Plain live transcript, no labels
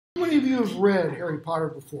How many of you have read Harry Potter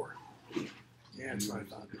before? Yeah, that's what I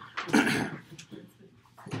thought.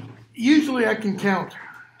 Usually I can count.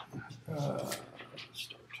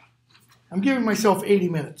 I'm giving myself 80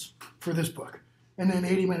 minutes for this book, and then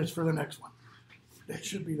 80 minutes for the next one. That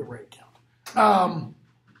should be the right count.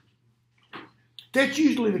 That's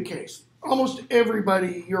usually the case. Almost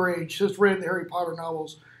everybody your age has read the Harry Potter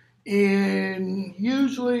novels, and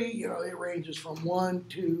usually, it ranges from 1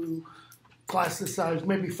 to class this size.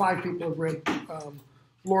 Maybe 5 people have read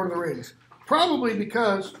Lord of the Rings. Probably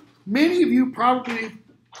because many of you probably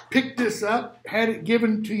picked this up, had it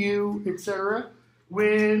given to you, etc.,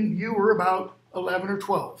 when you were about 11 or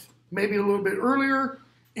 12. Maybe a little bit earlier,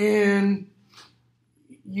 and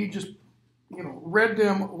you just, read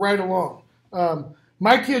them right along.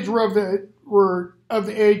 My kids were of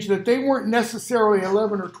the age that they weren't necessarily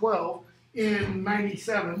 11 or 12 in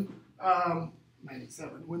 97.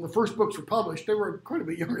 97. When the first books were published, they were quite a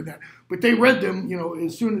bit younger than that. But they read them,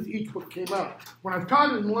 as soon as each book came out. When I've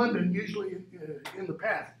taught in London, usually in the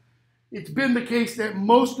past, it's been the case that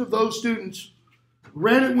most of those students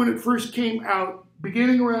read it when it first came out,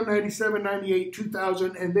 beginning around 97, 98,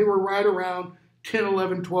 2000, and they were right around 10,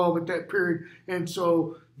 11, 12 at that period. And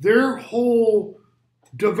so their whole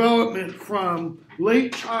development from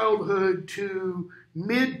late childhood to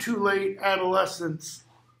mid to late adolescence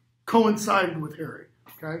coincided with Harry,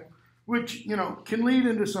 okay? Which, can lead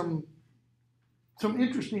into some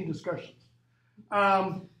interesting discussions.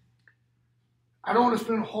 I don't want to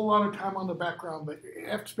spend a whole lot of time on the background, but I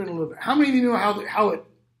have to spend a little bit. How many of you know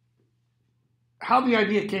how the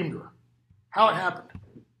idea came to her? How it happened?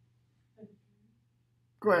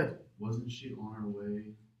 Go ahead. Wasn't she on her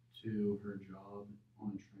way to her job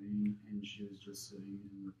on a train, and she was just sitting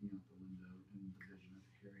and looking out the window and the vision of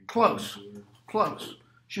Harry? Close.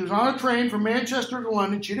 She was on a train from Manchester to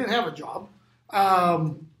London. She didn't have a job.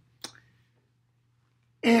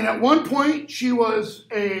 And at one point, she was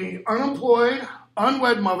an unemployed,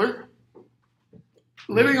 unwed mother,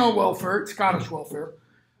 living on welfare, Scottish welfare,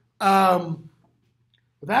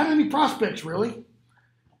 without any prospects, really.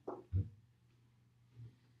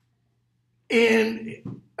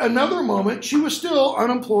 In another moment, she was still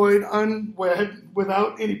unemployed, unwed,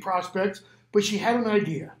 without any prospects, but she had an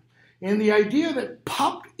idea. And the idea that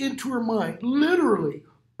popped into her mind, literally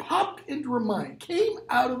popped into her mind, came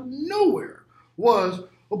out of nowhere, was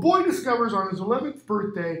a boy discovers on his 11th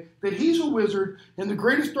birthday that he's a wizard, and the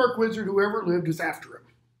greatest dark wizard who ever lived is after him.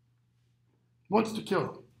 Wants to kill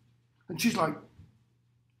him. And she's like,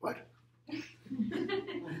 what?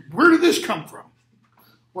 Where did this come from?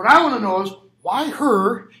 What I want to know is, why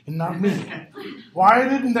her and not me? Why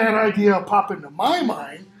didn't that idea pop into my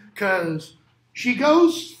mind? Because she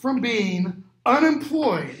goes from being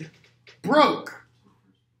unemployed, broke,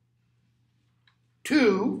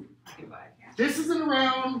 to, this isn't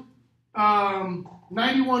around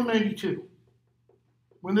 91, 92,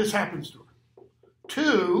 when this happens to her,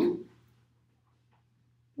 to,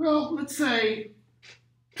 well, let's say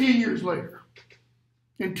 10 years later,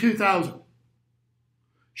 in 2000.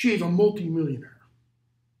 She is a multimillionaire.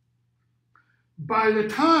 By the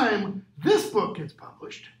time this book gets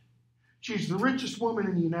published, she's the richest woman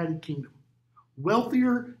in the United Kingdom,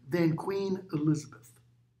 wealthier than Queen Elizabeth,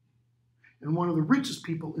 and one of the richest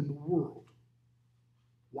people in the world.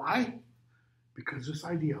 Why? Because this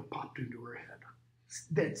idea popped into her head.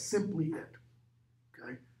 That's simply it.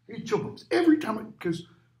 Okay? It chill bumps every time, because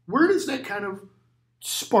where does that kind of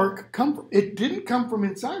spark come from? It didn't come from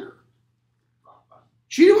inside her.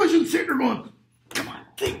 She wasn't sitting there going, come on,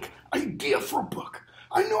 think, idea for a book.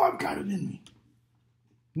 I know I've got it in me.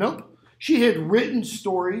 Nope. She had written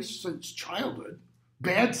stories since childhood,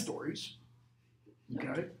 bad stories.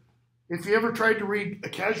 Okay. If you ever tried to read A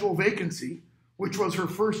Casual Vacancy, which was her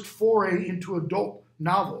first foray into adult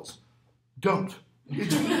novels, don't.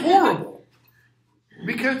 It's horrible.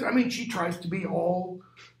 Because, she tries to be all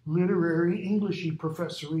literary, Englishy,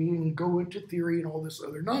 professory, and go into theory and all this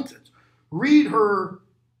other nonsense. Read her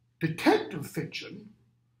detective fiction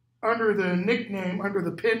under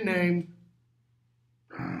the pen name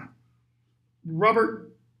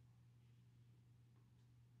Robert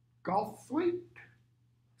Goldthwait?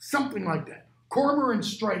 Something like that. Cormoran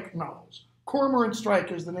Strike novels. Cormoran Strike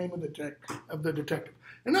is the name of the detective.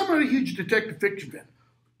 And I'm not a huge detective fiction fan,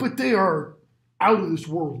 but they are out of this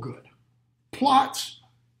world good. Plots,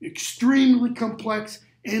 extremely complex,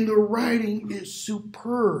 and the writing is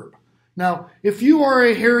superb. Now, if you are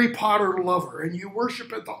a Harry Potter lover and you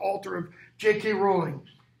worship at the altar of J.K. Rowling,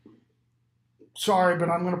 sorry, but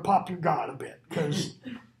I'm going to pop your god a bit, because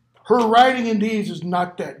her writing in these is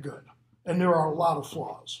not that good, and there are a lot of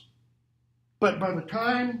flaws. But by the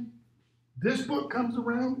time this book comes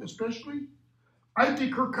around, especially, I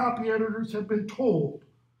think her copy editors have been told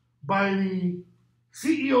by the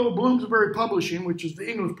CEO of Bloomsbury Publishing, which is the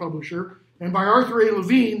English publisher, and by Arthur A.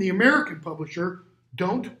 Levine, the American publisher,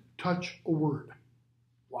 don't touch a word.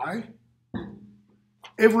 Why?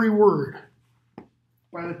 Every word.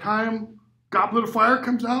 By the time Goblet of Fire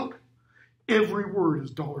comes out, every word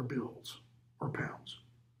is dollar bills or pounds.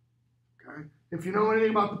 Okay? If you know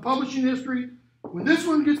anything about the publishing history, when this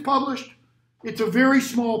one gets published, it's a very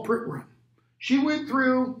small print run. She went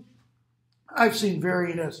through, I've seen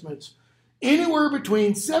varying estimates, anywhere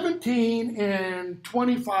between 17 and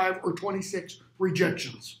 25 or 26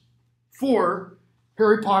 rejections for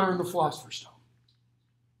Harry Potter and the Philosopher's Stone.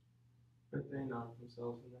 But they knocked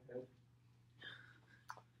themselves in the head.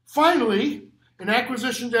 Finally, an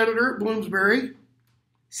acquisitions editor at Bloomsbury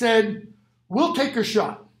said, we'll take a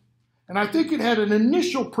shot. And I think it had an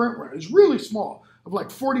initial print run. It was really small, of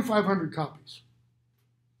like 4,500 copies.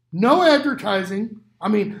 No advertising. I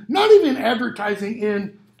mean, not even advertising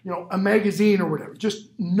in, a magazine or whatever. Just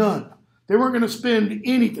none. They weren't going to spend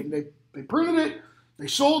anything. They printed it. They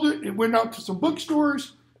sold it. It went out to some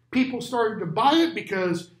bookstores. People started to buy it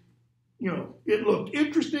because, it looked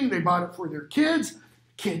interesting. They bought it for their kids.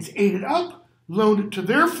 Kids ate it up, loaned it to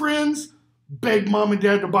their friends, begged mom and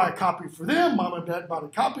dad to buy a copy for them. Mom and dad bought a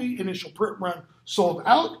copy. Initial print run sold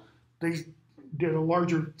out. They did a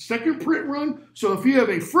larger second print run. So if you have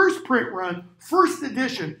a first print run, first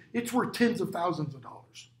edition, it's worth tens of thousands of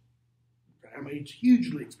dollars. Okay? I mean, it's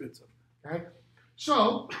hugely expensive. Okay?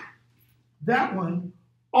 So that one,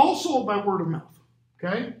 all sold by word of mouth.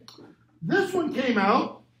 Okay? This one came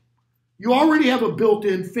out. You already have a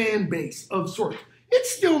built-in fan base of sorts.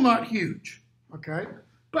 It's still not huge. Okay?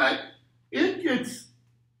 But it gets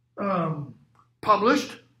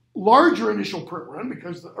published, larger initial print run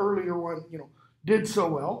because the earlier one, did so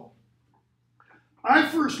well. I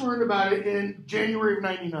first learned about it in January of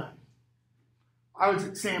 '99. I was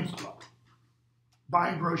at Sam's Club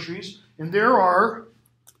buying groceries, and there are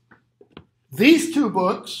these two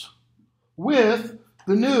books with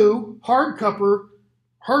the new hardcover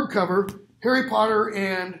Harry Potter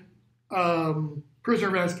and Prisoner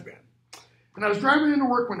of Azkaban. And I was driving into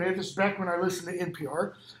work one day. This is back when I listened to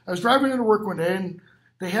NPR. I was driving into work one day, and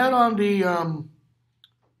they had on the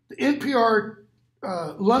NPR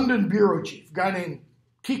London bureau chief, a guy named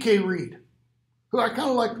T.K. Reid, who I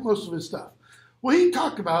kind of liked most of his stuff. Well, he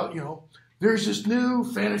talked about, there's this new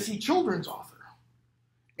fantasy children's author.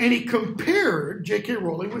 And he compared J.K.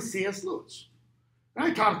 Rowling with C.S. Lewis. And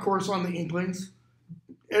I taught a course on the Inklings,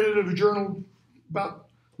 edited a journal about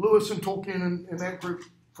Lewis and Tolkien and that group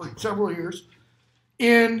for several years.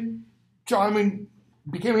 And so,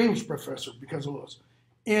 became an English professor because of Lewis.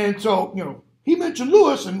 And so, he mentioned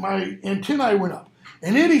Lewis and my antennae went up.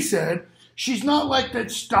 And then he said, she's not like that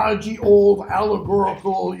stodgy, old,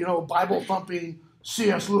 allegorical, Bible-thumping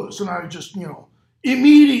C.S. Lewis. And I just,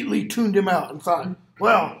 immediately tuned him out and thought,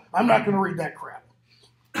 well, I'm not going to read that crap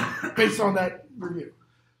based on that review.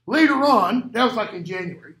 Later on, that was like in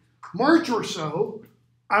January, March or so,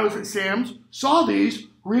 I was at Sam's, saw these,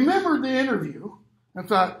 remembered the interview, and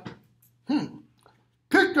thought,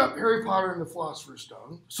 picked up Harry Potter and the Philosopher's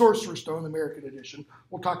Stone, Sorcerer's Stone, the American edition.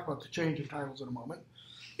 We'll talk about the change in titles in a moment.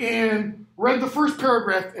 And read the first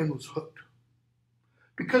paragraph and was hooked.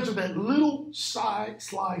 Because of that little sly,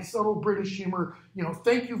 subtle British humor,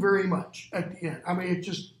 thank you very much at the end. It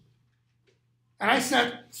just... And I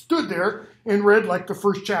stood there and read like the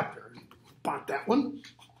first chapter. Bought that one.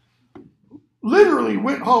 Literally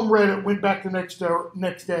went home, read it, went back the next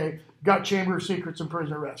day, got Chamber of Secrets and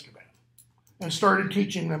Prisoner of Azkaban. And started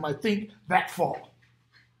teaching them, I think, that fall.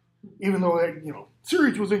 Even though,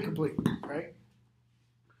 series was incomplete, right?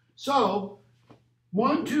 So,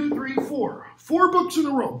 1, 2, 3, 4. 4 books in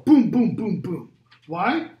a row. Boom, boom, boom, boom.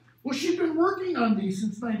 Why? Well, she's been working on these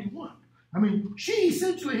since '91. She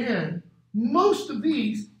essentially had most of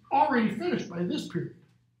these already finished by this period.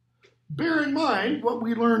 Bear in mind what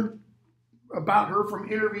we learned about her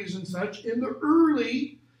from interviews and such in the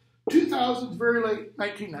early 2000s, very late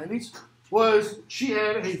 1990s, was she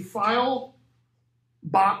had a file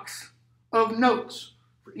box of notes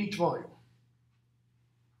for each volume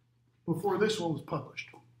before this one was published.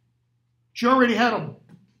 She already had a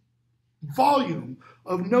volume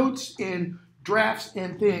of notes and drafts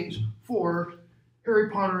and things for Harry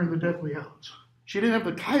Potter and the Deathly Hallows. She didn't have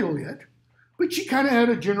the title yet, but she kind of had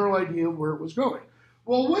a general idea of where it was going.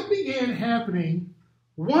 Well, what began happening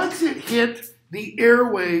once it hit the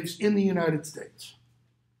airwaves in the United States?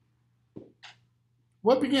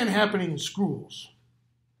 What began happening in schools?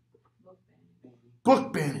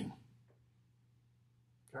 Book banning.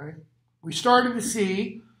 Okay? We started to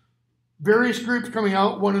see various groups coming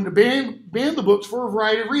out wanting to ban the books for a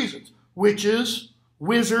variety of reasons. Witches,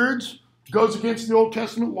 wizards, goes against the Old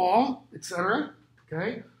Testament law, etc.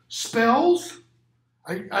 Okay? Spells.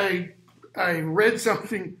 I read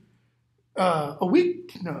something about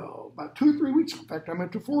 2 or 3 weeks. In fact, I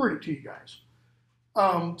meant to forward it to you guys.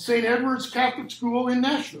 St. Edward's Catholic School in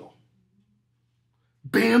Nashville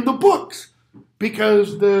banned the books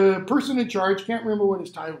because the person in charge, can't remember what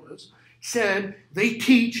his title is, said they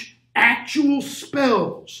teach actual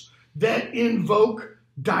spells that invoke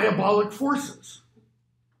diabolic forces.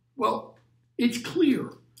 Well, it's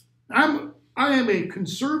clear. I am a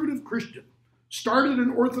conservative Christian, started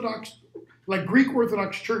an Orthodox, like Greek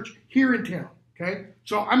Orthodox church here in town. Okay?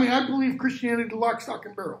 So, I believe Christianity to lock, stock,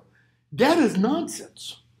 and barrel. That is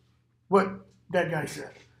nonsense, what that guy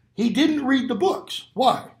said. He didn't read the books.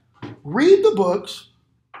 Why? Read the books,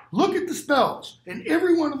 look at the spells, and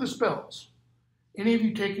every one of the spells. Any of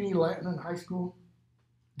you take any Latin in high school?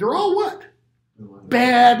 They're all what?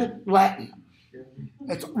 Bad Latin.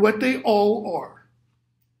 That's what they all are.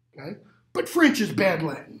 Okay? But French is bad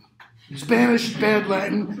Latin. Spanish is bad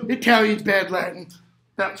Latin. Italian's bad Latin.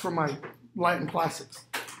 That's from my Latin classics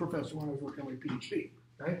professor when I was working on my PhD.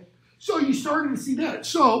 Okay? So you started to see that.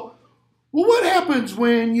 So, well, what happens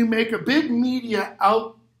when you make a big media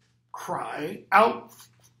outpouring,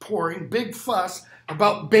 big fuss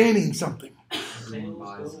about banning something?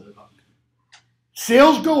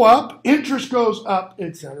 Sales go up, interest goes up,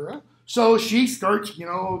 etc. So she starts,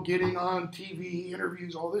 getting on TV,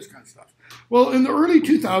 interviews, all this kind of stuff. Well, in the early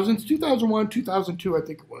 2000s, 2001, 2002, I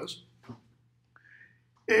think it was,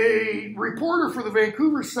 a reporter for the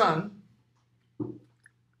Vancouver Sun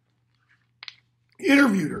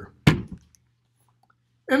interviewed her.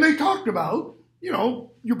 And they talked about,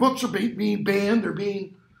 your books are being banned, they're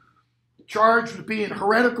being charged with being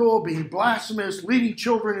heretical, being blasphemous, leading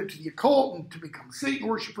children into the occult and to become Satan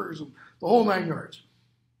worshipers and the whole 9 yards.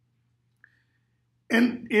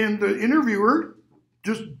 And the interviewer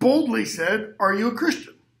just boldly said, "Are you a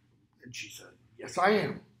Christian?" And she said, "Yes, I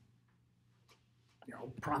am."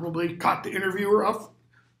 Probably caught the interviewer off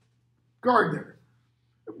guard there.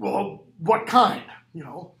 Well, what kind?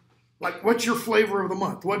 Like, what's your flavor of the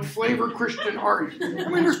month? What flavor Christian are you?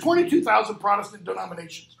 There's 22,000 Protestant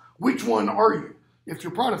denominations. Which one are you if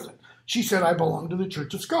you're Protestant? She said, "I belong to the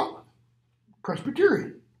Church of Scotland,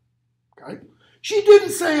 Presbyterian." Okay? She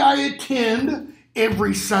didn't say, "I attend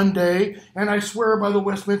every Sunday and I swear by the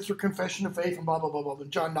Westminster Confession of Faith and blah, blah, blah, blah,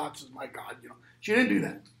 and John Knox is my God." She didn't do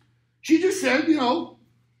that. She just said,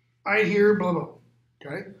 "I hear blah, blah."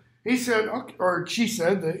 Okay? He said, or she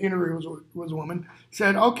said, the interviewer was a woman,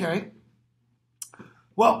 said, "Okay,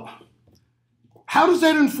 well, how does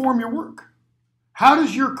that inform your work? How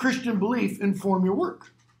does your Christian belief inform your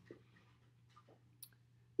work?"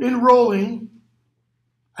 In Rowling,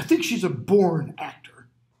 I think she's a born actor,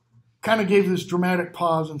 kind of gave this dramatic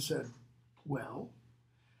pause and said, "Well,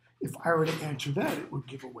 if I were to answer that, it would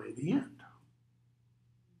give away the end."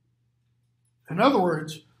 In other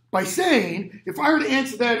words, by saying, if I were to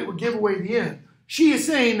answer that, it would give away the end, she is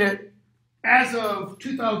saying that as of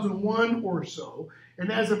 2001 or so,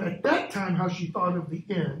 and as of at that time how she thought of the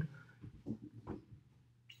end,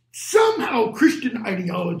 somehow Christian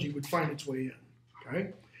ideology would find its way in.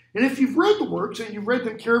 Okay? And if you've read the works, and you've read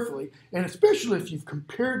them carefully, and especially if you've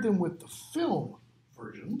compared them with the film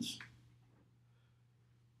versions,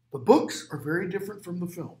 the books are very different from the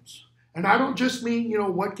films. And I don't just mean,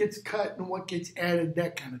 what gets cut and what gets added,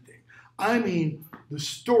 that kind of thing. I mean the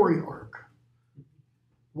story arc.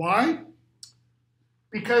 Why?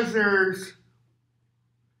 Because there's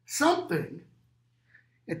something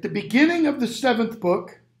at the beginning of the 7th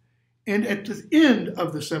book and at the end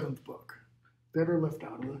of the 7th book that are left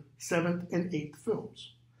out of the 7th and 8th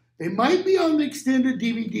films. They might be on the extended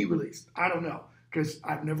DVD release. I don't know, because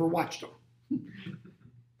I've never watched them.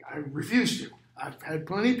 I refuse to. I've had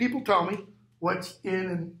plenty of people tell me what's in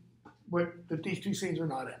and that these 2 scenes are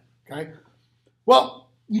not in. Okay? Well,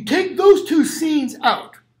 you take those 2 scenes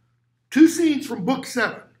out, 2 scenes from book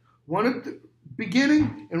 7, one at the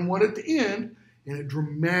beginning and one at the end, and it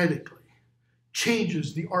dramatically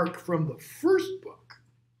changes the arc from the first book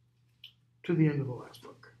to the end of the last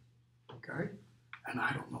book. Okay? And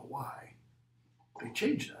I don't know why they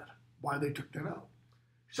changed that, why they took that out.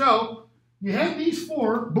 So, you had these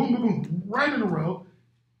 4, boom, boom, boom, right in a row.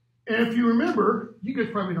 And if you remember, you guys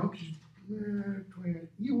probably don't, because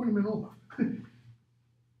you wouldn't have been old enough.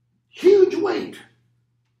 Huge weight.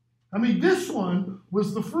 This one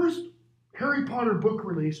was the first Harry Potter book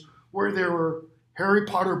release where there were Harry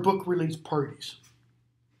Potter book release parties.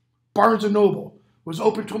 Barnes & Noble was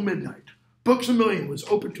open till midnight. Books A Million was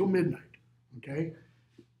open till midnight. Okay?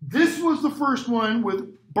 This was the first one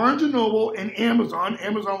with Barnes & Noble and Amazon.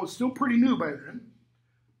 Amazon was still pretty new by then.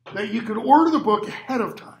 That you could order the book ahead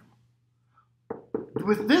of time.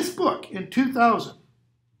 With this book in 2000,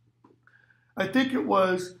 I think it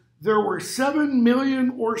was, there were 7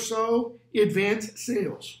 million or so advance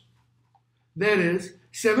sales. That is,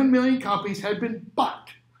 7 million copies had been bought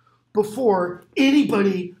before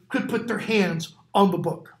anybody could put their hands on the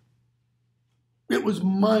book. It was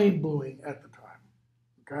mind-blowing at the time.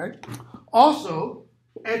 Okay? Also,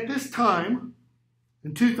 at this time,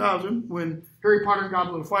 in 2000, when Harry Potter and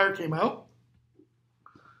Goblet of Fire came out,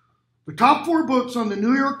 the top 4 books on the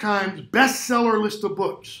New York Times bestseller list of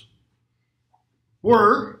books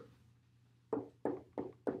were,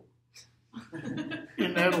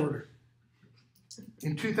 in that order.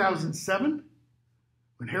 In 2007,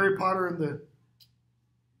 when Harry Potter and the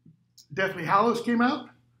Deathly Hallows came out,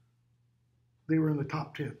 they were in the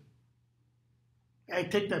top 10. Hey,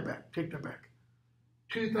 take that back.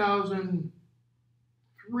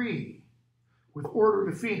 2003, with Order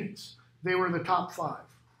of the Phoenix, they were in the top 5.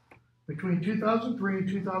 Between 2003 and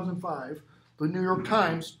 2005, the New York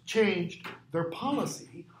Times changed their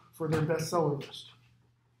policy for their bestseller list.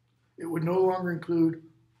 It would no longer include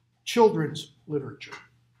children's literature,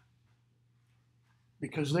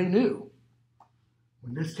 because they knew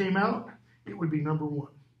when this came out, it would be number 1.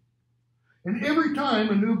 And every time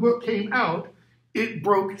a new book came out, it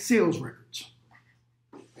broke sales records.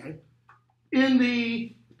 Okay? In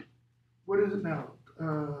the, what is it now,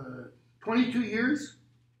 22 years?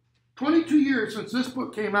 22 years since this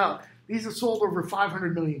book came out, these have sold over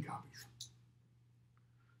 500 million copies.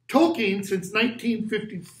 Tolkien, since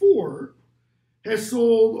 1954, has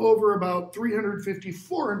sold over about 350,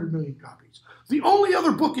 400 million copies. The only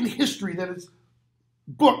other book in history that is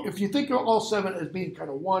book, if you think of all 7 as being kind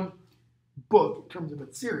of one book in terms of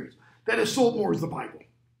its series, that has sold more is the Bible.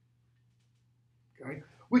 Okay?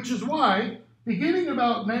 Which is why, beginning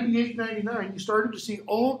about 98, 99, you started to see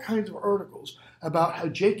all kinds of articles about how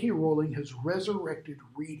J.K. Rowling has resurrected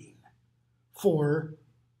reading for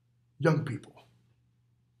young people.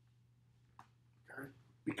 Okay?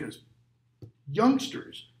 Because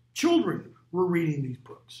youngsters, children, were reading these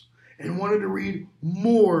books and wanted to read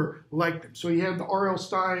more like them. So you had the R.L.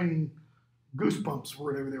 Stine Goosebumps, or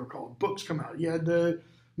whatever they were called, books come out. You had the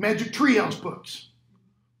Magic Treehouse books.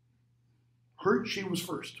 She was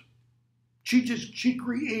first. She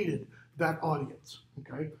created that audience.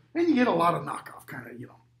 Okay? And you get a lot of knockoff kind of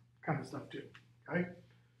stuff too. Okay?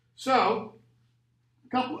 So,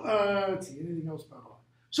 let's see, anything else about all?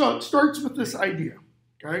 So it starts with this idea.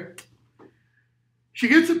 Okay? She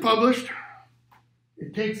gets it published.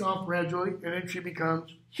 It takes off gradually, and then she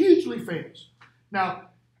becomes hugely famous. Now,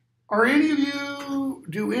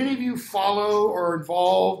 do any of you follow or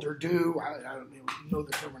involved or do, I don't even know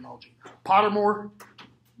the terminology, Pottermore?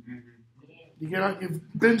 You've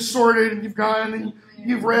been sorted, and you've gone, and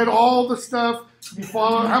you've read all the stuff. You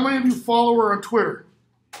follow. How many of you follow her on Twitter?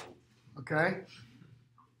 Okay.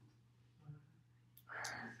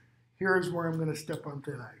 Here's where I'm going to step on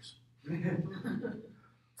thin ice.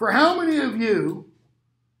 For how many of you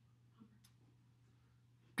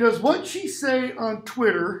does what she say on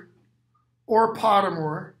Twitter or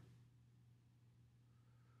Pottermore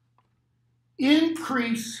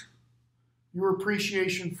increase your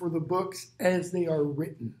appreciation for the books as they are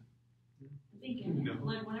written? I think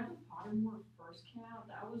like whenever Pottermore first came out,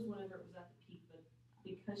 that was whenever it was at the peak, but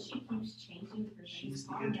because she keeps changing her things,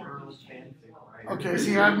 Pottermore keeps changing as well. Okay,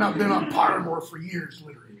 see, I've not been on Pottermore for years,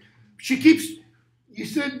 literally. She keeps, you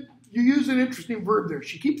said, you used an interesting verb there.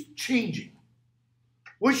 She keeps changing.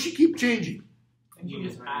 What does she keep changing? And you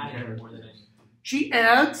just add more than anything. She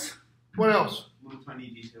adds, what else? Little tiny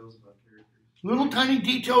details about characters. Little tiny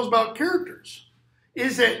details about characters.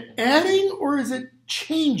 Is it adding or is it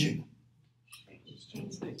changing? It's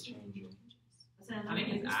changing. I think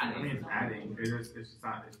it's adding. I mean, it's adding. It's just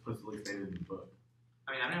not explicitly stated in the book.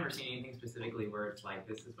 I mean, I've never seen anything specifically where it's like,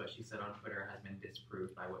 this is what she said on Twitter has been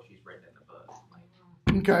disproved by what she's written in the book. Like,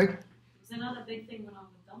 Okay. It was another big thing went on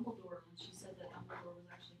with Dumbledore when she said that Dumbledore was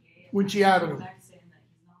actually gay. When she added him. Back saying that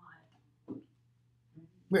he's not.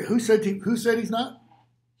 Wait, who said he's not?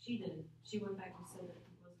 She did. She went back and said that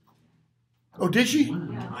he wasn't gay. Oh, did she?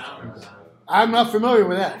 Yeah. I'm not familiar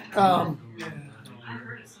with that. I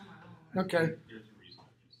heard it somewhere. Okay.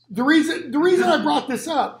 The reason I brought this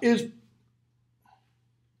up is,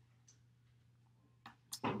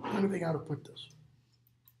 I don't think how to put this.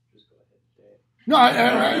 No,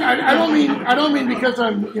 I don't mean because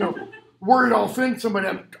I'm worried I'll offend somebody.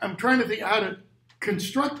 I'm trying to think how to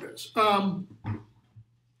construct this.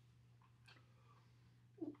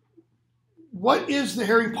 what is the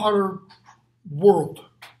Harry Potter world?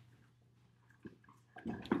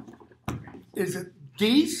 Is it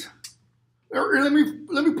these? Or let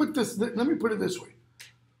me put it this way.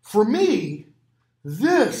 For me,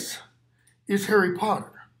 this is Harry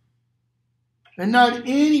Potter, and not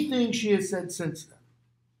anything she has said since then.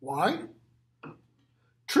 Why?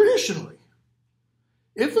 Traditionally,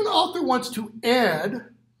 if an author wants to add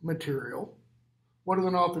material, what does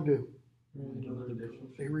an author do?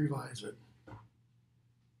 They revise it.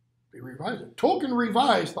 Tolkien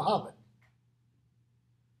revised The Hobbit.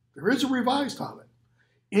 There is a revised Hobbit.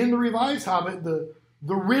 In the revised Hobbit, the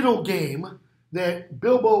riddle game that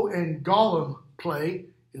Bilbo and Gollum play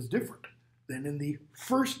is different than in the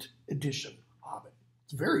first edition Hobbit.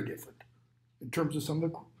 It's very different in terms of some of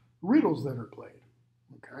the riddles that are played.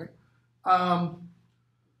 Okay.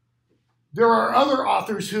 There are other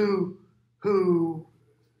authors who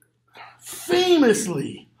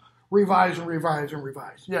famously revise and revise and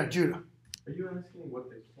revise. Yeah, Judah. Are you asking what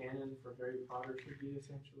the canon for Harry Potter should be,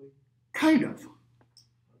 essentially? Kind of.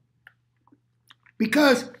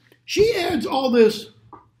 Because she adds all this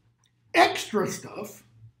extra stuff,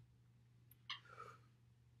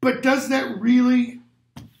 but does that really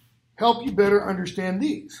help you better understand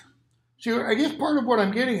these? See, I guess part of what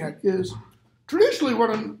I'm getting at is traditionally what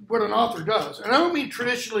an author does, and I don't mean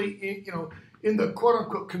traditionally, in the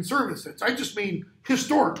quote-unquote conservative sense. I just mean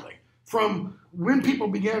historically, from when people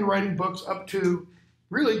began writing books up to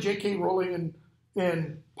really J.K. Rowling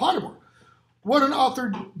and Pottermore. What an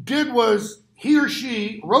author did was he or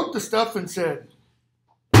she wrote the stuff and said,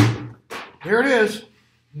 there it is.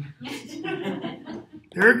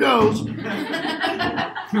 There it goes.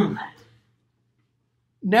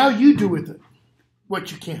 Now you do with it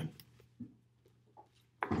what you can.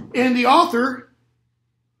 And the author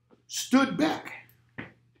stood back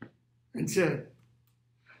and said,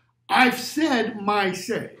 I've said my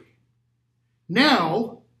say.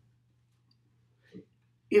 Now,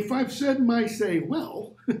 if I've said my say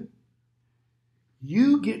well,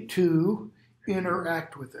 you get to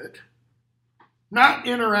interact with it. Not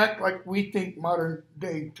interact like we think modern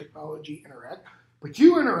day technology interact, but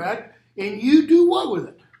you interact and you do what with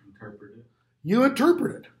it? Interpret it. You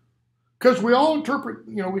interpret it. Because we all interpret,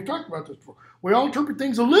 we've talked about this before. We all interpret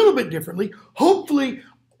things a little bit differently. Hopefully,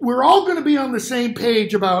 we're all going to be on the same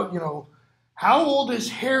page about, how old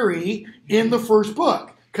is Harry in the first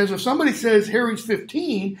book? Because if somebody says Harry's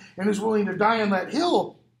 15 and is willing to die on that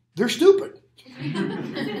hill, they're stupid.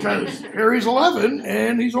 Because Harry's 11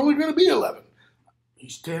 and he's only going to be 11.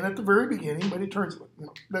 He's 10 at the very beginning, but he turns,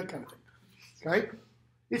 that kind of thing. Okay?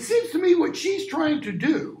 It seems to me what she's trying to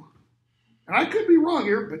do, and I could be wrong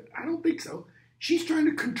here, but I don't think so. She's trying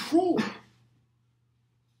to control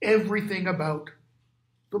everything about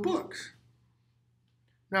the books.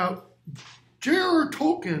 Now, J.R.R.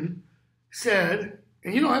 Tolkien said,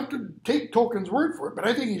 and you don't have to take Tolkien's word for it, but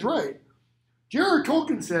I think he's right. J.R.R.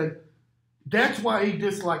 Tolkien said that's why he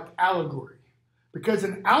disliked allegory. Because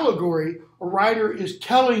in allegory, a writer is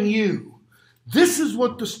telling you, this is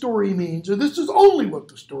what the story means, or this is only what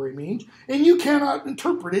the story means, and you cannot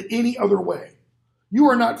interpret it any other way. You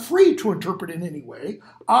are not free to interpret it in any way.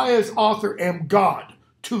 I, as author, am God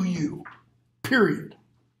to you. Period.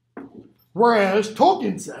 Whereas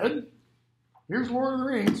Tolkien said, here's Lord of the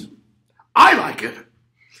Rings. I like it.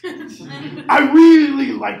 I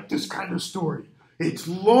really like this kind of story. It's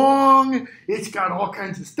long. It's got all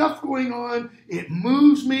kinds of stuff going on. It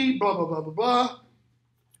moves me, blah, blah, blah, blah, blah.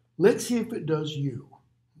 Let's see if it does you.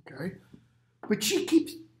 Okay? But she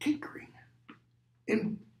keeps tinkering.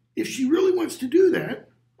 And if she really wants to do that,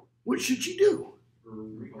 what should she do?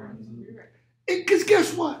 Because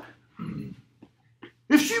guess what?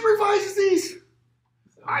 If she revises these,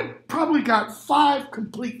 I probably got 5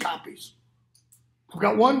 complete copies. I've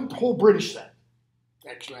got one whole British set.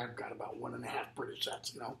 Actually, I've got about 1.5 British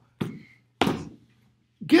sets,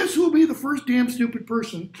 Guess who will be the first damn stupid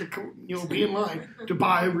person to, be in line to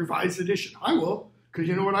buy a revised edition? I will, because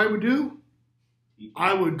you know what I would do?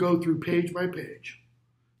 I would go through page by page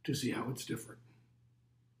to see how it's different.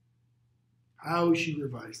 How has she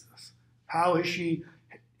revised this? How has she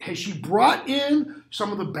brought in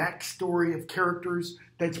some of the backstory of characters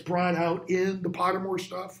that's brought out in the Pottermore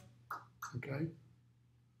stuff? Okay.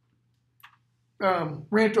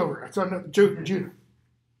 Rant over. It's on Judah.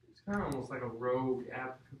 It's kind of almost like a rogue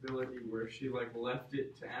applicability where she left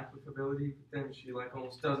it to applicability, but then she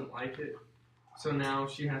almost doesn't like it. So now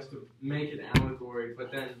she has to make it allegory,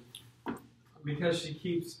 but then because she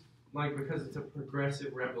keeps because it's a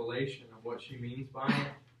progressive revelation of what she means by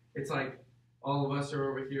it, it's like all of us are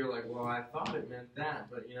over here well, I thought it meant that,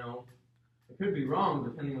 but I could be wrong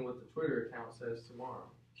depending on what the Twitter account says tomorrow.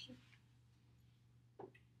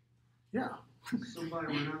 Yeah. So by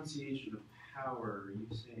renunciation of power, are you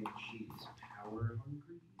saying she's power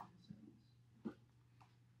hungry?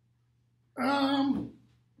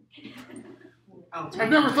 I've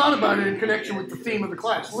never thought about it in connection with the theme of the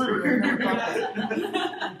class. Literally, I've never thought about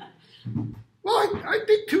it. Well, I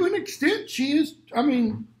think to an extent she is. I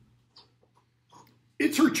mean,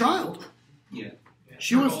 it's her child. Yeah.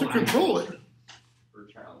 She wants to control it. Her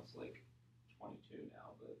child's like 22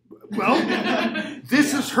 now, but. Well,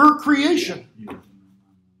 this is her creation.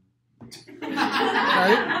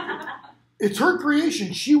 Right? It's her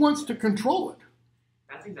creation. She wants to control it.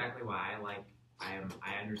 That's exactly why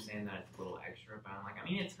I understand that it's a little extra, but I'm like, I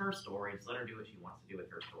mean, it's her story. Just let her do what she wants to do with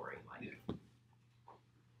her story. Like,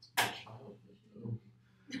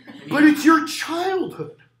 But it's your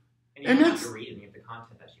childhood. and you and don't have it's- to read any of the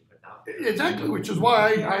content that she puts out there. Exactly, which is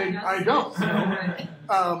why I don't.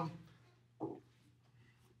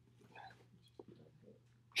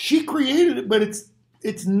 She created it, but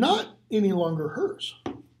it's not any longer hers.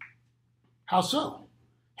 How so?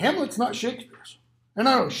 Hamlet's not Shakespeare's. And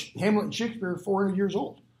I know Hamlet and Shakespeare are 400 years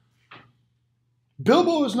old.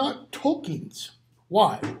 Bilbo is not Tolkien's.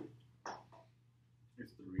 Why?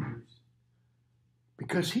 It's the readers.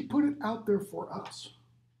 Because he put it out there for us.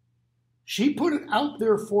 She put it out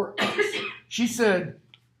there for us. She said,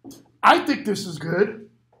 I think this is good.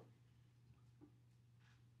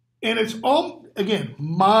 And it's all, again,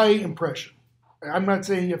 my impression. I'm not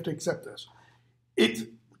saying you have to accept this.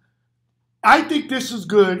 I think this is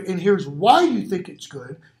good, and here's why you think it's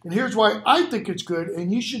good, and here's why I think it's good,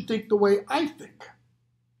 and you should think the way I think.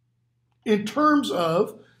 In terms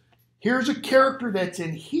of, here's a character that's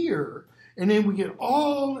in here, and then we get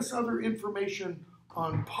all this other information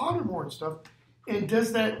on Pottermore and stuff, and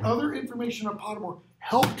does that other information on Pottermore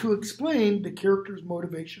help to explain the character's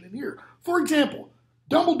motivation in here? For example,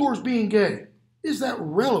 Dumbledore's being gay. Is that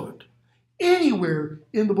relevant anywhere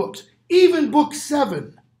in the books? Even book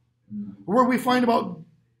 7, where we find about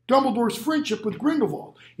Dumbledore's friendship with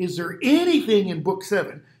Grindelwald. Is there anything in book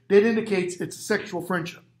 7 that indicates it's a sexual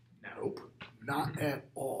friendship? Nope, not at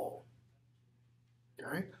all.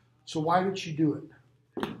 Okay? So why did she do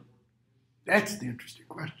it? That's the interesting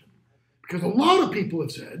question. Because a lot of people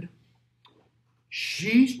have said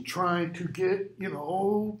she's trying to get,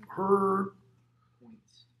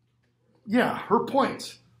 her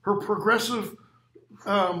points, her progressive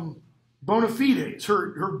bona fides,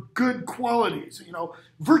 her good qualities,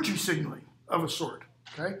 virtue signaling of a sort.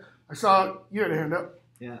 Okay? I saw you had a hand up.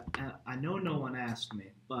 Yeah, I know no one asked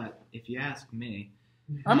me, but if you ask me,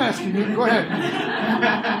 I'm asking you. Go ahead.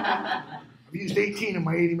 I've used 18 in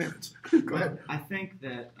my 80 minutes. Go ahead. I think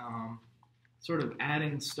that sort of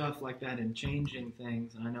adding stuff like that and changing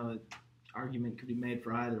things, and I know an argument could be made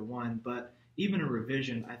for either one, but even a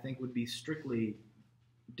revision, I think, would be strictly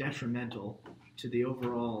detrimental to the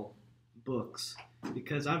overall books,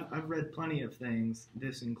 because I've read plenty of things,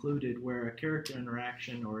 this included, where a character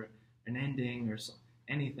interaction or an ending or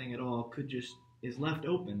anything at all is left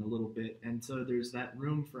open a little bit, and so there's that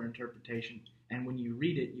room for interpretation, and when you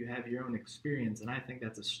read it, you have your own experience, and I think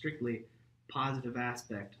that's a strictly positive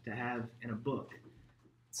aspect to have in a book.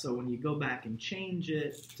 So when you go back and change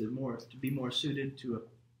it to be more suited to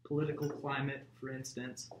a political climate, for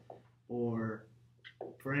instance, or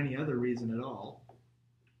for any other reason at all,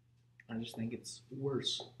 I just think it's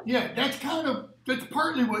worse. Yeah, that's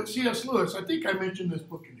partly what C.S. Lewis, I think I mentioned this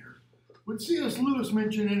book in here, what C.S. Lewis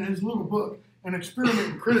mentioned in his little book, An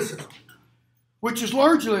Experiment in Criticism, which is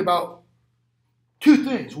largely about two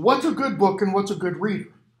things. What's a good book and what's a good reader?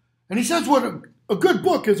 And he says what a good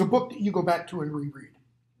book is a book that you go back to and reread.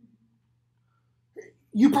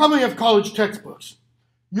 You probably have college textbooks.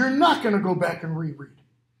 You're not going to go back and reread.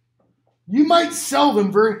 You might sell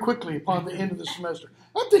them very quickly upon the end of the semester.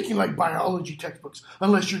 I'm thinking like biology textbooks,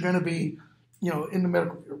 unless you're going to be, in the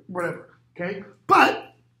medical, whatever. Okay?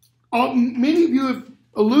 But many of you have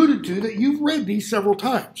alluded to that you've read these several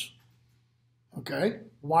times. Okay?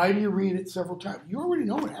 Why do you read it several times? You already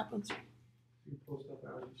know what happens. You pull stuff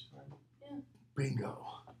out each time. Bingo.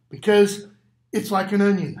 Because it's like an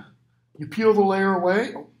onion. You peel the layer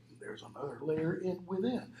away, there's another layer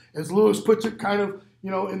within. As Lewis puts it kind of,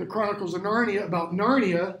 in the Chronicles of Narnia, about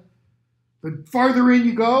Narnia, the farther in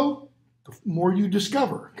you go, the more you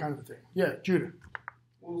discover, kind of a thing. Yeah, Judah.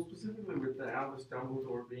 Well, specifically with the Albus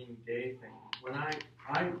Dumbledore being gay thing, when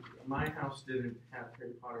my house didn't have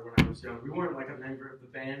Harry Potter when I was young. We weren't like a member of the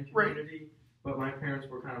band community, but my parents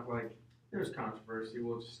were kind of like, there's controversy,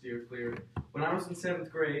 we'll just steer clear. When I was in 7th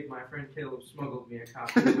grade, my friend Caleb smuggled me a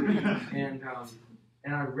copy,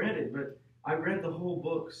 and I read it, but I read the whole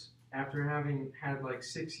books after having had like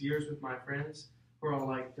 6 years with my friends who are all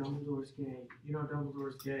like, Dumbledore's gay, you know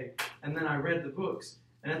Dumbledore's gay. And then I read the books,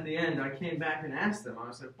 and at the end I came back and asked them, I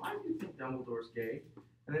was like, why do you think Dumbledore's gay?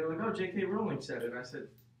 And they were like, oh, J.K. Rowling said it. I said,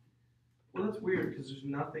 well, that's weird because there's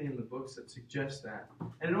nothing in the books that suggests that.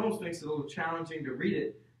 And it almost makes it a little challenging to read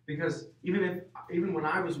it because even when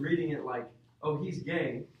I was reading it like, oh, he's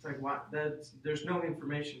gay, it's like, what? There's no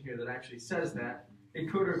information here that actually says that. It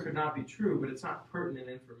could or could not be true, but it's not pertinent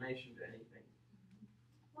information to anything.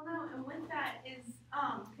 Well, no, and with that is,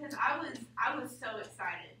 because I was so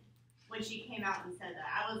excited when she came out and said that.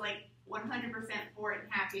 I was like 100% for it and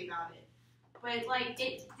happy about it. But like,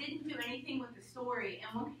 it didn't do anything with the story,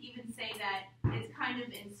 and one could even say that it's kind of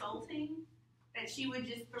insulting that she would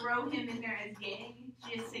just throw him in there as gay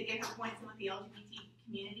just to get her points in with the LGBT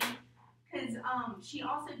community. Because she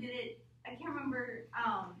also did it, I can't remember,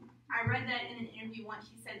 I read that in an interview once.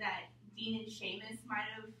 She said that Dean and Seamus might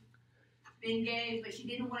have been gay, but she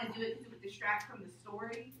didn't want to do it because it would distract from the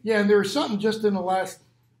story. Yeah, and there was something just in the last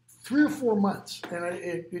 3 or 4 months, and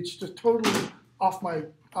it's just totally off the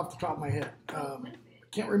top of my head. I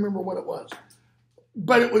can't remember what it was.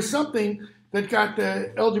 But it was something that got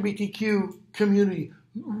the LGBTQ community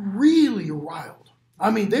really riled. I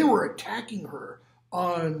mean, they were attacking her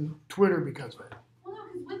on Twitter because of it. Well, no,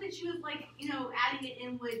 because with it, she was like, adding it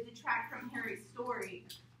in would detract from Harry's story.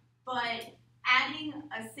 But adding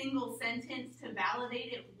a single sentence to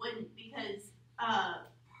validate it wouldn't, because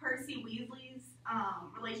Percy Weasley's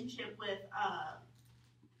relationship with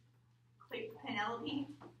Penelope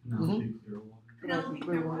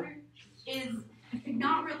Clearwater is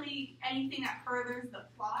not really anything that furthers the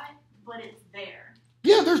plot, but it's there.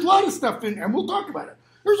 Yeah, there's a lot of stuff in there, and we'll talk about it.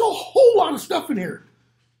 There's a whole lot of stuff in here,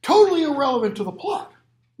 totally irrelevant to the plot.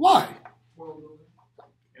 Why?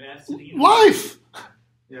 Life.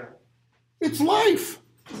 Yeah. It's life.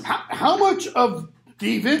 How much of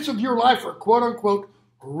the events of your life are quote unquote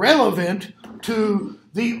relevant to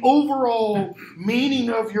the overall meaning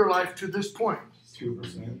of your life to this point?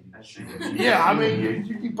 2%. Yeah, I mean,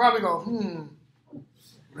 you probably go,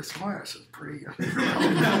 this class is pretty.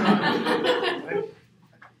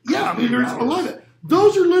 Yeah, I mean, there's a lot of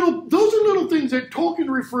those are little things that Tolkien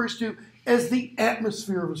refers to as the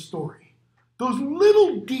atmosphere of a story. Those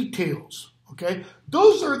little details, okay?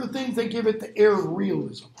 Those are the things that give it the air of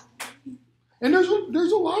realism. And there's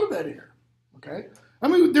a lot of that in here, okay? I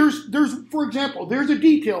mean, there's for example, there's a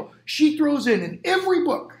detail she throws in every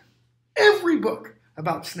book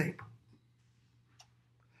about Snape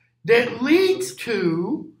that leads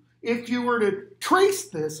to, if you were to trace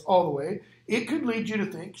this all the way, it could lead you to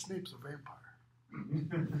think Snape's a vampire.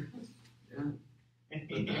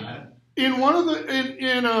 In one of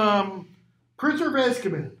the Prisoner of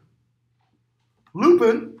Azkaban,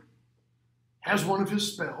 Lupin has one of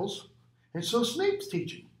his spells, and so Snape's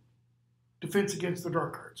teaching Defense Against the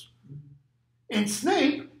Dark Arts. And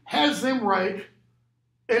Snape has them write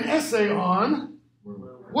an essay on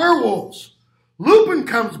werewolves. Lupin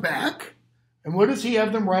comes back, and what does he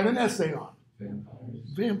have them write an essay on?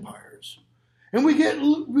 Vampires. And we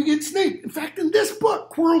get Snape. In fact, in this book,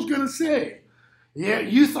 Quirrell's going to say, yeah,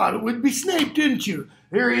 you thought it would be Snape, didn't you?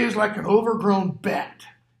 There he is like an overgrown bat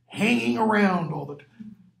hanging around all the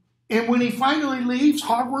time. And when he finally leaves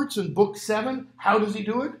Hogwarts in book 7, how does he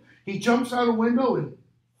do it? He jumps out a window and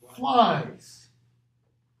flies.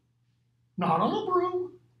 Not on a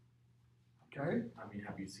broom. Okay? I mean,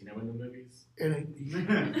 have you seen him in the movies? And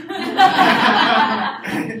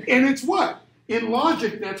it's what? In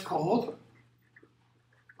logic, that's called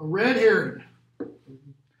a red herring.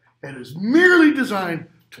 That is merely designed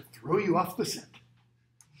to throw you off the scent.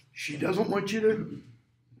 She doesn't want you to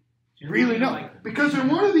really know. Because in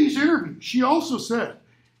one of these interviews, she also said,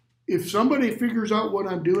 if somebody figures out what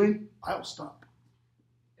I'm doing, I'll stop.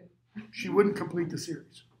 She wouldn't complete the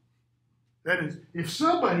series. That is, if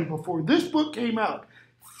somebody before this book came out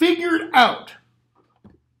figured out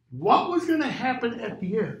what was going to happen at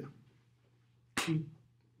the end,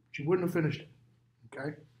 she wouldn't have finished it.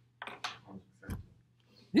 Okay?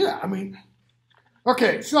 Yeah, I mean,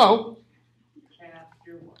 okay, so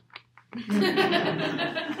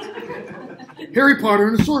Harry Potter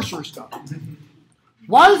and the Sorcerer's Stone.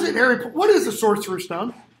 Why is it what is the Sorcerer's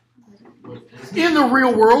Stone? In the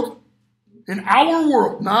real world, in our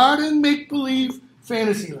world, not in make-believe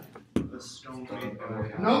fantasy land.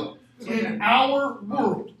 Nope, in our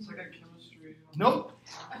world. It's like a chemistry. Nope,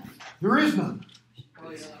 there is none.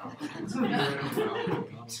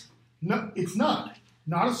 No, it's not.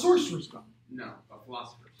 Not a Sorcerer's Stone. No, a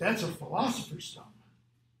philosopher's. That's a Philosopher's Stone.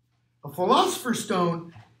 A Philosopher's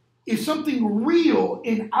Stone is something real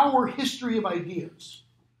in our history of ideas.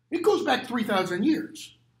 It goes back 3,000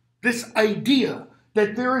 years. This idea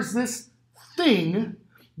that there is this thing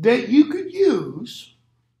that you could use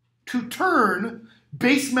to turn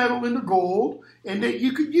base metal into gold, and that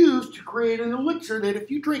you could use to create an elixir that if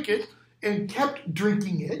you drink it and kept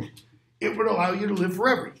drinking it, it would allow you to live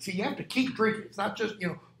forever. See, you have to keep drinking. It's not just,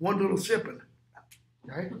 one little sipping.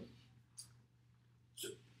 Okay?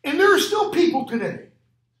 And there are still people today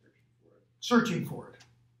searching for it.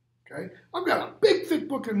 Okay? I've got a big, thick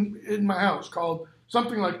book in my house called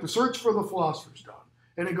something like The Search for the Philosopher's Stone.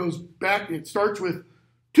 And it goes back, it starts with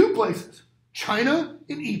two places, China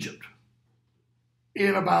and Egypt,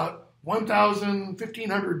 in about 1,000,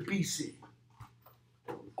 1,500 BC,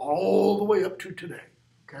 all the way up to today.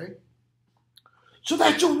 Okay? So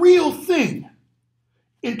that's a real thing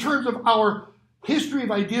in terms of our history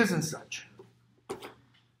of ideas and such.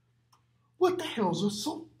 What the hell is a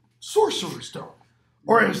sorcerer's stone?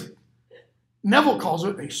 Or as Neville calls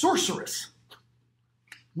it, a sorceress.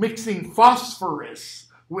 Mixing phosphorus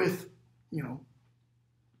with,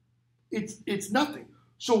 it's nothing.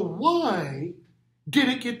 So why did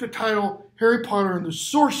it get the title Harry Potter and the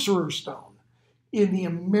Sorcerer's Stone in the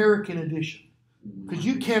American edition? Because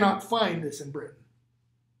you cannot find this in Britain.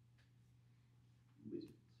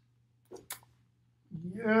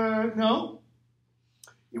 No.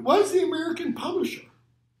 It was the American publisher,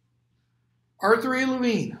 Arthur A.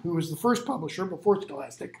 Levine, who was the first publisher before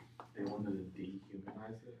Scholastic. They wanted to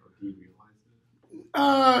dehumanize it or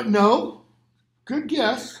derealize it? No. Good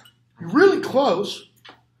guess. You're really close.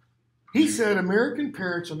 He said American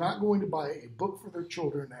parents are not going to buy a book for their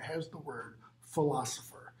children that has the word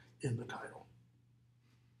philosopher in the title.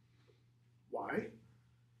 Why?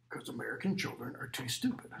 Because American children are too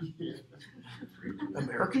stupid.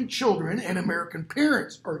 American children and American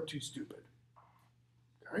parents are too stupid.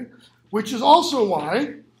 Okay? Which is also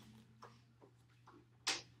why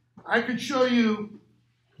I could show you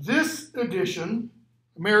this edition,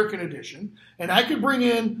 American edition, and I could bring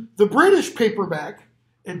in the British paperback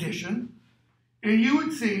edition, and you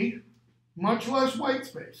would see much less white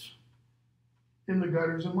space in the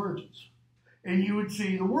gutters and margins. And you would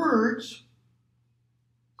see the words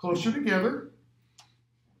closer together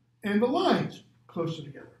and the lines closer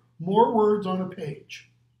together. More words on a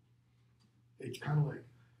page. It's kind of like,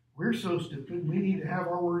 we're so stupid, we need to have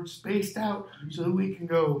our words spaced out so that we can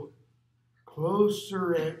go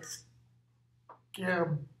closer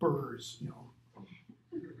Excaliburs,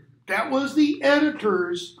 That was the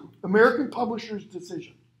editor's, American publisher's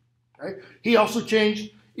decision. Okay? He also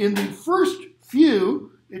changed in the first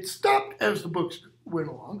few, it stopped as the books went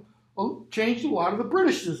along, changed a lot of the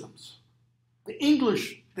Britishisms, the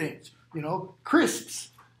English things. Crisps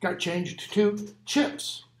got changed to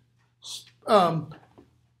chips.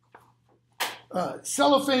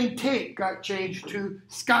 Cellophane tape got changed to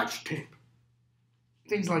Scotch tape.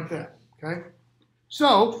 Things like that. Okay?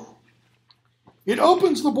 So, it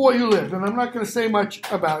opens The Boy Who Lived, and I'm not going to say much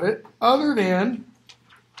about it other than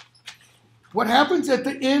what happens at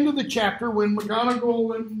the end of the chapter when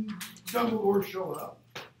McGonagall and Dumbledore show up.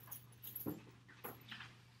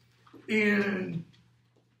 And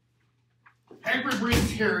Hagrid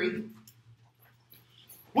brings Harry.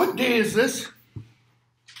 What day is this?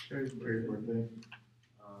 Harry's birthday.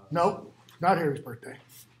 Nope, not Harry's birthday.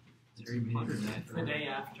 It's the day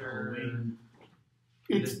after.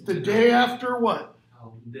 It's the day after what?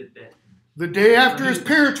 The The day after his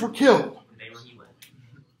parents were killed. day when he lived.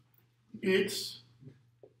 It's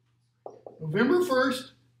November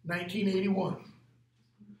 1st, 1981.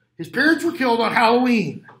 His parents were killed on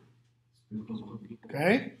Halloween.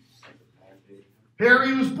 Okay?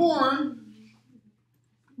 Harry was born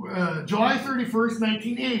July 31st,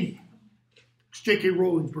 1980. It's J.K.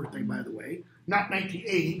 Rowling's birthday, by the way. Not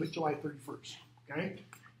 1980, but July 31st. Okay?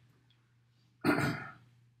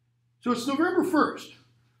 So it's November 1st.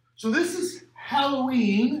 So this is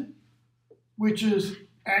Halloween, which is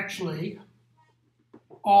actually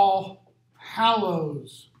All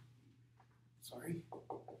Hallows.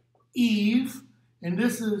 Eve, and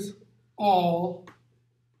this is All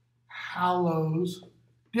Hallows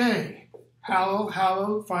Day.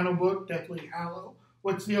 Hallow, final book, Deathly Hallow.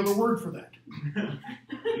 What's the other word for that?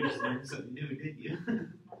 You just learned something new, didn't you?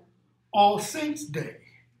 All Saints Day.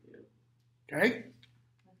 Okay?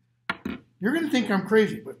 You're going to think I'm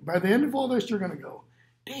crazy, but by the end of all this, you're going to go,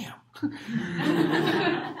 damn.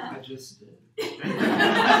 I just did.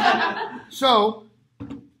 So,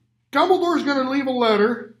 Dumbledore's going to leave a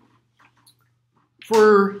letter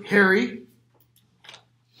for Harry.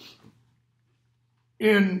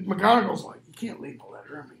 And McGonagall's like, you can't leave a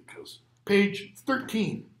letter. Because page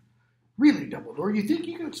 13. Really, Dumbledore, you think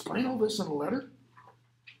you can explain all this in a letter?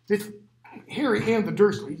 It's Harry and the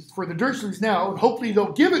Dursleys, for the Dursleys now, and hopefully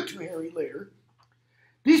they'll give it to Harry later.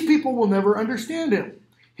 These people will never understand him.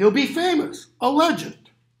 He'll be famous, a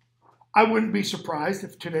legend. I wouldn't be surprised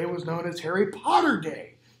if today was known as Harry Potter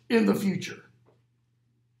Day in the future.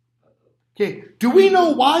 Okay, do we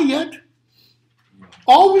know why yet?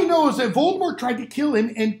 All we know is that Voldemort tried to kill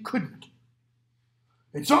him and couldn't.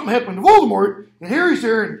 And something happened to Voldemort, and Harry's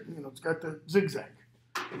there, and it's got the zigzag.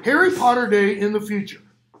 Harry Potter Day in the future.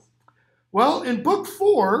 Well, in book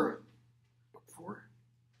 4,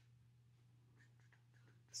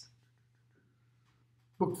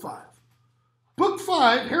 book 5. Book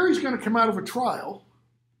 5, Harry's going to come out of a trial,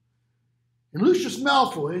 and Lucius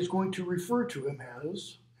Malfoy is going to refer to him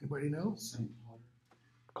as, anybody know? Saint Potter.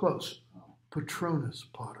 Close. Patronus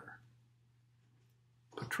Potter.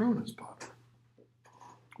 Patronus Potter.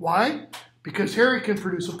 Why? Because Harry can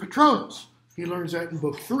produce a Patronus. He learns that in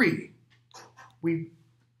book 3. We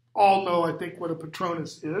all know, I think, what a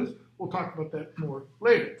Patronus is. We'll talk about that more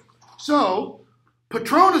later. So,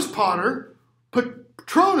 Patronus Potter,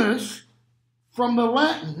 Patronus, from the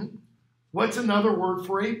Latin, what's another word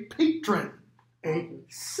for a patron? A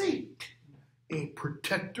saint. A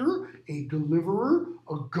protector, a deliverer,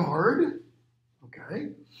 a guard.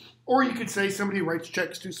 Okay? Or you could say somebody writes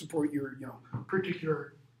checks to support your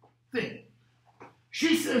particular thing.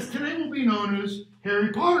 She says today will be known as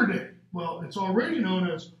Harry Potter Day. Well, it's already known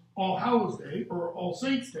as All Hallows Day or All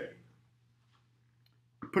Saints Day.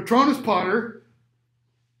 Patronus Potter,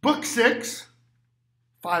 book 6,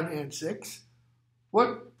 5 and 6.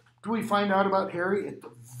 What do we find out about Harry at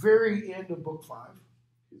the very end of book 5?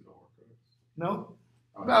 No?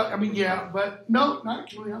 But no, not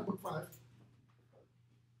actually, not book 5.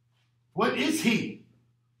 What is he?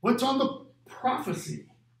 What's on the prophecy?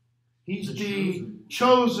 He's the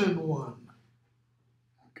chosen one.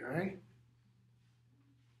 Okay?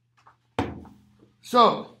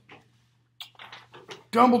 So,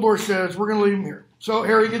 Dumbledore says, we're going to leave him here. So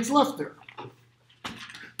Harry gets left there.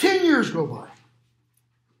 10 years go by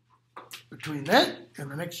between that and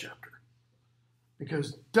the next chapter.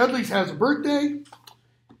 Because Dudley's has a birthday,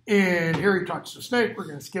 and Harry talks to Snape. We're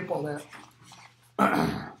going to skip all that.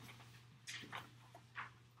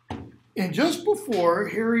 And just before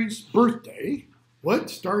Harry's birthday, what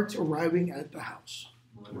starts arriving at the house?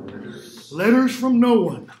 Letters from no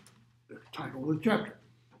one. The title of the chapter.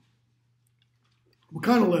 What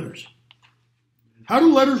kind of letters? How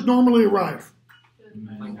do letters normally arrive?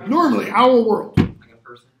 Normally, our world. Like a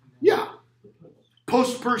person? Yeah.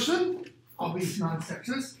 Post person, albeit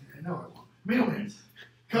non-sexist. I know I won't. Mailman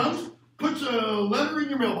comes, puts a letter in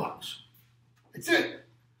your mailbox. That's it.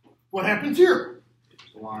 What happens here?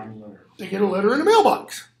 Blind letter. They get a letter in a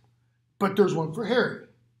mailbox. But there's one for Harry.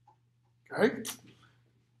 Okay?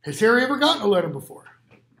 Has Harry ever gotten a letter before?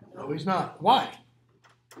 No, he's not. Why?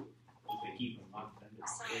 They keep them locked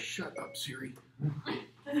in. Shut up, Siri.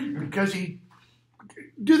 Because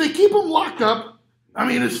do they keep him locked up? I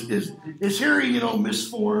mean, is Harry,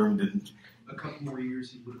 misformed and A couple more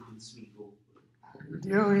years, he would have been Smeagol.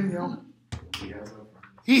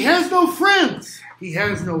 He has no friends. He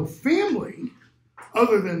has no family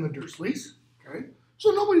other than the Dursleys. Okay,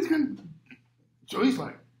 so nobody's gonna. So he's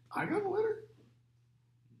like, I got a letter.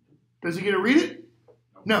 Does he get to read it?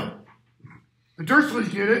 No. The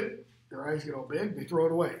Dursleys get it. Their eyes get all big. They throw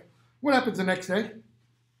it away. What happens the next day?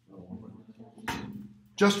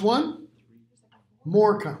 Just one?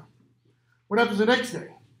 More come. What happens the next day?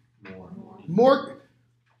 More.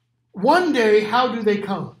 One day, how do they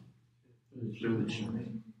come? Through the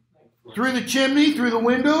chimney. Through the chimney, through the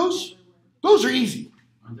windows? Those are easy.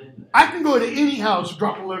 I can go to any house,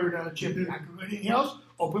 drop a letter down a chimney. I can go to any house,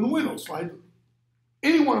 open the window, slide.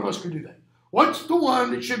 Any one of us can do that. What's the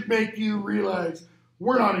one that should make you realize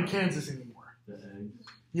we're not in Kansas anymore? The eggs.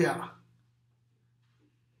 Yeah.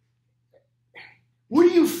 What do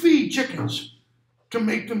you feed chickens to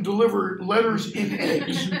make them deliver letters in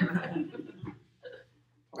eggs?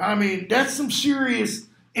 I mean, that's some serious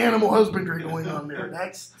animal husbandry going on there.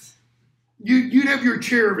 That's you'd have your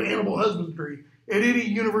chair of animal husbandry at any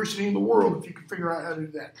university in the world if you could figure out how to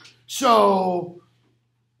do that. So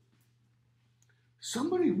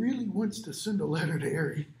somebody really wants to send a letter to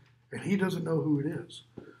Harry, and he doesn't know who it is.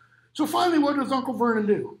 So finally, what does Uncle Vernon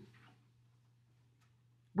do?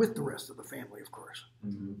 With the rest of the family, of course.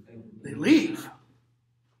 Mm-hmm. They leave.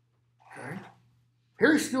 Okay?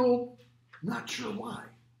 Harry's still not sure why.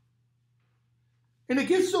 And it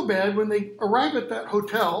gets so bad when they arrive at that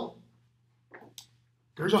hotel,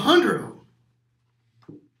 there's 100 of them.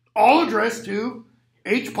 All addressed to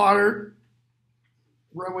H. Potter,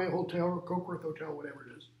 Railway Hotel or Cokeworth Hotel, whatever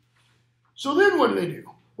it is. So then what do?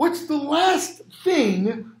 What's the last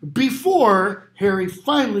thing before Harry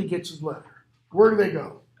finally gets his letter? Where do they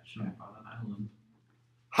go? Shack on an island.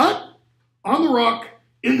 Hut on the rock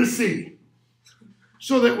in the sea.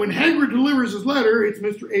 So that when Hagrid delivers his letter, it's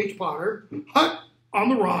Mr. H. Potter, hut on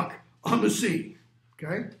the rock on the sea.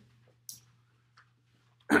 Okay?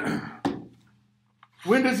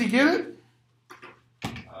 When does he get it?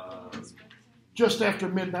 Just after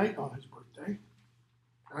midnight on his birthday.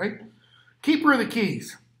 Right? Keeper of the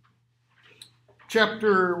Keys.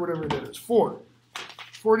 Chapter, whatever that is, 4.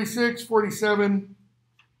 46, 47.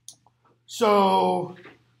 So,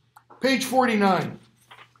 page 49.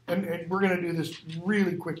 And we're going to do this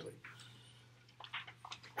really quickly.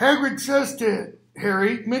 Hagrid says to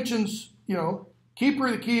Harry, mentions, Keeper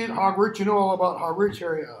of the Key at Hogwarts. You know all about Hogwarts,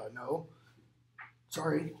 Harry? No.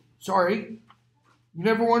 Sorry. You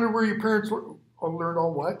never wondered where your parents learned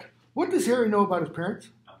all what? What does Harry know about his parents?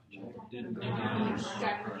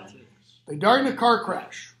 They died in a car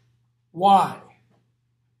crash. Why?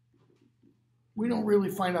 We don't really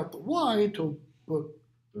find out the why until book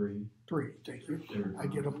 3. Thank you. I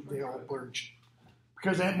get them. They all blurred.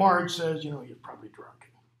 Because Aunt Marge says, you're probably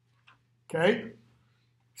drunk. Okay?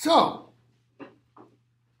 So,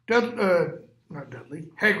 not Dudley,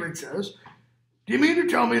 Hagrid says, do you mean to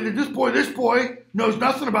tell me that this boy knows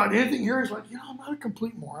nothing about anything here? He's like, I'm not a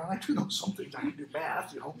complete moron. I do know some things. I can do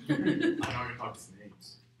math, I know how to talk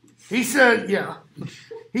snakes. He said, yeah.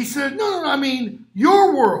 He said, no, I mean,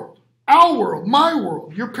 your world, our world, my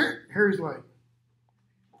world, your parent. Harry's like,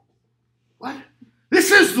 what? This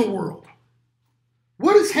is the world.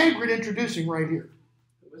 What is Hagrid introducing right here?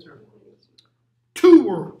 Two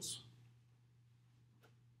worlds.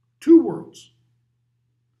 Two worlds.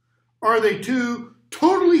 Are they two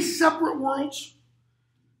totally separate worlds?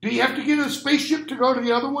 Do you have to get in a spaceship to go to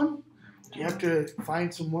the other one? Do you have to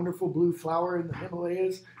find some wonderful blue flower in the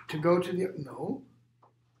Himalayas to go to the... No.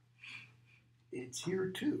 It's here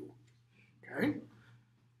too. Okay?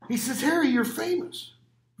 He says, Harry, you're famous.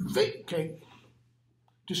 Okay.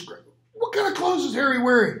 Describe. What kind of clothes is Harry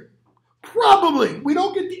wearing? Probably. We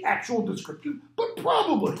don't get the actual description, but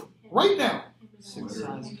probably. Right now. 6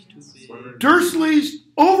 sizes too big. Dursley's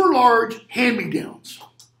overlarge hand-me-downs.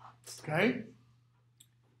 Okay?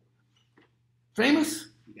 Famous?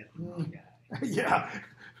 Yeah.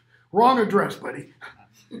 Wrong address, buddy.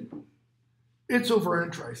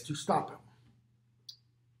 Itzelvern tries to stop him.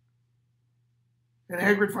 And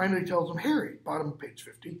Hagrid finally tells him, Harry, bottom of page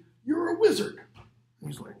 50, you're a wizard. And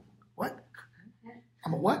he's like, what?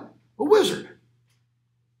 I'm a what? A wizard.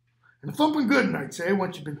 And thumping good, I'd say,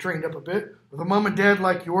 once you've been trained up a bit. With a mom and dad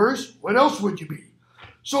like yours, what else would you be?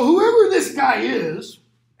 So whoever this guy is,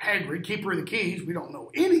 Hagrid, Keeper of the Keys, we don't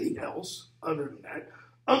know anything else other than that.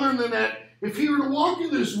 Other than that, if he were to walk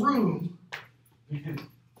in this room,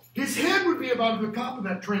 his head would be about the top of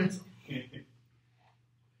that transom.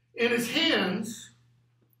 And his hands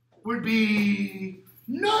would be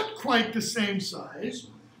not quite the same size,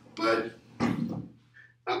 but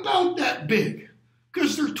about that big.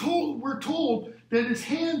 Because we're told that his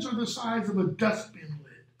hands are the size of a dustbin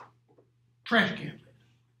lid, trash can lid.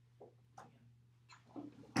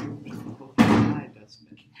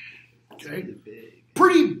 Okay,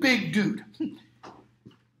 pretty big dude,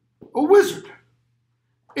 a wizard,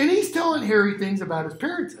 and he's telling Harry things about his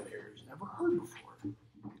parents that Harry's never heard before.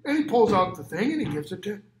 And he pulls out the thing and he gives it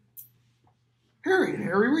to Harry, and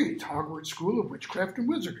Harry reads Hogwarts School of Witchcraft and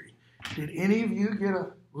Wizardry. Did any of you get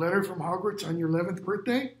a letter from Hogwarts on your 11th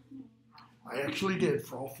birthday? I actually did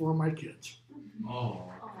for all 4 of my kids. Oh.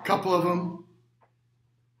 A couple of them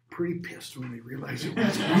pretty pissed when they realized it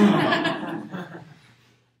was.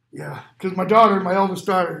 Yeah, because my eldest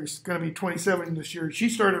daughter, is going to be 27 this year. She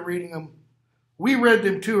started reading them. We read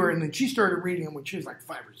them to her, and then she started reading them when she was like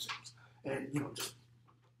 5 or 6.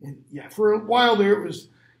 And, for a while there it was,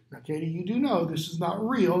 now, Katie, you do know this is not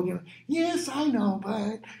real. Yes, I know,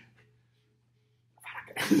 but...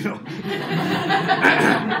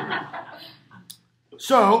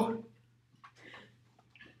 So,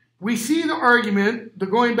 we see the argument, the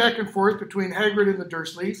going back and forth between Hagrid and the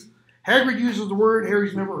Dursleys. Hagrid uses the word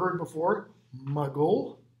Harry's never heard before,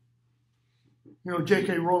 muggle.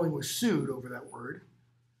 J.K. Rowling was sued over that word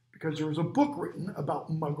because there was a book written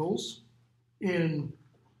about muggles in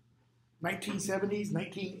 1970s,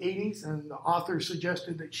 1980s, and the author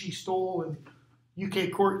suggested that she stole, and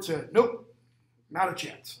UK court said, nope, not a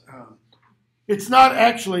chance. It's not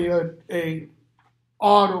actually a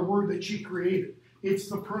odd or word that she created. It's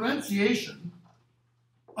the pronunciation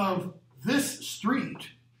of this street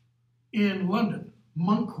in London,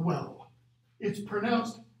 Monkwell. It's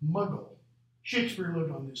pronounced Muggle. Shakespeare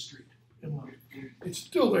lived on this street in London. It's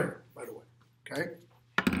still there, by the way. Okay?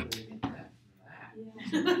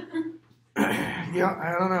 Yeah,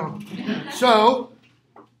 I don't know. So,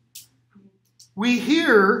 we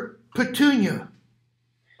hear Petunia.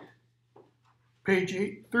 Page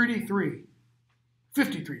 53,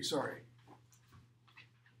 sorry.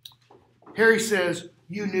 Harry says,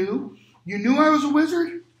 "You knew? You knew I was a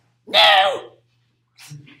wizard?" "No!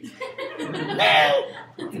 No!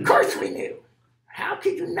 Of course we knew. How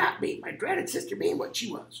could you not be? My dreaded sister being what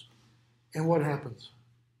she was." And what happens?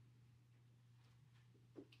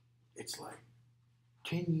 It's like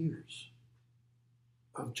 10 years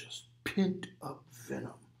of just pent up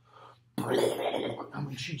venom. I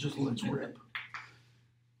mean, she just lets rip.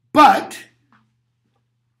 But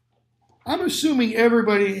I'm assuming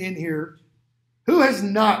everybody in here who has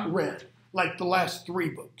not read like the last 3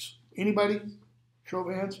 books. Anybody? Show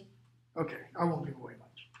of hands. Okay, I won't give away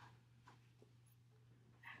much.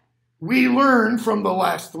 We learn from the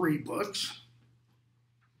last 3 books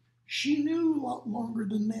she knew a lot longer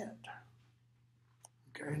than that.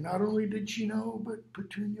 Okay, not only did she know, but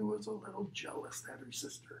Petunia was a little jealous that her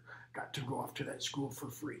sister got to go off to that school for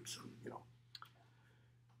free. So,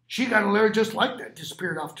 she got a letter just like that,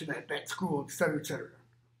 disappeared off to that school, et cetera, et cetera.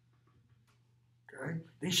 Okay,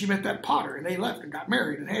 then she met that Potter, and they left and got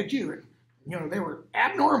married and had you, and they were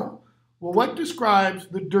abnormal. Well, what describes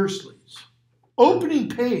the Dursleys? Opening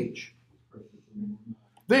page.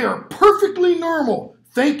 They are perfectly normal.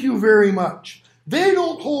 Thank you very much. They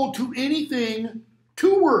don't hold to anything,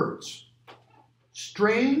 2 words,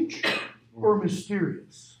 strange or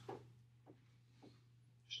mysterious.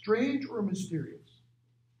 Strange or mysterious.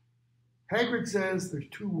 Hagrid says there's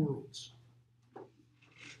 2 worlds.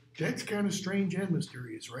 That's kind of strange and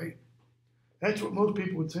mysterious, right? That's what most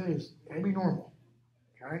people would say is that'd be normal.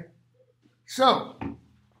 Okay? So,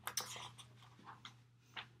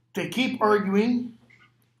 they keep arguing.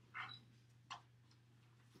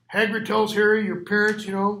 Hagrid tells Harry, your parents,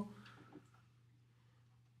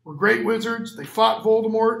 were great wizards. They fought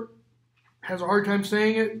Voldemort. Has a hard time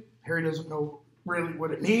saying it. Harry doesn't know really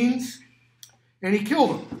what it means. And he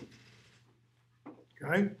killed him.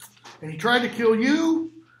 Okay? And he tried to kill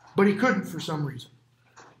you, but he couldn't for some reason.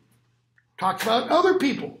 Talks about other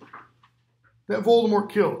people that Voldemort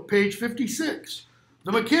killed. Page 56.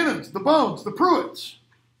 The McKinnons, the Bones, the Pruitts.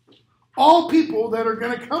 All people that are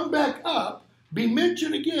going to come back up, be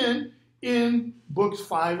mentioned again in books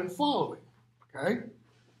 5 and following. Okay?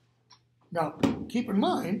 Now, keep in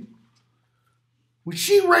mind, when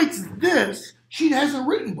she writes this, she hasn't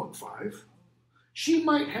written book 5. She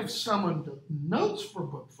might have summoned the notes for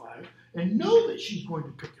book 5 and know that she's going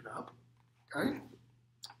to pick it up. Okay?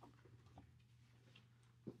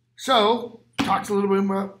 So, talks a little bit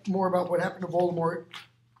more about what happened to Voldemort.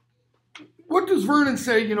 What does Vernon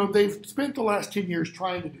say, they've spent the last 10 years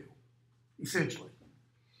trying to do, essentially,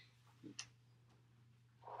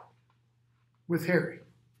 with Harry?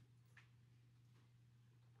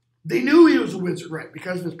 They knew he was a wizard, right,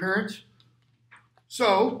 because of his parents.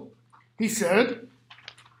 So, he said,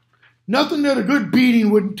 nothing that a good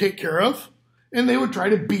beating wouldn't take care of, and they would try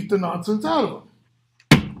to beat the nonsense out of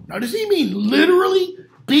him. Now, does he mean literally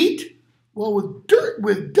beat? Well,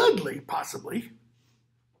 with Dudley, possibly.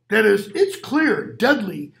 That is, it's clear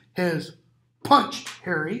Dudley has punched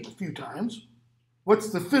Harry a few times. What's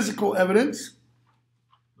the physical evidence?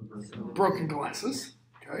 Broken glasses.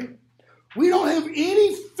 Okay. We don't have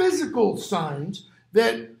any physical signs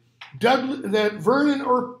that Vernon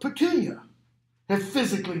or Petunia have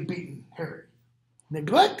physically beaten Harry.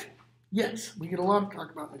 Neglect? Yes, we get a lot of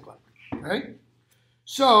talk about neglect. Okay?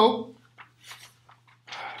 So,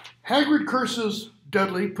 Hagrid curses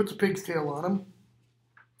Dudley, puts a pig's tail on him.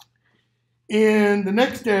 And the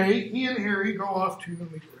next day, he and Harry go off to,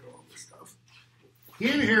 let me get rid of all this stuff. He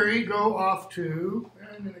and Harry go off to,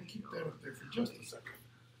 I'm going to keep that up there for just a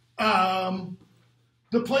second.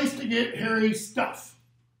 The place to get Harry's stuff.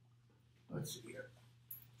 Let's see here.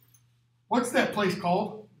 What's that place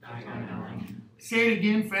called? Diagonally. Say it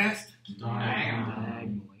again fast.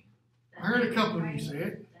 Diagonally. I heard a couple of you say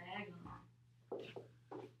it.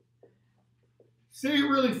 Say it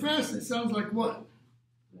really fast. It sounds like what?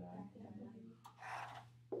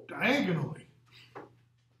 Diagonally.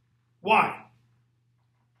 Why?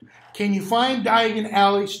 Can you find Diagon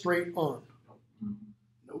Alley straight on?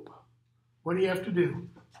 Nope. What do you have to do?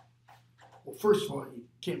 Well, first of all, you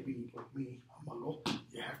can't be like me, a muggle.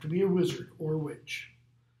 You have to be a wizard or a witch.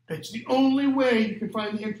 That's the only way you can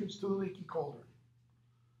find the entrance to the Leaky Cauldron.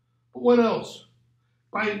 But what else?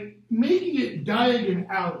 By making it Diagon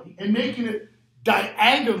Alley and making it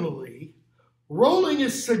diagonally, Rowling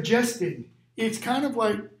is suggesting it's kind of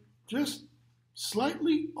like just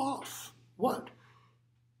slightly off. What?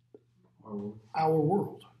 Our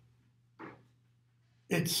world.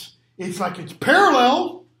 It's like it's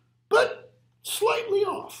parallel, but slightly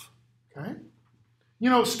off. Okay? You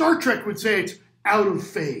know, Star Trek would say it's out of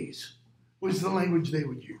phase, was the language they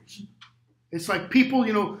would use. It's like people,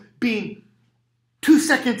 you know, being 2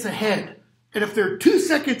 seconds ahead. And if they're 2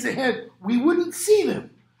 seconds ahead, we wouldn't see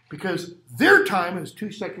them because their time is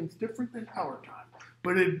 2 seconds different than our time.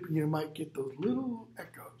 But you might get those little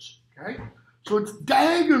echoes. Okay? So it's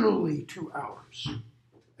diagonally 2 hours,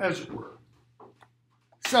 as it were.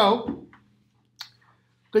 So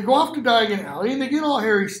they go off to Diagon Alley and they get all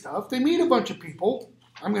hairy stuff. They meet a bunch of people.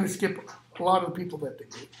 I'm going to skip a lot of the people that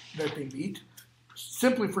they meet,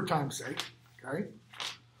 simply for time's sake. Okay?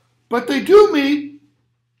 But they do meet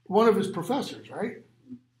one of his professors, right?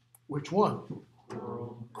 Which one?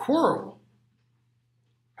 Quirrell.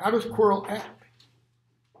 How does Quirrell act?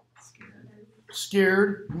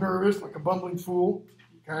 Scared, nervous, like a bumbling fool.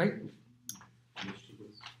 Okay?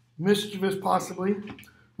 Mischievous, possibly.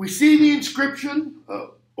 We see the inscription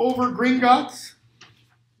over Gringotts.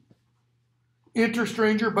 Enter,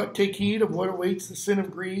 stranger, but take heed of what awaits the sin of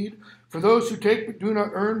greed. For those who take but do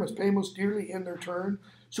not earn must pay most dearly in their turn.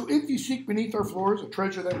 So if you seek beneath our floors a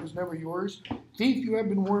treasure that was never yours, thief, you have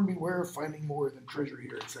been warned, beware of finding more than treasure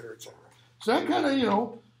here, etc., etc. So that kind of, you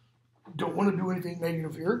know, don't want to do anything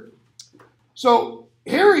negative here. So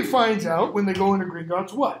Harry finds out when they go into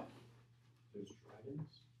Gringotts what?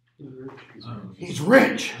 He's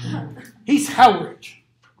rich. He's how rich?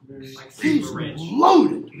 He's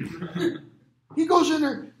loaded. He goes in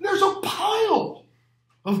there, and there's a pile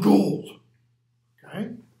of gold.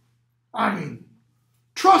 Okay? I mean,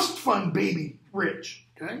 trust fund baby rich.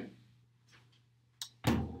 Okay?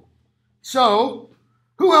 So,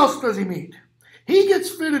 who else does he meet? He gets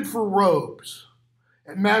fitted for robes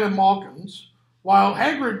at Madame Malkin's, while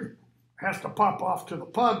Hagrid has to pop off to the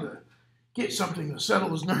pub to get something to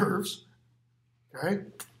settle his nerves. Okay?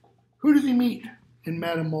 Who does he meet in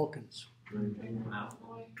Madame Malkin's?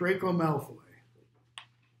 Draco Malfoy.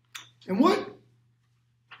 And what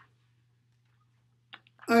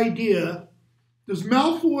idea does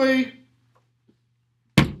Malfoy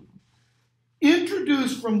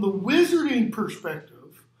introduce from the wizarding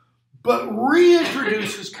perspective, but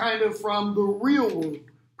reintroduces kind of from the real world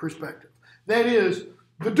perspective? That is,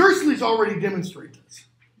 the Dursleys already demonstrate this.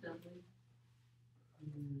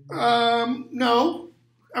 No.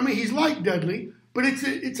 I mean, he's like Dudley, but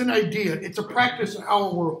it's an idea. It's a practice in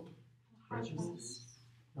our world.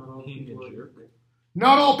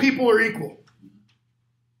 Not all people are equal.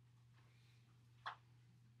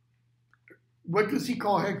 What does he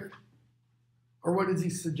call Hagrid? Or what does he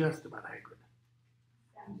suggest about Hagrid?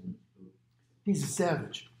 He's a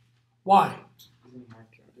savage. Why?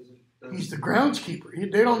 He's the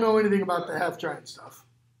groundskeeper. They don't know anything about the half-giant stuff.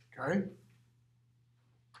 Okay?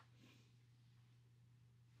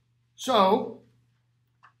 So,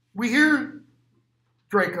 we hear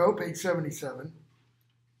Draco, page 77,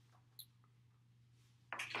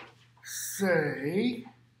 say,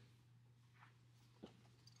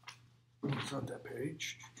 it's on that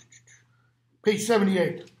page, page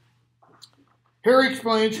 78. Harry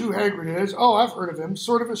explains who Hagrid is. Oh, I've heard of him.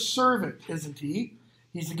 Sort of a servant, isn't he?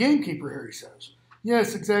 He's the gamekeeper, Harry says.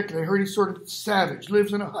 Yes, exactly. I heard he's sort of savage,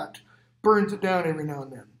 lives in a hut, burns it down every now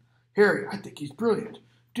and then. Harry, I think he's brilliant.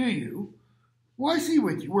 Do you? Why is he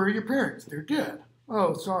with you? Where are your parents? They're dead.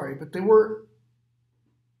 Oh, sorry, but they were...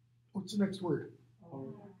 What's the next word?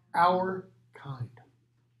 Our kind.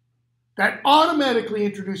 That automatically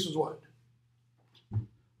introduces what?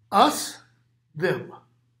 Us, them.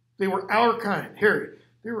 They were our kind. Harry,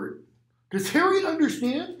 they were... Does Harry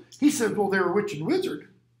understand? He says, well, they were witch and wizard.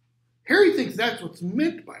 Harry thinks that's what's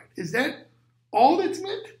meant by it. Is that all that's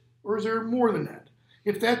meant? Or is there more than that?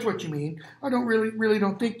 If that's what you mean, I don't really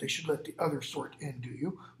don't think they should let the other sort in, do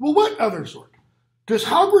you? Well, what other sort? Does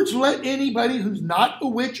Hogwarts let anybody who's not a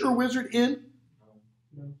witch or wizard in?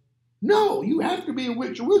 No, you have to be a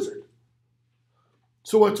witch or wizard.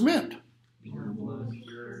 So what's meant? Your blood.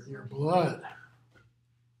 Your blood.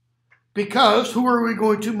 Because who are we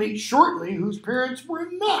going to meet shortly whose parents were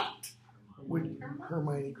not with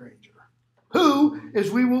Hermione Granger? Who, as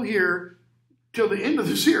we will hear till the end of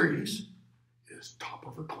the series, is top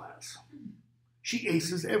of her class. She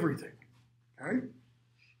aces everything. Okay?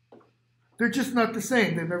 They're just not the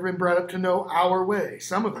same. They've never been brought up to know our way.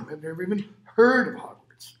 Some of them have never even heard of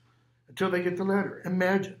Hogwarts until they get the letter.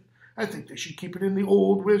 Imagine. I think they should keep it in the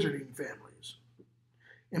old wizarding families.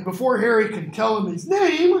 And before Harry can tell him his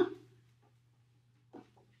name,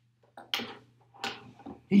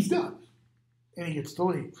 he's done. And he gets to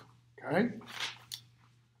leave. Okay?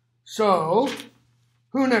 So,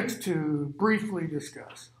 who next to briefly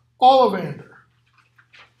discuss? Ollivander.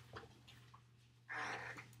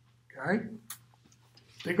 Okay?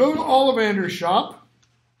 They go to Ollivander's shop.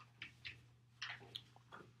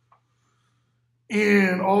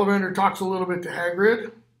 And Ollivander talks a little bit to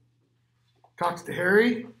Hagrid. Talks to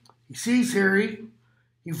Harry. He sees Harry.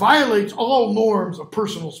 He violates all norms of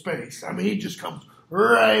personal space. I mean, he just comes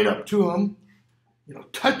right up to him,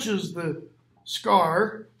 touches the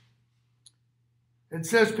scar, and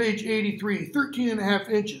says, page 83, 13 and a half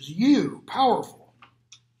inches, you, powerful.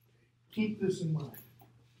 Keep this in mind.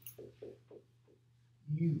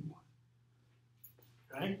 You.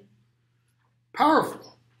 Okay?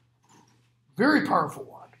 Powerful. Very powerful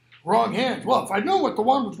wand. Wrong hands. Well, if I know what the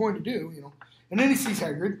wand was going to do, And then he sees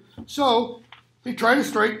Hagrid. So they try to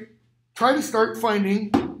start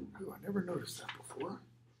finding. Oh, I never noticed that before.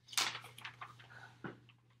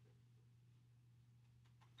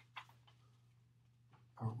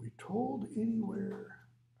 Are we told anywhere?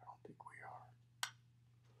 I don't think we are.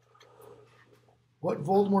 What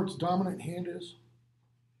Voldemort's dominant hand is?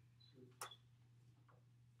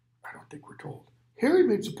 I don't think we're told. Harry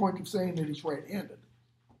makes a point of saying that he's right-handed.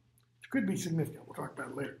 Which could be significant. We'll talk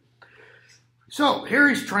about it later. So,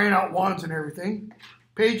 Harry's trying out wands and everything.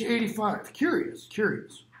 Page 85. Curious.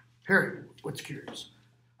 Harry, what's curious?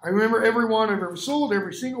 I remember every wand I've ever sold,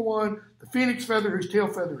 every single one. The phoenix feather whose tail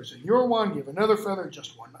feather is in your wand. Give another feather,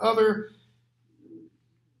 just one other.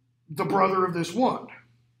 The brother of this wand.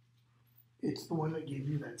 It's the one that gave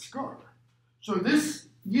you that scar. So this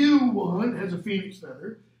you wand has a phoenix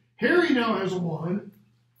feather. Harry now has a wand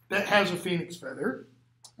that has a phoenix feather.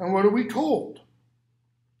 And what are we told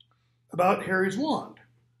about Harry's wand?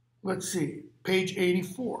 Let's see. Page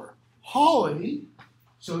 84. Holly.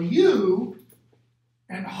 So you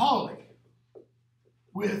and Holly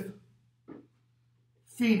with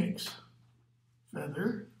phoenix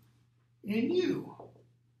feather, and you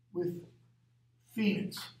with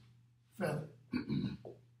phoenix feather.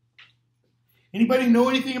 Anybody know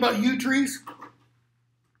anything about yew trees?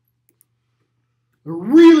 They're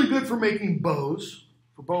really good for making bows,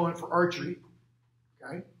 for bow and for archery.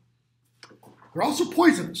 Okay? They're also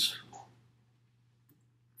poisonous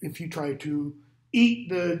if you try to eat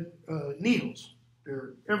the needles.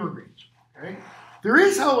 They're evergreens. Okay? There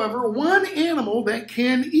is, however, one animal that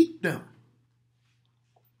can eat them.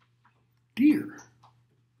 Deer.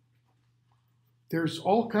 There's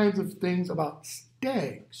all kinds of things about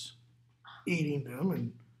stags eating them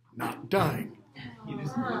and not dying. You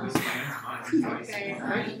just blew this man's mind twice.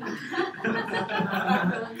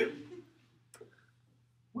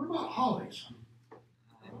 What about hollies?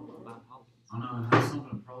 I don't know, it has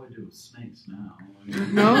something to probably do with snakes now.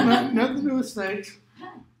 No, nothing to do with snakes.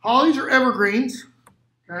 Hollies are evergreens.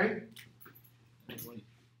 Okay?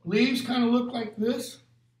 Leaves kind of look like this.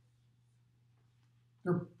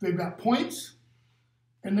 They've got points,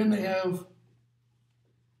 and then they have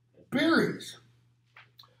berries.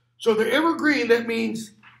 So they're evergreen. That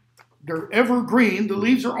means they're evergreen. The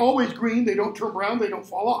leaves are always green. They don't turn brown. They don't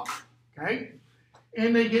fall off. Okay?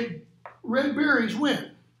 And they get red berries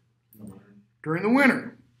when? During the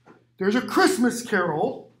winter. There's a Christmas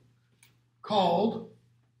carol called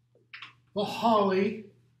The Holly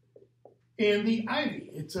and the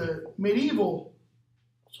Ivy. It's a medieval,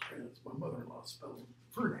 sorry, that's my mother-in-law spelling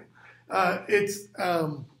her name. It's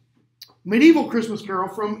medieval Christmas carol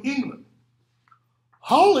from England.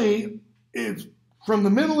 Holly is, from the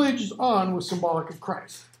Middle Ages on, was symbolic of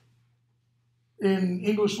Christ. In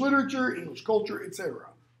English literature, English culture, etc.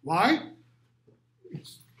 Why?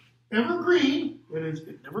 It's evergreen, that is,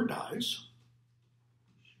 it never dies.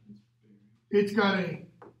 It's got a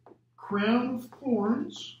crown of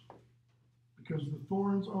thorns, because of the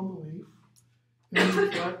thorns on the leaf, and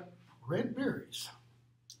it's got red berries.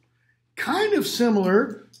 Kind of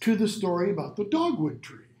similar to the story about the dogwood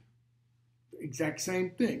tree. The exact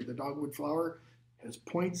same thing. The dogwood flower has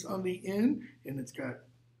points on the end, and it's got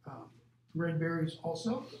red berries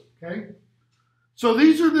also. Okay? So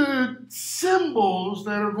these are the symbols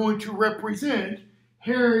that are going to represent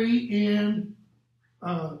Harry and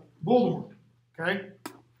Voldemort. Okay?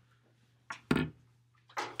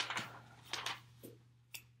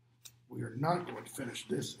 We are not going to finish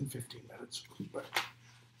this in 15 minutes. But,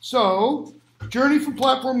 so, journey from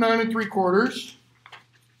platform 9 3/4,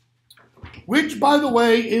 which, by the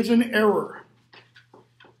way, is an error.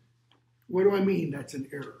 What do I mean that's an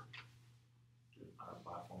error?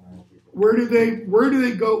 Where do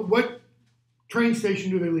they go? What train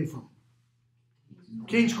station do they leave from?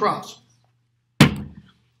 King's Cross.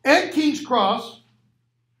 At King's Cross,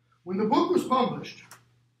 when the book was published,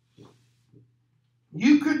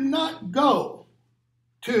 you could not go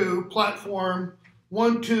to platform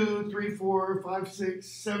 1, 2, 3, 4, 5, 6,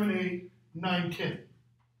 7, 8, 9, 10.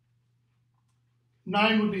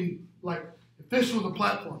 9 would be like, if this was a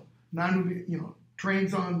platform, 9 would be,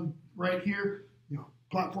 trains on right here,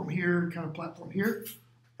 platform here, kind of platform here.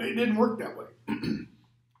 It didn't work that way.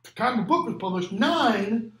 The time the book was published,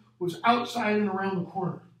 9 was outside and around the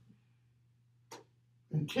corner.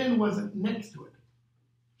 And 10 wasn't next to it.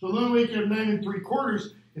 So the only way you could have 9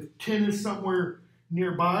 3/4, if 10 is somewhere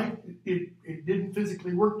nearby, it didn't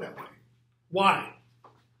physically work that way. Why?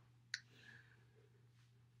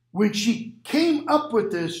 When she came up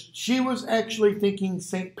with this, she was actually thinking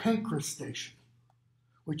St. Pancras Station,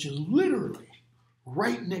 which is literally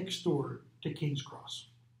right next door to King's Cross.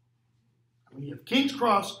 I mean, you have King's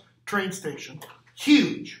Cross train station,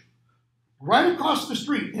 huge, right across the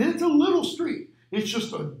street. And it's a little street. It's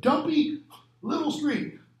just a dumpy little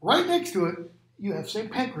street. Right next to it, you have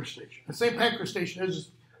St. Pancras Station. And St. Pancras Station has this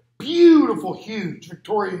beautiful, huge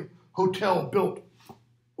Victorian hotel built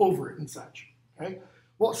over it and such. Okay?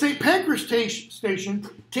 Well, St. Pancras Station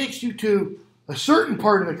takes you to a certain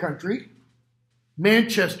part of the country,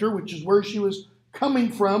 Manchester, which is where she was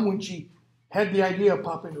coming from when she had the idea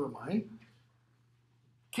pop into her mind.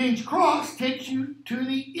 King's Cross takes you to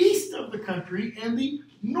the east of the country and the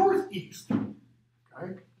northeast.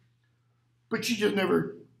 Okay? But she just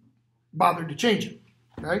never bothered to change it.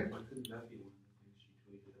 Okay?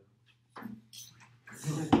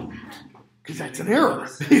 Because that's an error.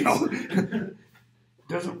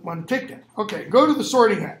 Doesn't want to take that. Okay, go to the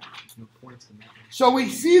sorting hat. So we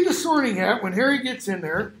see the sorting hat when Harry gets in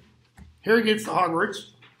there. Harry gets to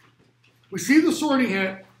Hogwarts. We see the sorting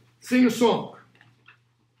hat sing a song.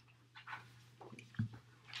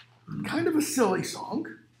 Kind of a silly song.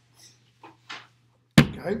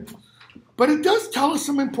 Okay? But it does tell us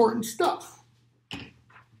some important stuff.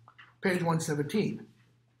 Page 117.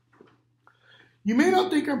 You may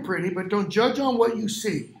not think I'm pretty, but don't judge on what you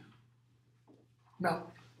see.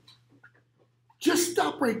 Now, just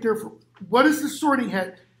stop right there. What is the sorting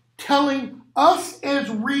hat telling us as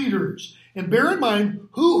readers? And bear in mind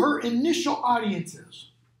who her initial audience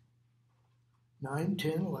is. 9,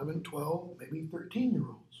 10, 11, 12, maybe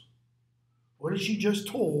 13-year-olds. What has she just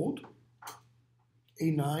told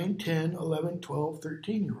a 9, 10, 11, 12,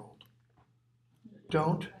 13-year-old?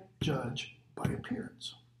 Don't judge by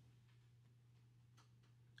appearance.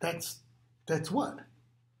 That's what?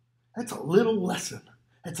 That's a little lesson.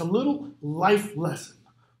 That's a little life lesson.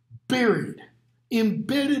 Buried,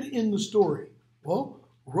 embedded in the story. Well,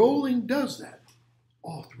 Rowling does that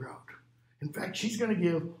all throughout. In fact, she's going to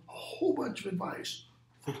give a whole bunch of advice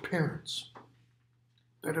for parents.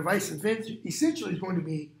 That advice essentially is going to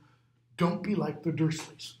be, don't be like the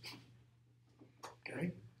Dursleys.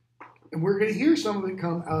 Okay? And we're going to hear some of it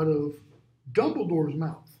come out of Dumbledore's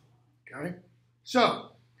mouth. Okay?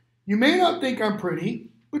 So, you may not think I'm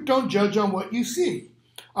pretty, but don't judge on what you see.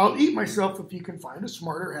 I'll eat myself if you can find a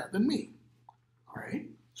smarter hat than me. All right?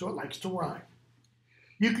 So it likes to rhyme.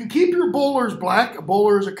 You can keep your bowlers black. A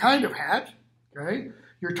bowler is a kind of hat. Okay?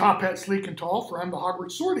 Your top hat sleek and tall, for I'm the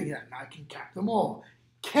Hogwarts sorting hat, and I can cap them all.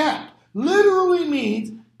 Cap literally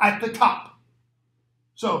means at the top.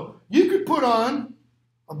 So you could put on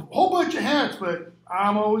a whole bunch of hats, but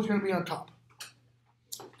I'm always going to be on top.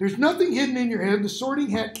 There's nothing hidden in your head the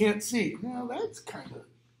sorting hat can't see. Now, that's kind of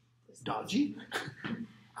dodgy.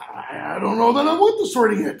 I don't know that I want the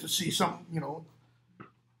sorting hat to see something,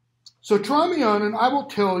 So try me on and I will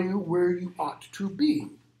tell you where you ought to be.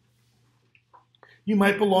 You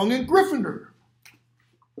might belong in Gryffindor.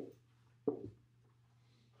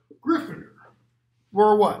 Gryffindor.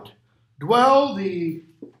 Or what? Dwell the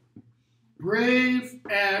brave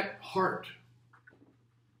at heart.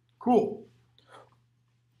 Cool.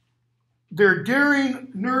 Their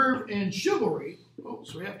daring, nerve, and chivalry. Oh,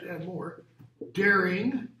 so we have to add more.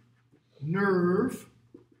 Daring, nerve,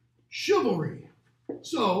 chivalry.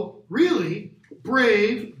 So, really,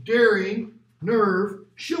 brave, daring, nerve,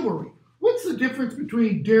 chivalry. What's the difference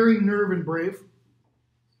between daring, nerve, and brave?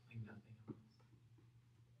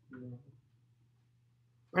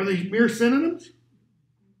 Are they mere synonyms?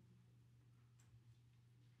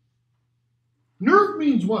 Nerve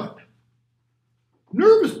means what?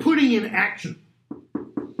 Nerve is putting in action.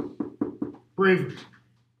 Bravery.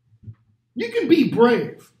 You can be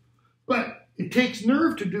brave, but it takes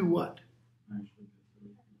nerve to do what?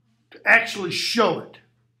 To actually show it.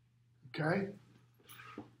 Okay?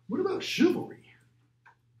 What about chivalry?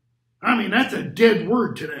 I mean, that's a dead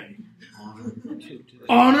word today.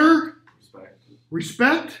 Honor.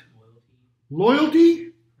 Respect.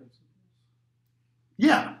 Loyalty.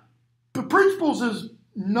 Yeah, but principles is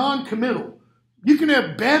non-committal. You can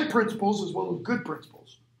have bad principles as well as good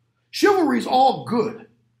principles. Chivalry is all good.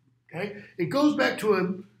 Okay, it goes back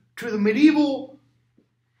to the medieval,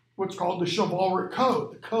 what's called the chivalric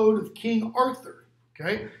code, the code of King Arthur.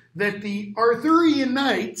 Okay, that the Arthurian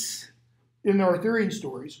knights in the Arthurian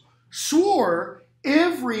stories swore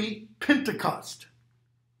every Pentecost.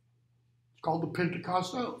 It's called the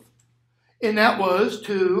Pentecost Oath, and that was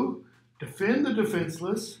to defend the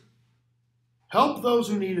defenseless, help those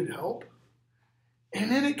who needed help,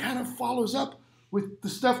 and then it kind of follows up with the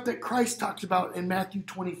stuff that Christ talks about in Matthew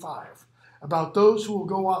 25, about those who will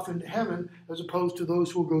go off into heaven as opposed to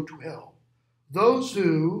those who will go to hell. Those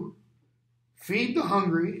who feed the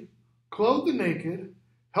hungry, clothe the naked,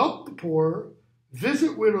 help the poor,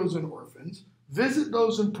 visit widows and orphans, visit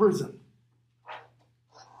those in prison.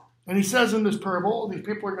 And he says in this parable, these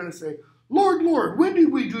people are going to say, Lord, Lord, when did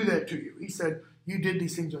we do that to you? He said, you did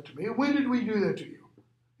these things unto me. When did we do that to you?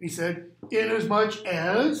 He said, inasmuch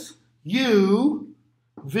as you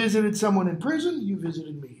visited someone in prison, you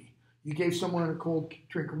visited me. You gave someone a cold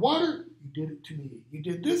drink of water, you did it to me. You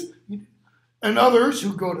did this. And others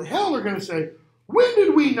who go to hell are going to say, when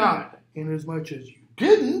did we not? Inasmuch as you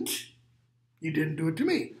didn't do it to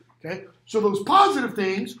me. Okay? So those positive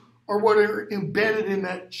things are what are embedded in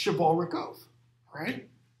that chivalric oath. All right?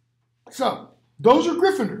 So, those are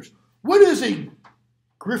Gryffindors. What is a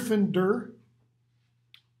Gryffindor?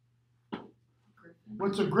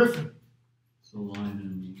 What's a griffin? It's a lion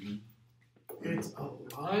and an eagle. It's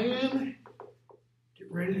a lion.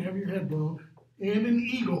 Get ready to have your head blown. And an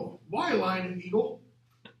eagle. Why a lion and eagle?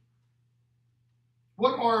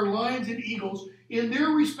 What are lions and eagles in their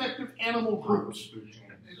respective animal groups?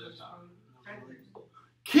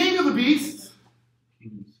 King of the beasts.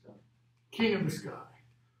 King of the sky.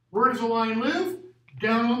 Where does a lion live?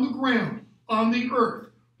 Down on the ground, on the earth.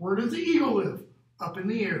 Where does the eagle live? Up in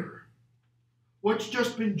the air. What's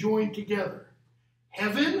just been joined together?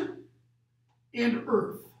 Heaven and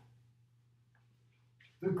earth.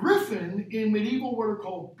 The griffin in medieval what are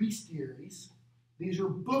called bestiaries. These are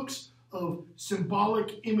books of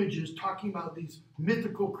symbolic images talking about these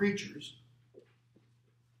mythical creatures.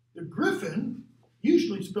 The griffin,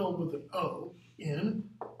 usually spelled with an O, in,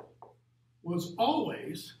 was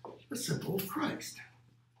always a symbol of Christ.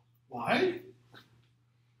 Why?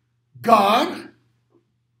 God,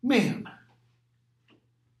 man.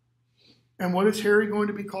 And what is Harry going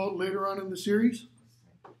to be called later on in the series?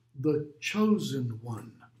 The chosen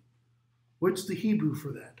one. What's the Hebrew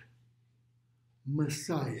for that?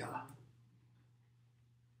 Messiah.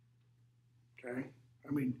 Okay?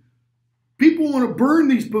 I mean, people want to burn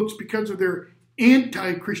these books because of their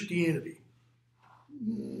anti-Christianity.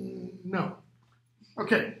 No.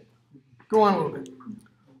 Okay. Go on a little bit.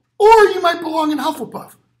 Or you might belong in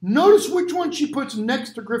Hufflepuff. Notice which one she puts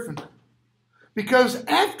next to Gryffindor. Because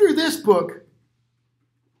after this book,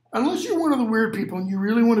 unless you're one of the weird people and you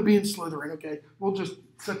really want to be in Slytherin, okay, we'll just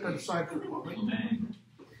set that aside for the moment.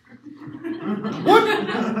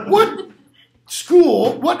 What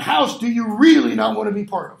school, what house do you really not want to be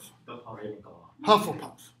part of?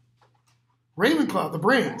 Hufflepuff. Ravenclaw, the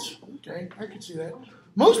brands. Okay, I can see that.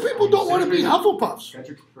 Most people don't want to be Hufflepuffs.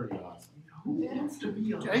 Cedric's pretty awesome. Who wants to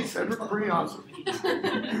be a Okay, Cedric's pretty awesome.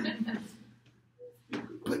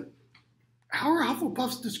 But how are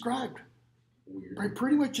Hufflepuffs described? Weird. By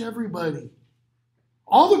pretty much everybody.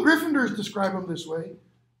 All the Gryffindors describe them this way.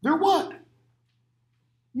 They're what?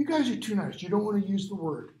 You guys are too nice. You don't want to use the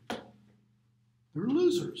word. They're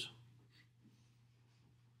losers.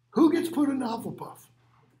 Who gets put into Hufflepuff?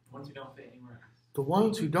 Ones who don't fit anywhere else. The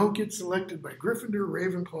ones who don't get selected by Gryffindor,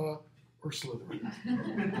 Ravenclaw, or Slytherin. I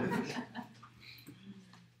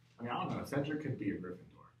mean, I don't know. Cedric could be a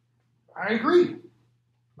Gryffindor. I agree.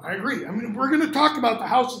 I mean, we're going to talk about the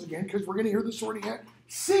houses again because we're going to hear the Sorting Hat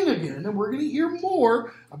sing again, and we're going to hear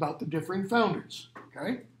more about the differing founders.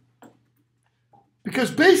 Okay?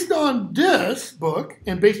 Because based on this book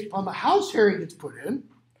and based upon the house Harry gets put in,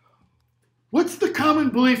 what's the common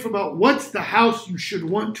belief about what's the house you should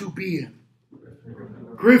want to be in?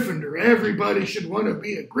 Gryffindor. Everybody should want to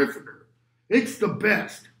be a Gryffindor. It's the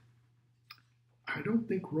best. I don't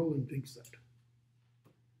think Rowling thinks that.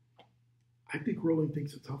 I think Rowling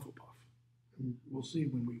thinks it's Hufflepuff. And we'll see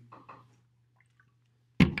when we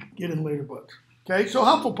get in later books. Okay, so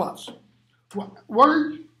Hufflepuffs. What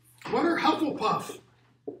are Hufflepuff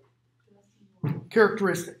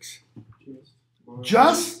characteristics?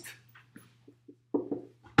 Just,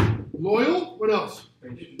 loyal, what else?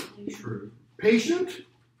 True. Patient,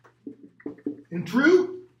 and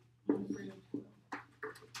true,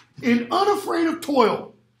 and unafraid of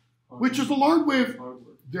toil. which is a large way of Hard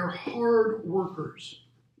work. they're hard workers.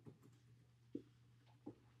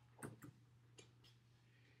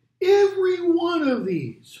 Every one of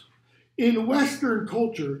these in Western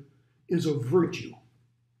culture is a virtue.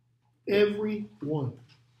 Every one.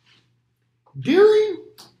 Daring,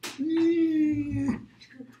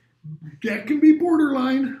 that can be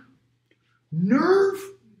borderline. Nerve,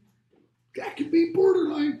 that can be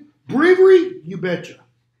borderline. Bravery, you betcha.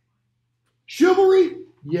 Chivalry,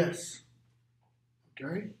 yes.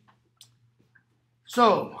 Okay?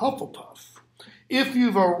 So, Hufflepuff. If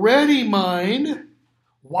you've a ready mind,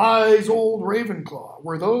 wise old Ravenclaw,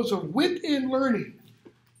 were those of wit and learning.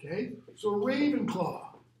 Okay? So, Ravenclaw.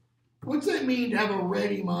 What's that mean to have a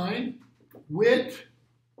ready mind? Wit.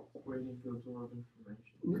 Waiting to absorb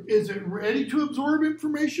information. Is it ready to absorb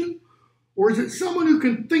information? Or is it someone who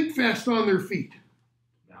can think fast on their feet?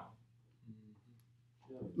 No.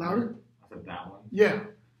 Louder? I said that one. Yeah,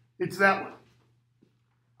 it's that one.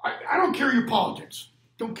 I don't care your politics.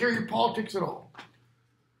 Don't care your politics at all.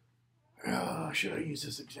 Should I use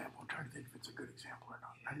this example? I'm trying to think if it's a good example or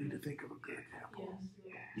not. I need to think of a good example.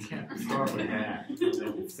 You can't start with that. And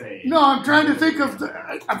then say. No, I'm trying to think of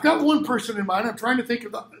I've got one person in mind. I'm trying to think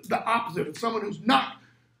of the opposite of someone who's not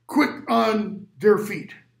quick on their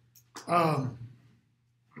feet. There's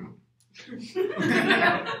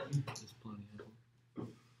plenty of them.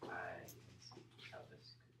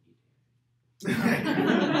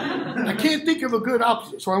 I can't think of a good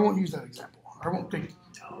opposite, so I won't use that example. I won't think.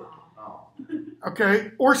 Oh.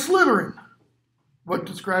 Okay, or Slytherin. What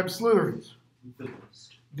describes Slytherins?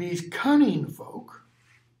 These cunning folk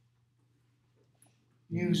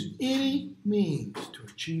use any means to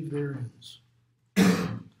achieve their ends.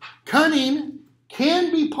 Cunning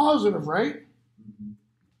can be positive, right?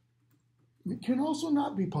 It can also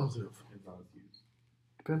not be positive.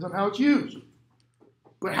 Depends on how it's used.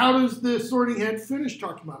 But how does the Sorting Hat finish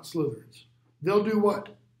talking about Slytherins? They'll do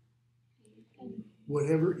what?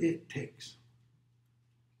 Whatever it takes.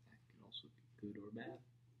 That can also be good or bad.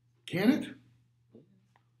 Can it?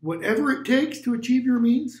 Whatever it takes to achieve your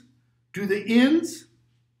means? Do the ends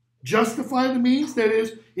justify the means? That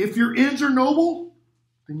is, if your ends are noble,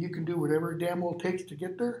 then you can do whatever damn well it takes to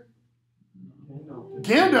get there?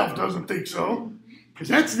 Gandalf doesn't think so, because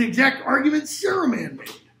that's the exact argument Saruman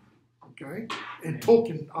made. Okay? And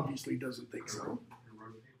Tolkien obviously doesn't think so.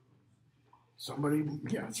 Somebody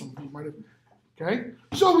might have. Okay?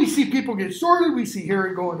 So we see people get sorted. We see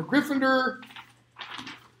Harry going to Gryffindor.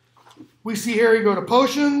 We see Harry go to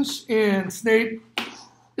potions. And Snape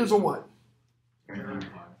is a what?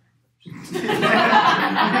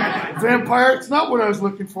 Vampire. It's not what I was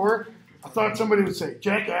looking for. I thought somebody would say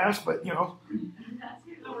jackass, but you know.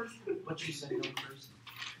 What you said, don't curse.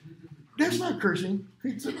 That's not cursing.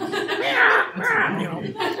 It's a,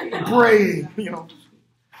 braying,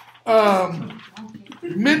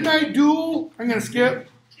 Midnight Duel, I'm going to skip.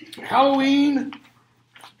 Halloween.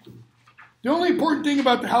 The only important thing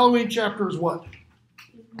about the Halloween chapter is what?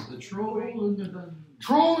 The troll in the dungeon.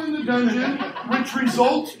 Troll in the dungeon, which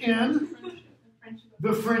results in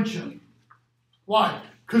the friendship. Why?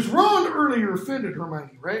 Because Ron earlier offended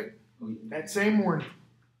Hermione, right? That same morning.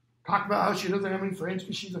 Talked about how she doesn't have any friends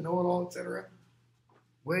because she's a know-it-all, etc.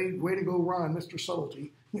 Way to go, Ron, Mr.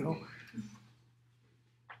 Subtlety, Well,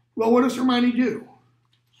 what does Hermione do?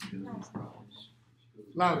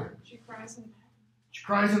 Louder. She cries in the bathroom. She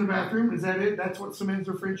cries in the bathroom. Is that it? That's what cements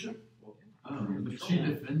their friendship? But she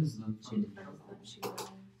defends them. She defends them. She lies.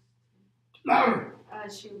 Louder.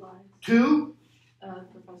 She lies. Two.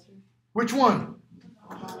 Professor. Which one?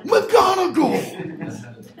 McGonagall.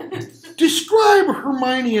 Describe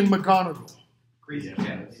Hermione and McGonagall. Crazy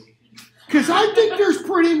cats. Because I think there's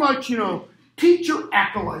pretty much, teacher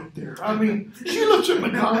acolyte there. I mean, she looks at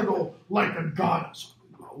McGonagall like a goddess.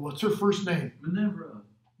 What's her first name?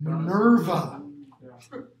 Minerva.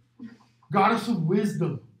 Goddess of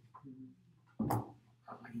wisdom.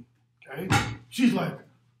 Okay? She's like,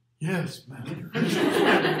 yes, man.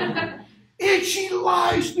 And she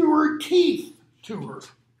lies through her teeth to her.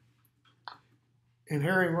 And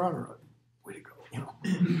Harry and Ron are like, way to go.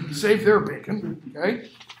 Save their bacon. Okay?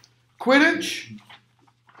 Quidditch.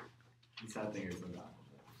 The sad thing is they're not.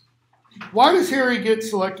 Why does Harry get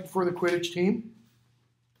selected for the Quidditch team?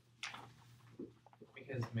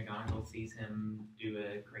 Because McGonagall sees him do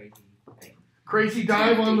a crazy thing. Crazy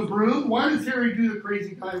dive on the broom. Why does Harry do the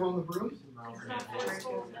crazy dive on the broom?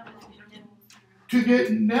 To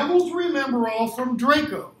get Neville's Remember-All from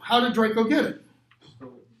Draco. How did Draco get it?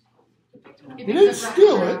 He didn't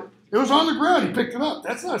steal it. It was on the ground. He picked it up.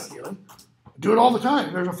 That's not stealing. Do it all the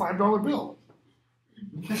time. There's a $5 bill.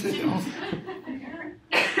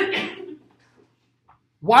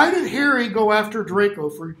 Why did Harry go after Draco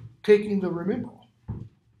for taking the Remembrall?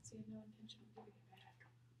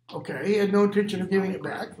 Okay, he had no intention of giving it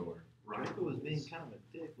back. Draco was being kind of a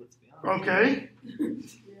dick, let's be honest. Okay.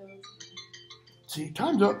 See,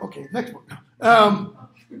 time's up. Okay, next one.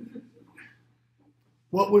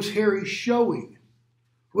 What was Harry showing?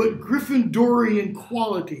 What Gryffindorian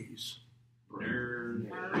qualities?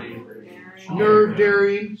 Nerd,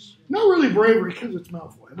 daring. Not really bravery because it's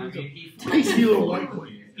Malfoy. I mean, he's a pasty little white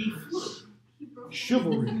boy.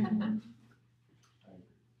 Chivalry.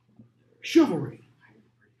 Chivalry.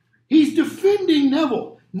 He's defending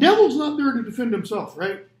Neville. Neville's not there to defend himself,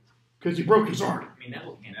 right? Because he broke his arm. I mean,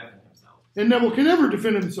 Neville can't defend himself. And Neville can never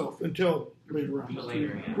defend himself until later on.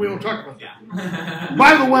 Yeah. We don't talk about that. Yeah.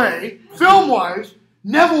 By the way, film-wise,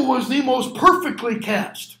 Neville was the most perfectly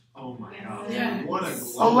cast. Oh my god. Yeah. What a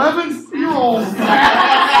 11-year-old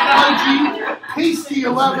pudgy, pasty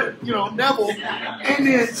 11, Neville, and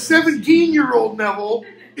then 17-year-old Neville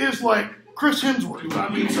is like Chris Hemsworth. I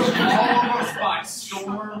mean, so all of us by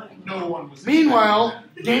storm. No one was. Meanwhile,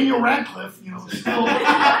 Daniel Radcliffe, still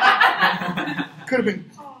could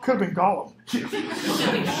have been Gollum.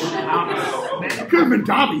 Could have been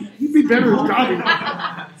Dobby. He'd be better as Dobby.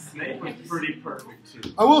 Snape was pretty perfect too.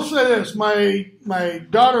 I will say this: my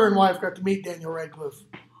daughter and wife got to meet Daniel Radcliffe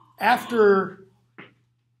after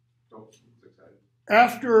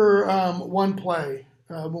one play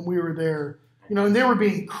when we were there. And they were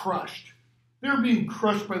being crushed. They were being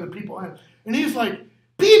crushed by the people, and he's like,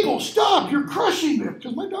 "People, stop! You're crushing them."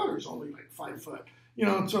 Because my daughter's only like 5 foot,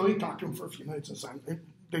 and so he talked to him for a few minutes, and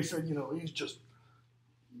they said, he's just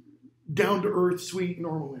down to earth, sweet,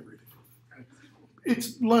 normal, everything.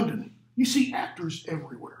 It's London. You see actors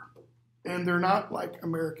everywhere, and they're not like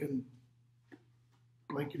American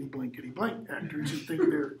blankety blankety blank actors who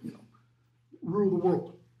think they're rule the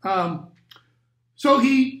world. So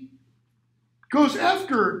he goes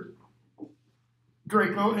after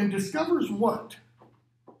Draco and discovers what?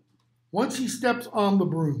 Once he steps on the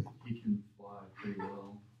broom. He can fly pretty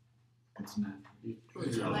well. It's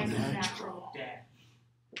natural. Like a natural.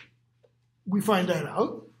 We find that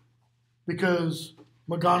out because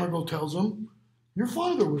McGonagall tells him, your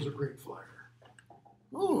father was a great flyer.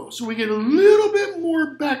 Oh, so we get a little bit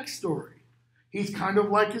more backstory. He's kind of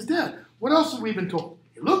like his dad. What else have we been told?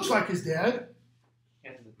 He looks like his dad.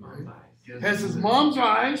 Has his mom's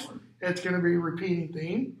eyes. That's going to be a repeating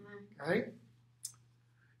theme. Okay.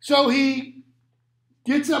 So he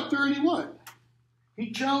gets up there and he what?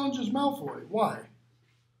 He challenges Malfoy. Why?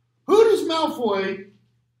 Who does Malfoy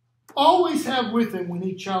always have with him when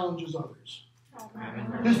he challenges others?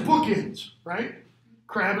 His bookends, right?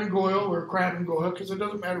 Crab and Goyle or Crab and Goyle, because it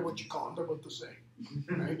doesn't matter what you call them, they're both the same.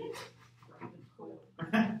 Right?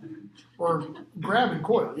 Or Grab and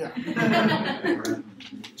Coil, yeah.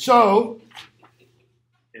 So,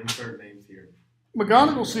 insert names here.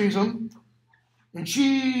 McGonagall sees him, and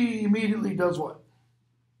she immediately does what?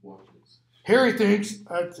 Watches. Harry thinks,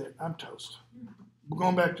 that's it, I'm toast. We're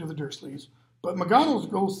going back to the Dursleys. But McGonagall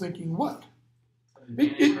goes thinking, what?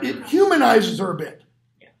 It humanizes her a bit.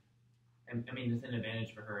 Yeah. And, I mean, it's an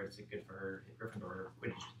advantage for her. It's good for her Gryffindor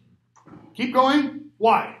Quidditch team. Keep going.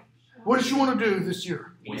 Why? What does she want to do this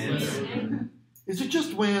year? Win. Is it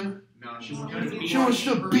just win? No, she wants She wants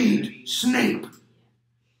to beat Snape.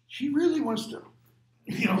 She really wants to,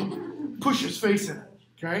 push his face in it.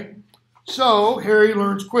 Okay? So, Harry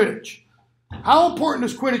learns Quidditch. How important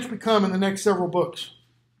does Quidditch become in the next several books?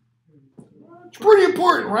 It's pretty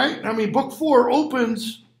important, right? I mean, book 4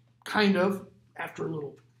 opens, kind of, after a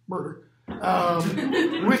little murder, with,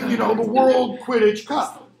 the World Quidditch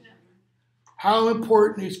Cup. How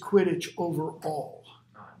important is Quidditch overall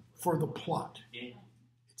for the plot?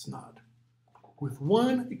 It's not. With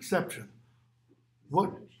one exception.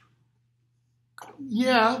 What?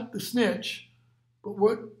 Yeah, the snitch, but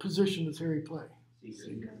what position does Harry play?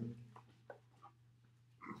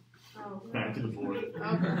 Back to the board.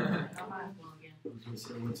 Oh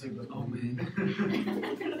man.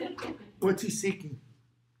 What's he seeking?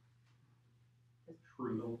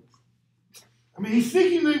 True. I mean, he's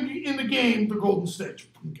seeking in the game the golden snitch.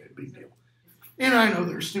 Okay, big deal. And I know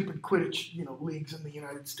there's stupid Quidditch, leagues in the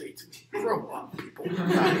United States. Grow up, people.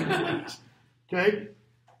 Please. Okay?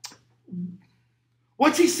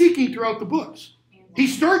 What's he seeking throughout the books? He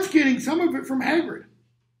starts getting some of it from Hagrid.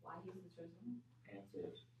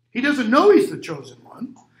 He doesn't know he's the chosen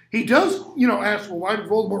one. He does, ask, well, why did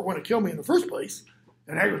Voldemort want to kill me in the first place?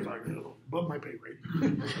 And Hagrid's like, above my pay grade.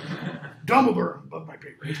 Dumbledore, above my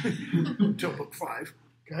pay grade. Until book 5.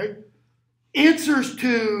 Okay? Answers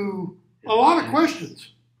to a lot of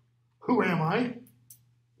questions. Who am I?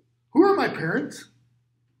 Who are my parents?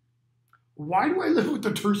 Why do I live with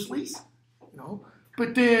the Dursleys?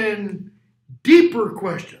 But then deeper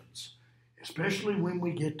questions, especially when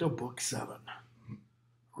we get to book 7.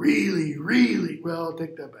 Really, well, I'll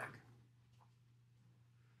take that back.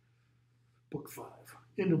 Book 5,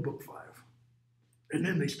 into book 5. And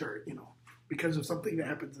then they start, because of something that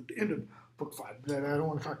happens at the end of book 5 that I don't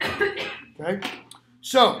want to talk about. Okay?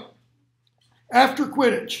 So, after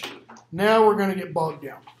Quidditch, now we're going to get bogged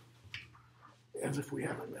down. As if we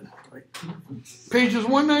haven't been. Right? Pages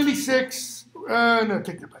 196, no,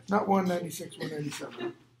 take that back. Not 196,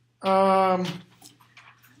 197.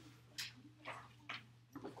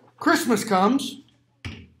 Christmas comes.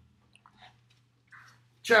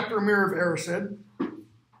 Chapter Mirror of Erised.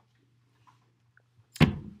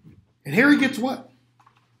 And Harry gets what?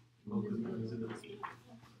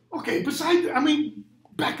 Okay,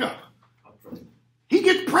 back up. He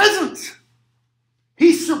gets presents.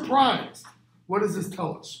 He's surprised. What does this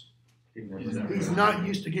tell us? He's not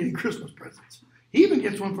used to getting Christmas presents. He even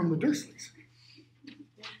gets one from the Dursleys.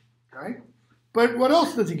 Okay? But what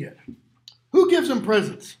else does he get? Who gives him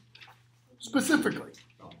presents? Specifically.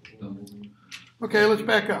 Okay, let's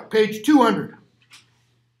back up. Page 200.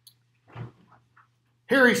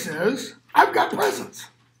 Harry says, I've got presents.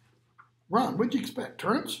 Ron, what'd you expect?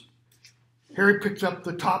 Turnips? Harry picks up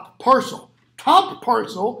the top parcel. Top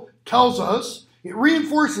parcel tells us, it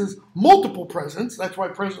reinforces multiple presents. That's why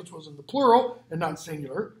presents was in the plural and not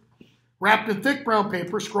singular. Wrapped in thick brown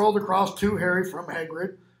paper, scrawled across to Harry from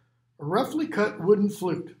Hagrid, a roughly cut wooden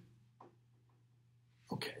flute.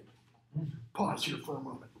 Okay, pause here for a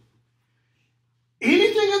moment.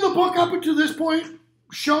 Anything in the book up until this point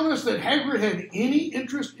shown us that Hagrid had any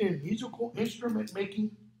interest in musical instrument making?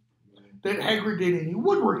 That Hagrid did any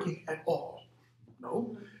woodworking at all?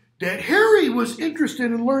 No. That Harry was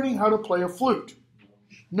interested in learning how to play a flute?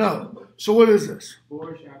 No. So what is this?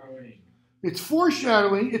 Foreshadowing. It's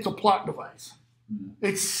foreshadowing. It's a plot device.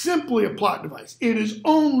 It's simply a plot device. It is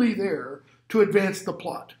only there to advance the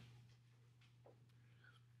plot.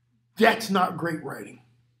 That's not great writing.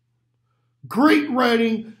 Great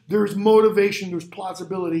writing, there's motivation, there's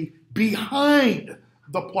plausibility behind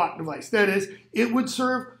the plot device. That is, it would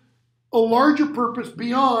serve a larger purpose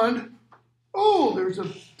beyond, there's a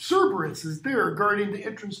Cerberus is there guarding the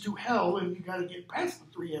entrance to hell, and you got to get past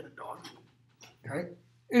the 3-headed dog. Okay?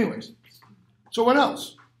 Anyways, so what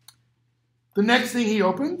else? The next thing he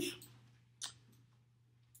opens,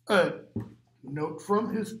 a note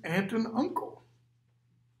from his aunt and uncle.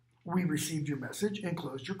 We received your message and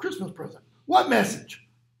closed your Christmas present. What message?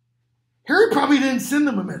 Harry probably didn't send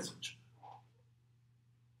them a message.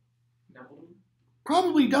 Dumbledore?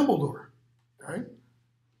 Probably Dumbledore. Okay?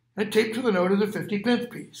 And taped to the note of the 50-pence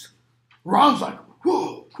piece. Ron's like,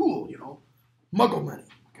 whoa, cool, muggle money.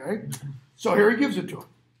 Okay? So Harry gives it to him.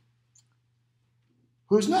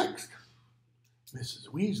 Who's next? Mrs.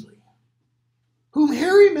 Weasley, whom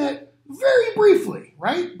Harry met very briefly,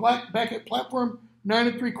 right? Back at platform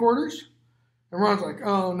 9 3/4. And Ron's like,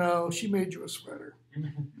 oh no, she made you a sweater.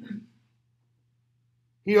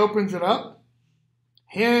 He opens it up.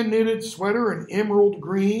 Hand-knitted sweater in emerald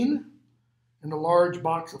green and a large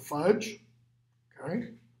box of fudge. Okay.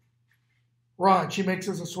 Ron, she makes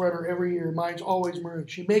us a sweater every year. Mine's always maroon.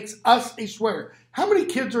 She makes us a sweater. How many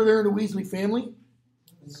kids are there in the Weasley family?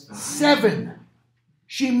 7.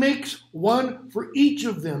 She makes one for each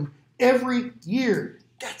of them every year.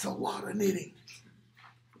 That's a lot of knitting.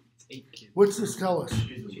 8 kids. What's this tell us?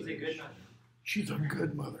 She's a good mother. She's a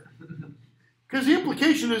good mother. Because the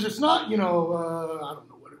implication is it's not, I don't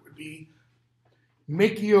know what it would be,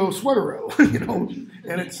 Makio sweatero,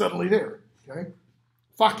 and it's suddenly there. Okay?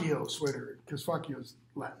 Faccio sweater, because Faccio is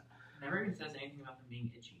Latin. Never even says anything about them being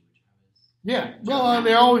itchy, which Yeah, well,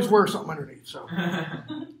 they always wear something underneath, so.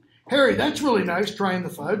 Harry, that's really nice, trying the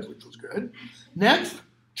fudge, which was good. Next,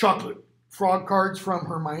 chocolate frog cards from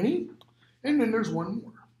Hermione. And then there's one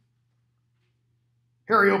more.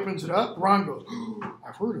 Harry opens it up. Ron goes,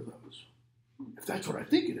 I've heard of those. If that's what I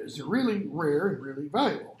think it is, they're really rare and really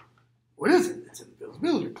valuable. What is it? It's an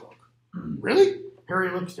invisibility cloak. Really?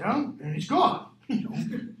 Harry looks down, and he's gone.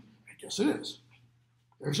 I guess it is.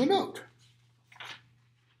 There's a note.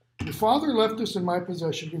 Your father left this in my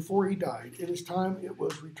possession before he died. It is time it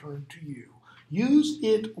was returned to you. Use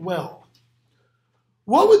it well.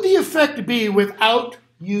 What would the effect be without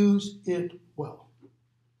use it well?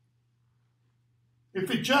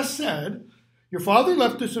 If it just said, your father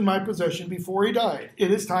left this in my possession before he died.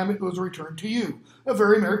 It is time it was returned to you. A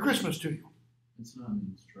very Merry Christmas to you. It's not an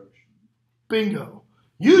instruction. Bingo.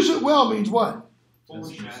 Use it well means what?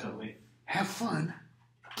 Foreshadowing. Have fun.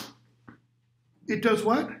 It does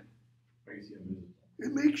what? Makes you invisible.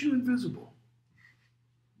 It makes you invisible.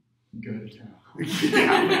 Good cow.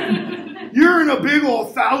 Yeah, man. You're in a big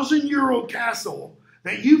old 1,000-year-old castle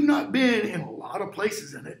that you've not been in a lot of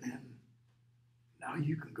places in it, and now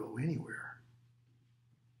you can go anywhere.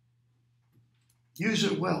 Use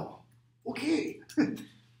it well. Okay.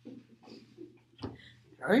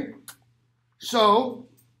 Okay. So,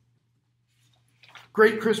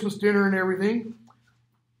 great Christmas dinner and everything.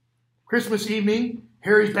 Christmas evening,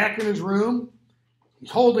 Harry's back in his room.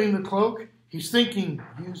 He's holding the cloak. He's thinking,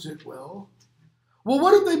 use it well. Well,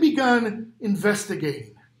 what have they begun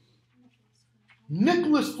investigating?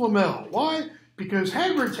 Nicholas Flamel. Why? Because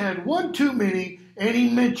Hagrid's had one too many, and he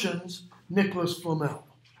mentions Nicholas Flamel.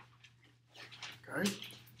 Okay?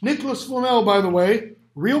 Nicholas Flamel, by the way,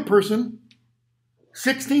 real person,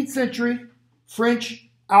 16th century French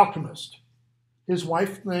alchemist. His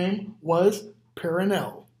wife's name was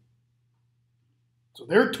Perenelle. So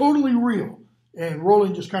they're totally real. And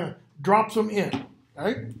Rowling just kind of drops them in.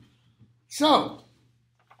 Okay? So,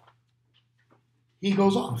 he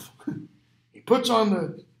goes off. He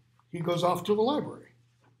goes off to the library.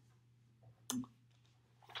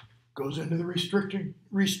 Goes into the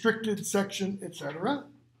restricted section, etc.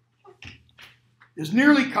 Is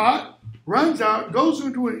nearly caught, runs out, goes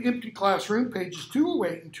into an empty classroom, pages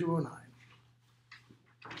 208 and 209.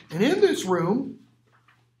 And in this room,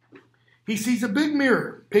 he sees a big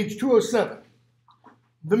mirror, page 207.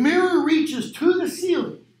 The mirror reaches to the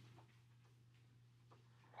ceiling.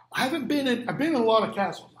 I've been in a lot of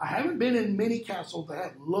castles. I haven't been in many castles that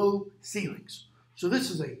have low ceilings. So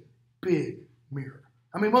this is a big mirror.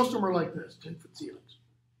 I mean, most of them are like this, 10-foot ceilings.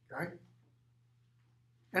 Okay?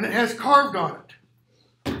 And it has carved on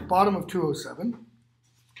it, bottom of 207.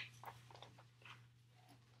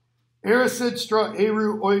 Erasid stra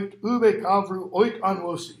eru oit ube kavru oit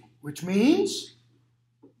anwosi, which means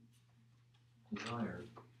Desire.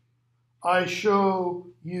 I show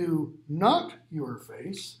you not your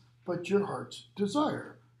face, but your heart's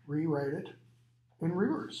desire. Rewrite it in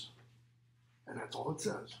reverse. And that's all it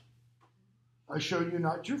says. I show you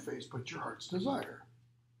not your face, but your heart's desire.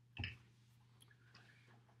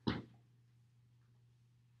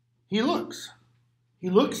 He looks. He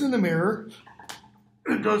looks in the mirror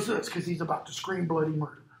and does this because he's about to scream bloody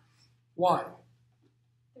murder. Why?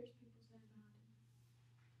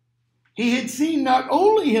 He had seen not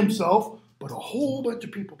only himself, but a whole bunch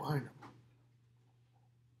of people behind him.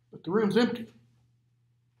 But the room's empty.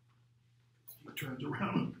 He turns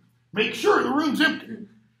around, make sure the room's empty,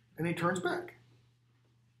 and he turns back.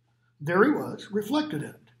 There he was, reflected in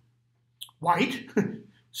it. White,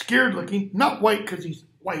 scared looking, not white because he's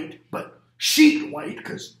white, but sheet white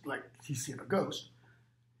because like he's seen a ghost.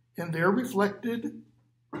 And there reflected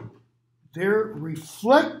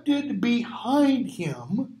behind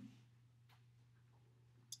him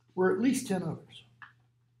were at least 10 others.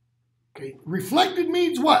 Okay, reflected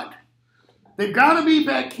means what? They've got to be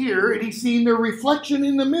back here, and he's seen their reflection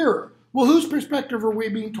in the mirror. Well, whose perspective are we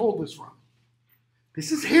being told this from?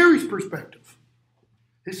 This is Harry's perspective.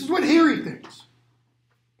 This is what Harry thinks.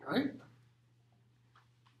 Okay?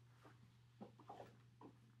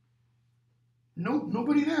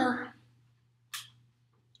 Nobody there.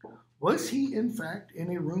 Was he, in fact,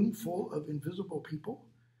 in a room full of invisible people?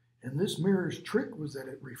 And this mirror's trick was that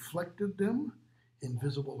it reflected them,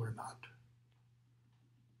 invisible or not.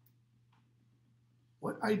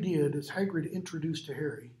 What idea does Hagrid introduce to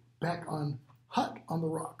Harry back on Hut on the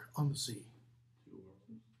Rock on the sea?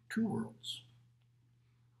 Two worlds.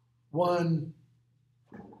 One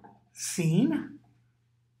seen,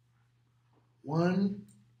 one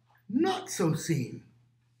not so seen,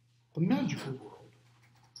 the magical world.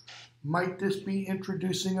 Might this be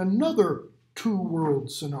introducing another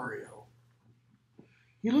two-world scenario?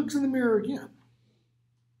 He looks in the mirror again.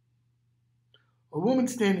 A woman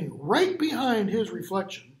standing right behind his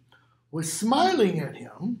reflection was smiling at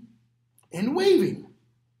him and waving.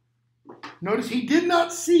 Notice he did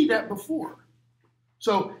not see that before.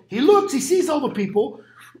 So he looks, he sees all the people,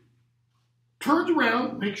 turns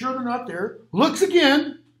around, makes sure they're not there, looks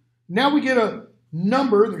again. Now we get a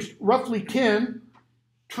number, there's roughly 10,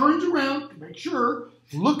 turns around to make sure,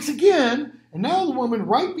 looks again, and now the woman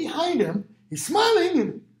right behind him is smiling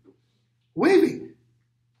and waving.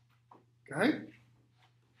 Okay?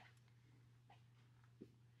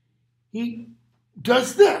 He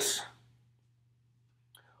does this.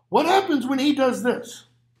 What happens when he does this?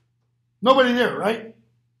 Nobody there, right?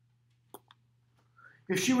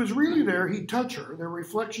 If she was really there, he'd touch her. Their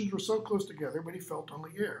reflections were so close together, but he felt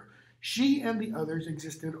only air. She and the others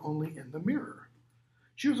existed only in the mirror.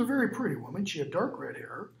 She was a very pretty woman. She had dark red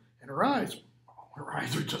hair, and her eyes, Her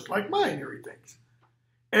eyes are just like mine, Harry thinks.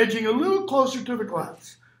 Edging a little closer to the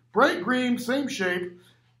glass. Bright green, same shape.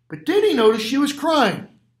 But then he noticed she was crying.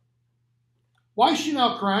 Why is she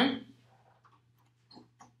now crying?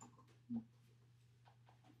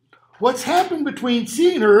 What's happened between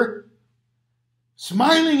seeing her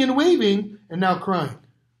smiling and waving and now crying?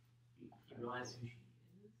 You realize who she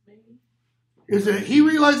is, maybe? Is it he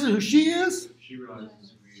realizes who she is? She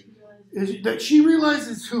realizes who he Is it that she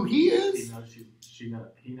realizes who he is. is?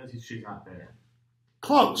 He knows she's not there.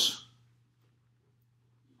 Close.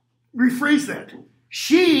 Rephrase that.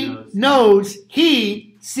 She knows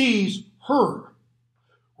he sees her.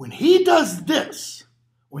 When he does this,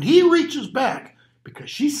 when he reaches back,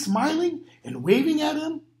 because she's smiling and waving at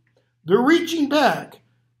him, the reaching back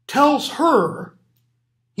tells her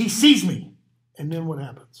he sees me. And then what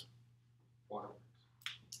happens?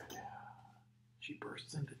 She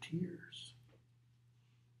bursts into tears.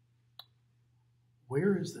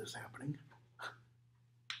 Where is this happening?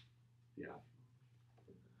 Yeah.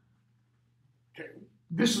 Okay,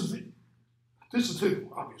 this is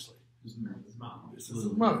who, obviously. His mom. This is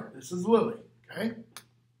his mother. This is Lily. Okay.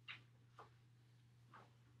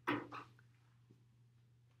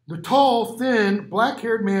 The tall, thin,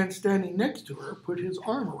 black-haired man standing next to her put his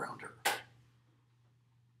arm around her.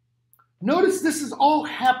 Notice this is all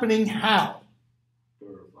happening how?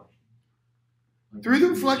 Through the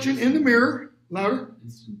reflection in the mirror. Louder.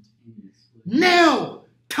 Instantaneously. Now,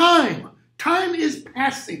 time. Time is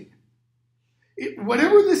passing.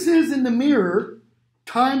 Whatever this is in the mirror,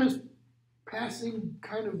 time is passing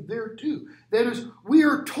kind of there too. That is, we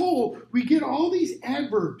are told, we get all these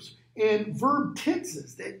adverbs and verb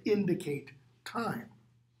tenses that indicate time.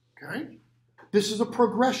 Okay? This is a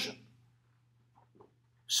progression.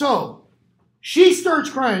 So, she starts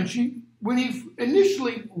crying. When he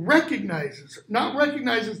initially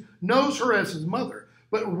knows her as his mother,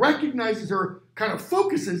 but recognizes her, kind of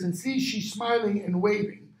focuses and sees she's smiling and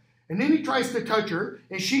waving. And then he tries to touch her,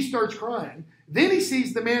 and she starts crying. Then he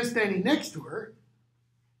sees the man standing next to her,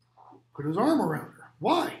 put his arm around her.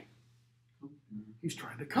 Why? He's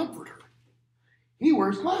trying to comfort her. He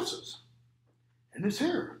wears glasses, and his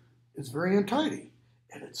hair is very untidy,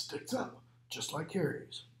 and it sticks up, just like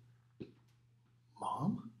Harry's.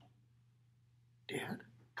 Mom? Dad?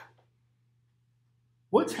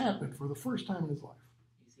 What's happened for the first time in his life?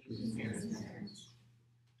 He sees his parents.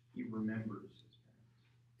 He remembers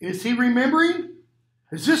his Is he remembering?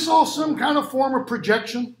 Is this all some kind of form of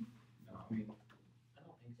projection? parents. No, I mean, I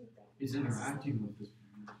don't think so. He's interacting with his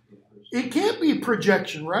parents for the first It can't be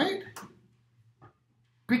projection, right?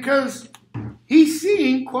 Because he's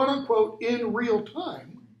seeing, quote unquote, in real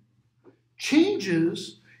time,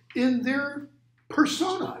 changes in their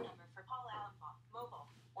persona.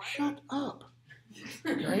 Shut up.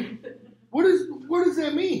 Okay? What does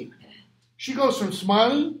that mean? She goes from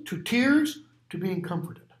smiling to tears to being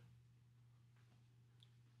comforted.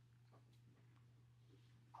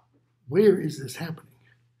 Where is this happening?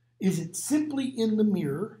 Is it simply in the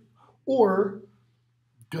mirror, or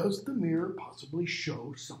does the mirror possibly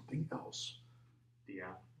show something else?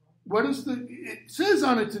 Yeah. It says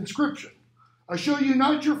on its inscription, I show you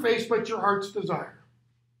not your face, but your heart's desire.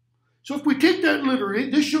 So if we take that literally,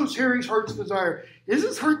 this shows Harry's heart's desire. Is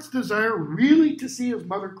his heart's desire really to see his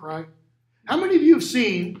mother cry? How many of you have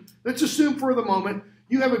seen, let's assume for the moment,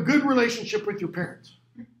 you have a good relationship with your parents?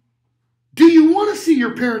 Do you want to see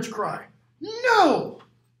your parents cry? No!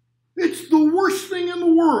 It's the worst thing in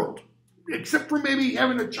the world, except for maybe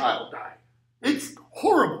having a child die. It's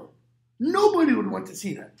horrible. Nobody would want to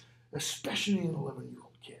see that, especially an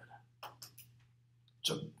 11-year-old kid.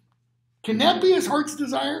 So, can that be his heart's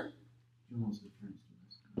desire? He wants his parents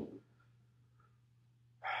to miss him.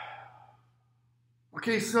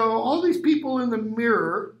 Okay, so all these people in the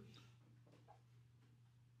mirror,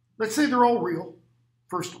 let's say they're all real,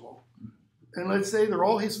 first of all. And let's say they're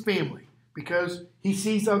all his family, because he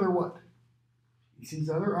sees other what? He sees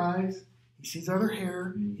other eyes, he sees other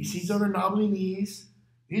hair, he sees other knobbly knees.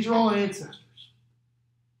 These are all ancestors.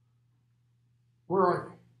 Where are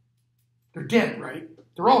they? They're dead, right?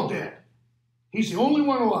 They're all dead. He's the only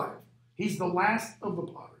one alive. He's the last of the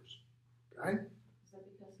plotters. Okay? Is that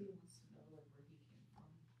because he wants to know where he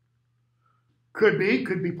came from?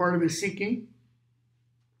 Could be part of his seeking.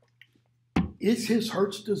 Is his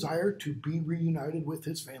heart's desire to be reunited with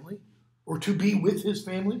his family? Or to be with his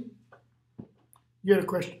family? You had a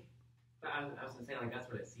question? I was going to say, like, that's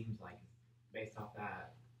what it seems like. Based off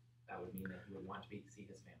that, that would mean that he would want to see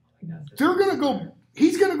his family. Like, They're going to go,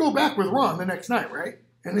 he's going to go back with Ron the next night, right?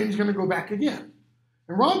 And then he's going to go back again.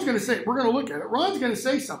 And Ron's going to say, we're going to look at it. Ron's going to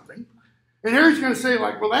say something And Harry's going to say,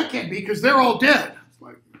 like, well, that can't be because they're all dead. It's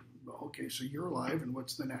like, well, okay, so you're alive, and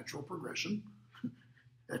what's the natural progression?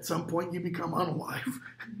 At some point, you become unalive.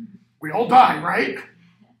 We all die, right?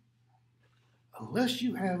 Unless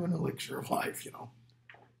you have an elixir of life,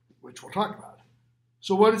 which we'll talk about.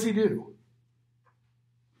 So what does he do?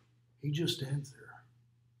 He just stands there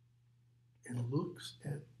and looks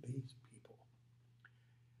at these people.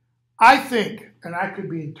 I think, and I could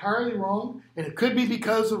be entirely wrong, and it could be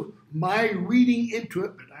because of my reading into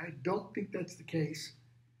it, but I don't think that's the case.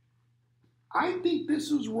 I think this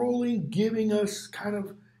is Rowling giving us kind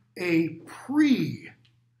of a pre-lifting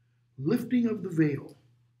of the veil.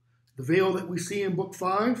 The veil that we see in book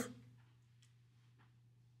 5,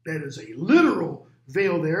 that is a literal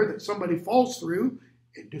veil there that somebody falls through,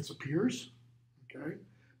 it disappears. Okay?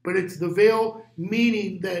 But it's the veil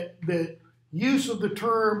meaning that the use of the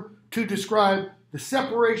term to describe the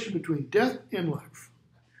separation between death and life.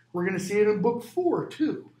 We're going to see it in book 4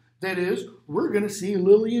 too. That is, we're going to see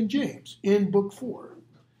Lily and James in book 4.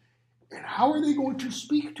 And how are they going to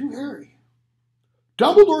speak to Harry?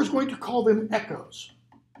 Dumbledore is going to call them echoes.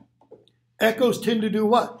 Echoes tend to do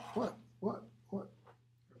what? What?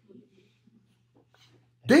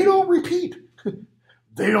 They don't repeat.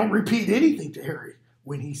 They don't repeat anything to Harry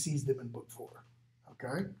when he sees them in book 4.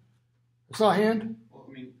 Okay? I saw a hand. Well,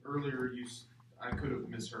 I mean, earlier I could have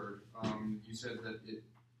misheard. You said that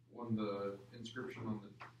on the inscription on the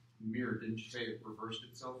mirror, didn't you say it reversed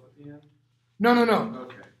itself at the end? No.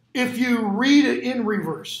 Okay. If you read it in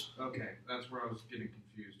reverse. Okay, that's where I was getting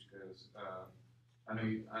confused because I know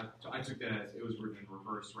I took that as it was written in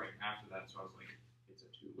reverse right after that, so I was like, it's a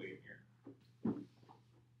two-way mirror.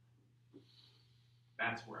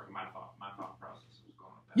 That's where my thought process was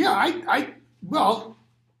going with that. Yeah,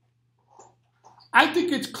 I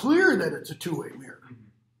think it's clear that it's a two-way mirror.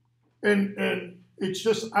 Mm-hmm. And it's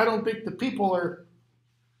just, I don't think the people are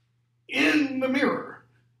in the mirror.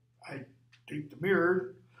 I think the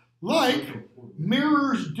mirror, like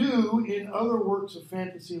mirrors do in other works of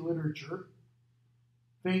fantasy literature,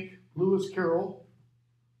 think Lewis Carroll,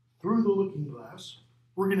 Through the Looking Glass.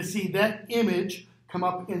 We're going to see that image come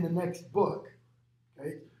up in the next book.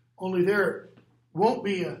 Okay? Only there won't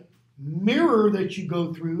be a mirror that you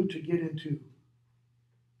go through to get into,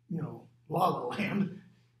 La La Land.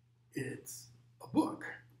 It's a book,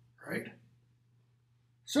 right?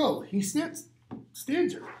 So he stands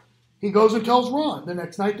there. He goes and tells Ron. The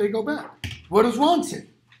next night they go back. What does Ron say?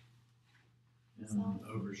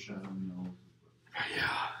 Overshadowing all.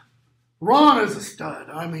 Yeah. Ron is a stud.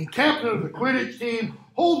 I mean, captain of the Quidditch team,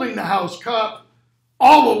 holding the house cup,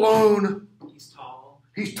 all alone. He's tall.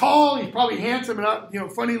 He's tall. He's probably handsome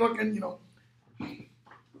and funny looking. And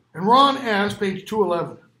Ron asks, page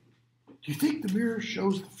 211, do you think the mirror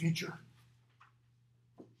shows the future?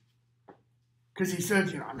 Because he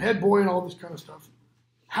says, I'm head boy and all this kind of stuff.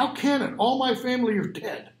 How can it? All my family are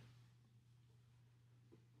dead.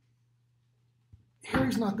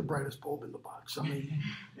 Harry's not the brightest bulb in the box. I mean,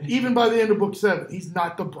 even by the end of book 7, he's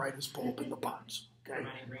not the brightest bulb in the box. Okay?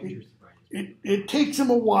 It takes him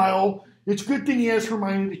a while. It's a good thing he has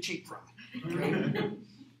Hermione to cheat from. Okay?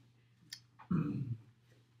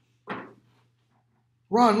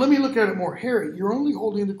 Ron, let me look at it more. Harry, you're only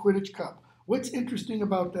holding the Quidditch cup. What's interesting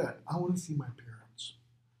about that? I want to see my parents.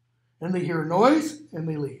 And they hear a noise, and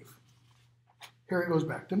they leave. Harry goes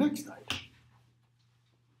back the next night.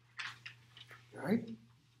 Right?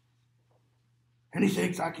 And he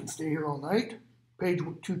thinks, I can stay here all night. Page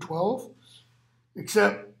 212.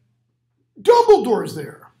 Except Dumbledore's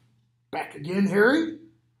there. Back again, Harry.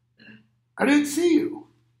 I didn't see you.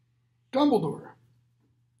 Dumbledore.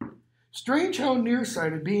 Strange how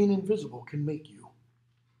nearsighted being invisible can make you.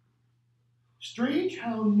 Strange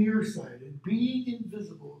how nearsighted being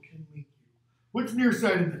invisible can make you. What's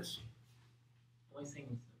nearsightedness?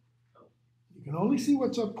 You can only see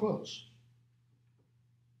what's up close.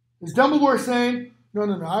 Is Dumbledore saying, no,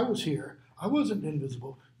 I was here. I wasn't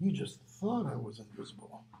invisible. You just thought I was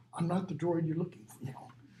invisible. I'm not the droid you're looking for.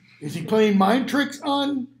 Is he playing mind tricks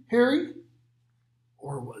on Harry?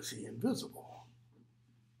 Or was he invisible?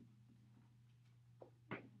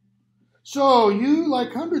 So you,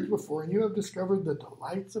 like hundreds before, and you have discovered the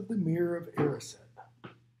delights of the mirror of Erised.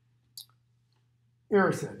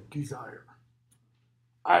 Erised, desire.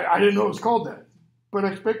 I didn't know it was called that, but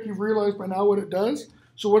I expect you've realized by now what it does.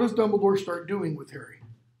 So what does Dumbledore start doing with Harry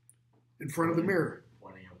in front of the mirror?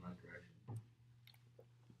 Pointing in that direction.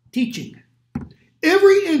 Teaching.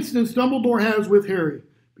 Every instance Dumbledore has with Harry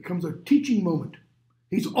becomes a teaching moment.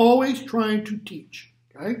 He's always trying to teach.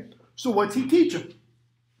 Okay? So what's he teach him?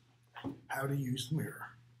 How to use the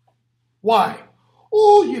mirror. Why?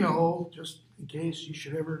 Oh, you know, just in case you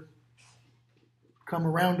should ever come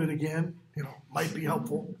around it again, you know, might be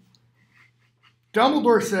helpful.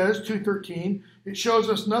 Dumbledore says, 2:13, it shows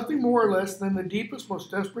us nothing more or less than the deepest,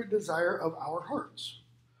 most desperate desire of our hearts.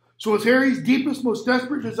 So it's Harry's deepest, most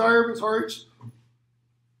desperate desire of his hearts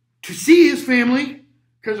to see his family,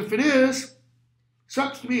 because if it is,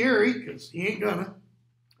 sucks to be Harry, because he ain't gonna.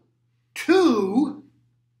 2,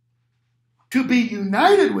 to be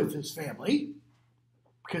united with his family,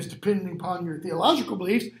 because depending upon your theological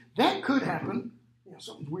beliefs, that could happen. You know,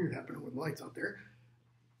 something's weird happening with the lights out there.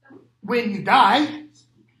 When you die.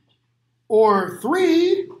 Or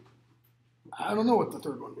 3, I don't know what the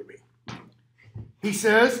third one would be. He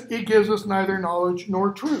says it gives us neither knowledge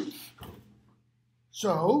nor truth.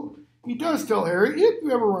 So he does tell Harry, if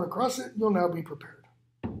you ever run across it, you'll now be prepared.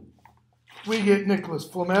 We get Nicholas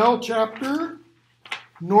Flamel chapter,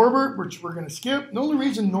 Norbert, which we're going to skip. The only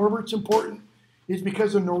reason Norbert's important is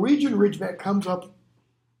because a Norwegian Ridgeback comes up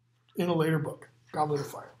in a later book, Goblet of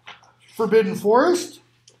Fire. Forbidden Forest.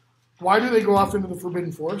 Why do they go off into the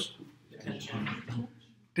Forbidden Forest?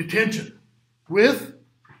 Detention. With?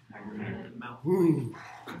 Ooh.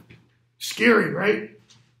 Scary, right?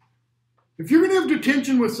 If you're going to have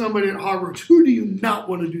detention with somebody at Hogwarts, who do you not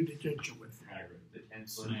want to do detention with?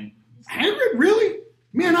 Hagrid, really?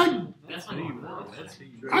 Man, I'd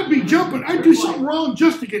be jumping. I'd do something wrong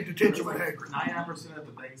just to get detention with Hagrid. 99% of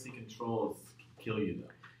the things he controls kill you,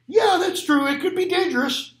 though. Yeah, that's true. It could be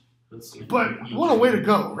dangerous. But what a way to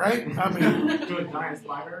go, right? I mean, to a giant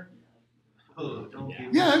spider?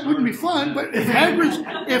 Yeah, it wouldn't be fun. But if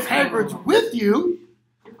Hagrid's with you,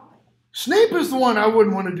 Snape is the one I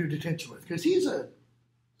wouldn't want to do detention with because he's a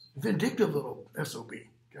vindictive little SOB.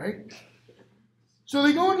 Okay, so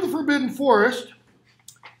they go into the Forbidden Forest,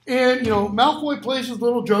 and Malfoy plays his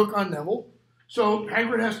little joke on Neville. So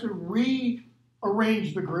Hagrid has to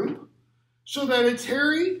rearrange the group so that it's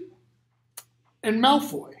Harry and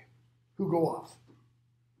Malfoy who go off.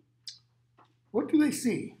 What do they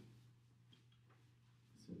see?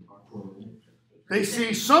 They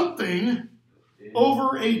see something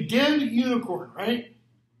over a dead unicorn, right?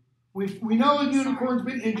 We know a unicorn's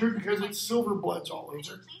been injured because its silver blood's all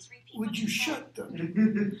over it. Would you shut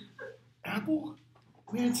them? Apple?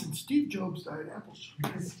 Man, since Steve Jobs died, Apple's.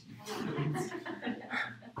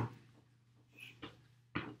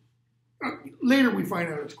 Later we find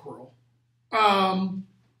out it's Quirrell.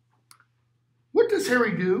 What does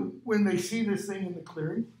Harry do when they see this thing in the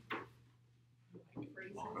clearing?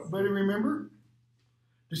 Everybody remember?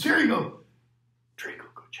 Does Harry go, Draco,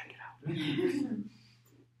 go check it out?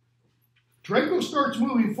 Draco starts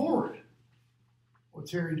moving forward.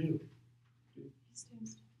 What's Harry do? He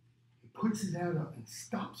puts his hand up and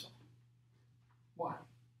stops him. Why?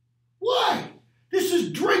 Why? This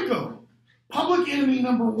is Draco, public enemy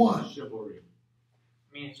number 1. Chivalry.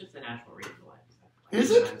 I mean, it's just a natural reflex.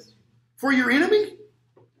 Is it? For your enemy?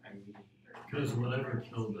 Because whatever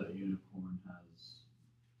killed that unicorn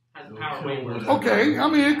has power way more. Okay, I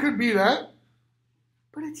mean, it could be that.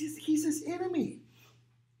 But it's just, he's his enemy.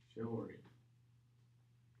 Chivalry.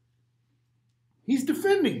 He's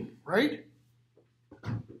defending, right?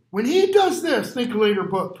 When he does this, think later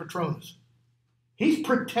book, Patronus. He's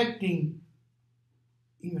protecting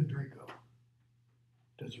even Draco.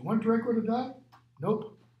 Does he want Draco to die?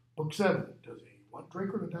 Nope. Book 7. Does he want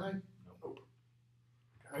Draco to die? Nope.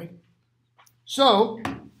 Okay. So,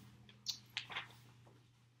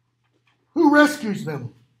 who rescues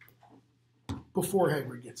them before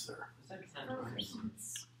Hagrid gets there?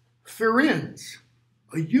 Firenze.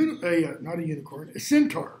 Not a unicorn, a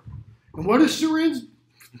centaur. And what does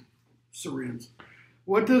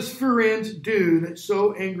what does Firenze do that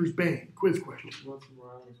so angers Bane? Quiz question.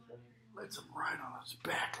 Lets him ride on his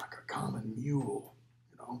back like a common mule,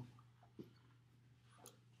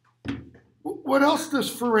 What else does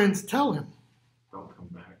Firenze tell him? Don't come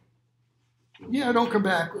back. Yeah, don't come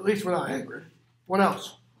back, at least without Hagrid. What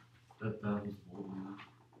else? That was Voldemort.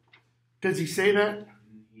 Does he say that?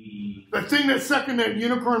 The thing that's sucking that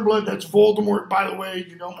unicorn blood, that's Voldemort, by the way.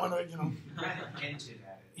 You don't want to,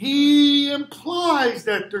 He implies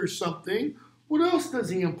that there's something. What else does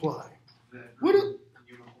he imply?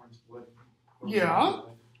 Unicorn's blood. Yeah.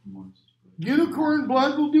 Unicorn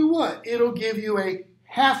blood will do what? It'll give you a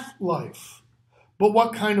half-life. But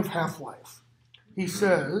what kind of half-life? He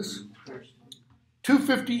says,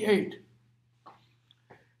 258.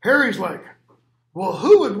 Harry's like, well,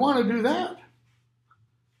 who would want to do that?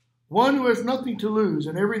 One who has nothing to lose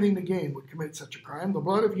and everything to gain would commit such a crime. The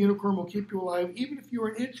blood of a unicorn will keep you alive, even if you are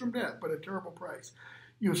an inch from death, but at a terrible price.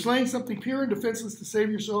 You have slain something pure and defenseless to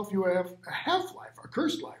save yourself. You have a half-life, a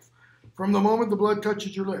cursed life. from the moment the blood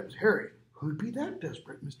touches your lips. Harry, who'd be that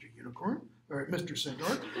desperate, Mr. Unicorn? Or Mr.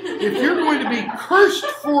 Centaur? If you're going to be cursed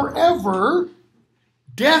forever,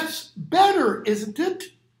 death's better, isn't it?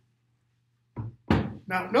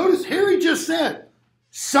 Now, notice Harry just said,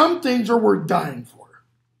 some things are worth dying for.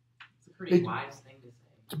 It's a pretty wise thing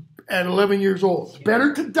to say. At 11 years old. It's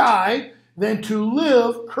better to die than to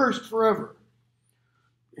live cursed forever.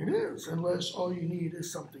 It is, unless all you need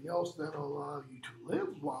is something else that'll allow you to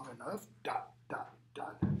live long enough. ... Connect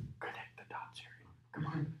the dots, Harry. Come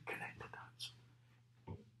on, connect the dots.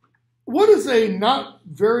 What is a not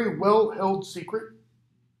very well-held secret?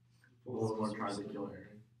 Voldemort tries to kill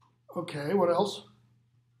Harry. Okay, what else?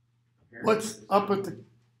 What's up at the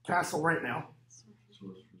castle right now?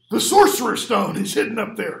 The Sorcerer's Stone is hidden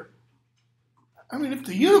up there. I mean, if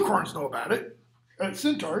the unicorns know about it,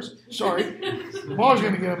 centaurs, sorry. I'm always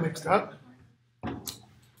going to get them mixed up.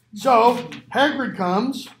 So, Hagrid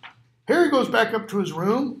comes. Harry goes back up to his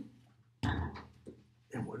room.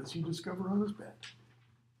 And what does he discover on his bed?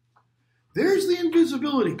 There's the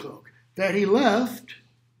invisibility cloak that he left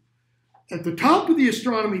at the top of the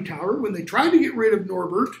astronomy tower when they tried to get rid of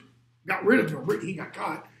Norbert. Got rid of Norbert. He got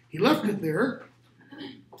caught. He left it there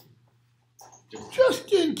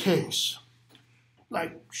just in case.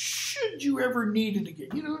 Like, should you ever need it again?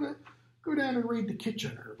 You know, to go down and raid the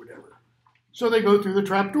kitchen or whatever. So they go through the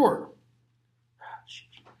trap door.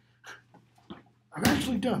 I've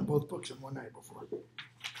actually done both books in one night before.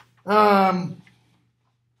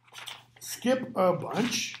 Skip a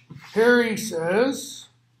bunch. Harry says,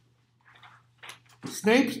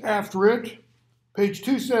 Snape's after it. Page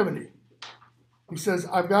 270. He says,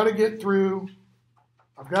 I've got to get through.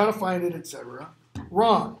 I've got to find it, etc.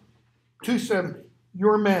 Ron, 270.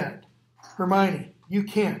 You're mad. Hermione, you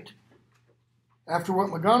can't. After what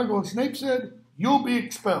McGonagall and Snape said, you'll be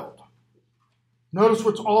expelled. Notice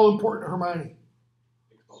what's all important to Hermione.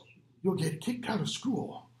 You'll get kicked out of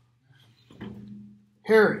school.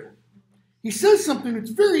 Harry, he says something that's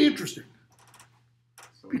very interesting.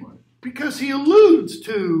 Because he alludes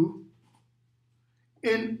to,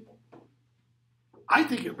 and I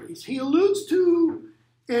think at least, he alludes to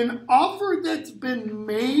an offer that's been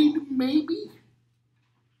made, maybe,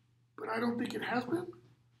 but I don't think it has been.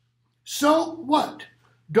 So what?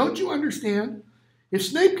 Don't you understand? If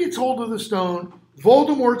Snape gets hold of the stone,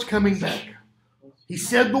 Voldemort's coming back. He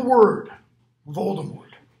said the word, Voldemort.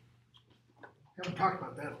 Haven't talked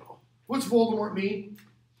about that at all. What's Voldemort mean?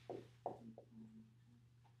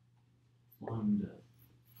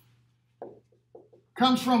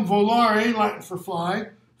 Comes from volare, Latin for fly.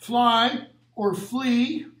 Fly or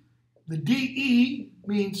flee. The DE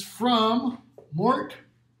means from, mort,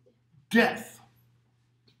 death.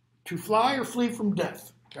 To fly or flee from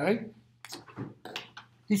death. Okay?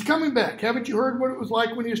 He's coming back. Haven't you heard what it was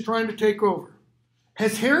like when he was trying to take over?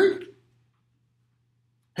 Has Harry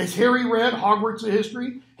read Hogwarts of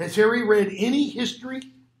History? Has Harry read any history?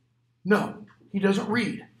 No, he doesn't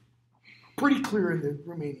read. Pretty clear in the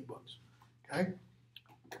remaining books. Okay?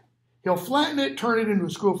 He'll flatten it, turn it into a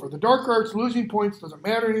school for the dark arts. Losing points doesn't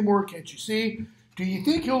matter anymore, can't you see? Do you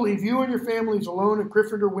think he'll leave you and your families alone if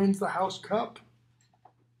Gryffindor wins the House Cup?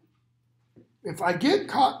 If I get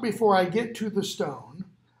caught before I get to the stone,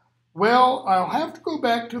 well, I'll have to go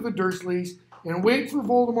back to the Dursleys and wait for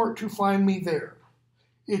Voldemort to find me there.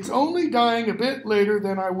 It's only dying a bit later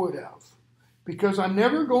than I would have, because I'm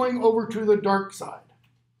never going over to the dark side.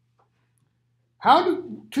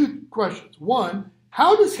 Two questions. One,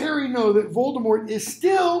 how does Harry know that Voldemort is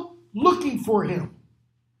still looking for him?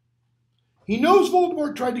 He knows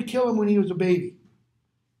Voldemort tried to kill him when he was a baby.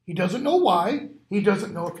 He doesn't know why. He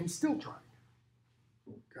doesn't know if he's still trying.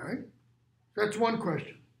 Okay? That's one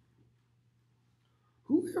question.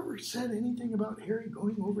 Who ever said anything about Harry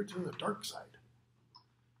going over to the dark side?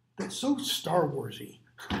 That's so Star Wars-y.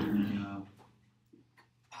 Yeah.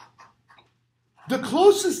 The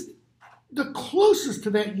closest to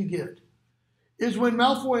that you get is when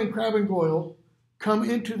Malfoy and Crabbe and Goyle come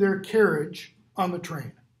into their carriage on the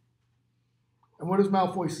train. And what does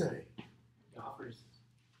Malfoy say?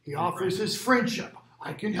 He offers his friendship.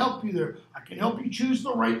 I can help you there. I can help you choose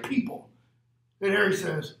the right people. And Harry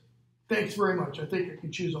says, thanks very much. I think I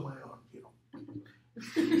can choose on my own.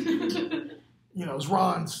 It's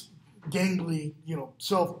Ron's gangly,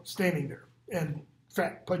 self standing there. And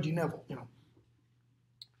fat, pudgy Neville,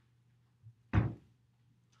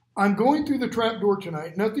 I'm going through the trapdoor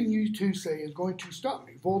tonight. Nothing you two say is going to stop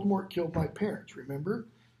me. Voldemort killed my parents, remember?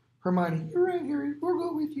 Hermione, you're right, Harry. We'll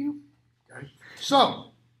go with you. Okay.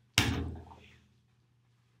 So,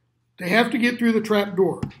 they have to get through the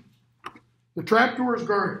trapdoor. The trapdoor is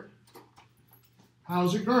guarded.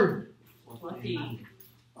 How's it guarded? Fluffy.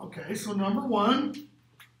 Okay, so number 1,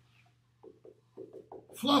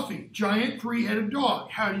 Fluffy, giant 3-headed dog.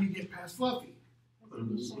 How do you get past Fluffy?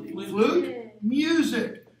 Flute,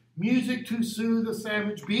 music. Music to soothe a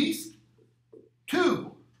savage beast.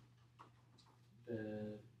 2, The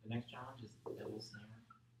next challenge is Devil Snare.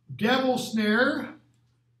 Devil Snare,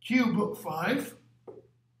 Q Book 5.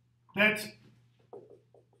 That's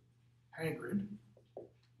Hagrid.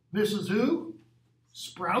 This is who?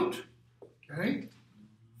 Sprout. Okay.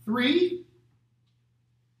 3,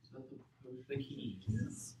 The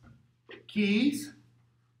keys. Keys.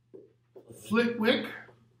 Flitwick.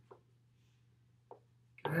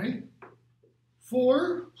 Okay.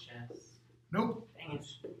 4, Chess. nope. Dang it.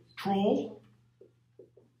 Troll.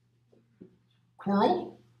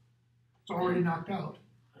 Quirrell. It's already knocked out.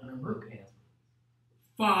 Remember? Okay.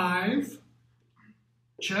 5,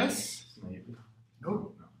 Chess.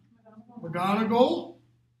 Nope. McGonagall.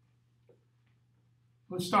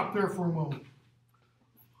 Let's stop there for a moment.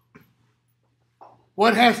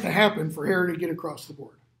 What has to happen for Harry to get across the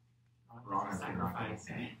board? Ron sacrifice.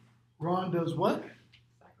 Ron does what?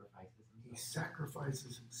 Sacrifices He himself.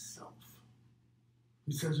 sacrifices himself.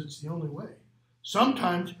 He says it's the only way.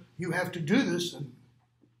 Sometimes you have to do this, and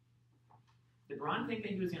Did Ron think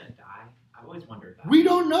that he was gonna die? I've always wondered that. we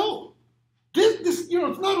don't know. This,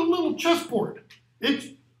 it's not a little chessboard. It's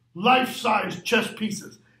life-size chess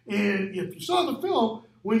pieces. And if you saw the film,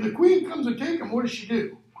 when the queen comes to take him, what does she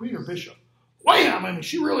do? Queen or bishop? Wham! I mean,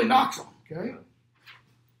 she really knocks him. Okay.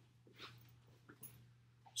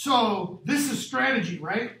 So this is strategy,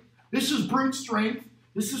 right? This is brute strength.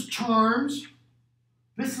 This is charms.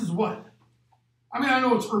 This is what? I mean, I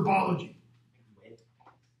know it's herbology.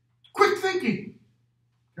 Quick thinking.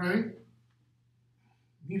 Okay.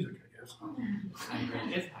 Music, I guess.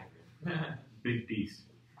 Hagrid. It's Hagrid. Big piece.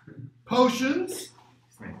 Potions.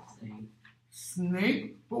 Snake.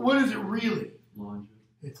 Snake. But what is it really? Logic.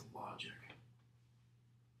 It's logic.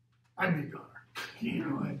 I'd be a gunner. You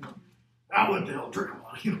know, I'll let the hell drink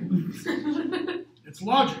on. You know. It's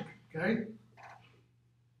logic, okay?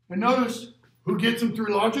 And notice who gets him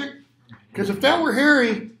through logic? Because if that were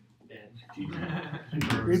Harry,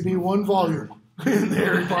 it'd be one volume in the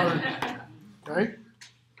Harry Potter. Okay?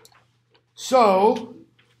 So,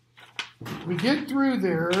 we get through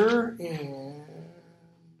there and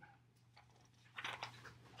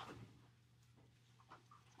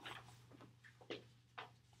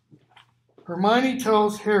Hermione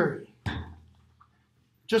tells Harry,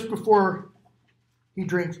 just before he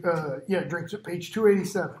drinks at page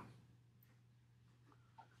 287.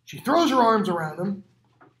 She throws her arms around him,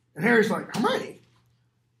 and Harry's like, Hermione,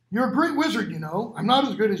 you're a great wizard, you know. I'm not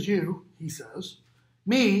as good as you, he says.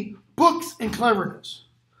 Me, books and cleverness.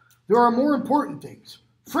 There are more important things,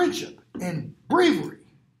 friendship and bravery.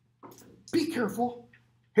 Be careful.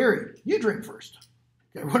 Harry, you drink first.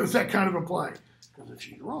 Okay, what does that kind of imply? Because if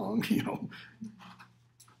she's wrong, you know.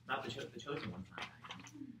 Not the chosen one's not.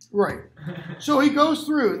 Right. So he goes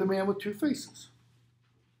through the man with two faces.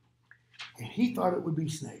 And he thought it would be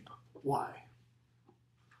Snape. Why?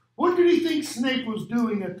 What did he think Snape was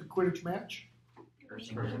doing at the Quidditch match?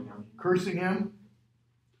 Cursing him.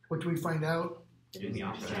 What do we find out? Doing the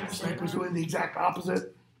opposite. Snape was doing the exact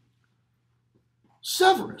opposite.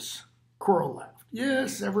 Severus. Quirrell laughed.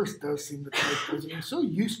 Yes, Severus does seem the type person. It's so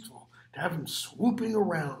useful to have him swooping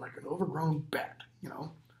around like an overgrown bat, you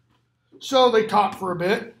know. So they talk for a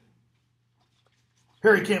bit.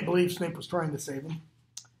 Harry can't believe Snape was trying to save him.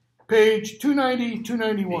 Page 290,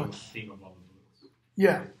 291.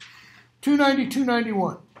 Yeah. 290,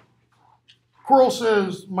 291. Quirrell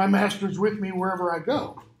says, my master's with me wherever I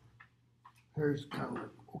go. Harry's kind of like,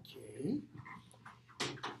 okay.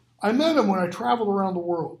 I met him when I traveled around the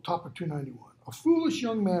world, top of 291. A foolish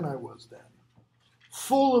young man I was then,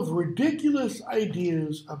 full of ridiculous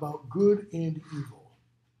ideas about good and evil.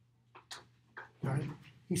 Right?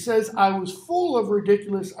 He says, I was full of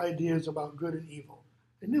ridiculous ideas about good and evil.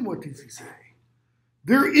 And then what does he say?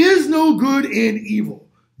 There is no good and evil.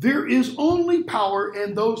 There is only power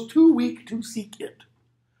and those too weak to seek it.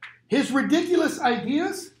 His ridiculous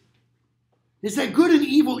ideas is that good and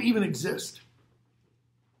evil even exist.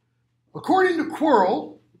 According to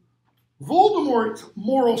Quirrell, Voldemort's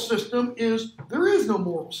moral system is there is no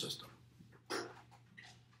moral system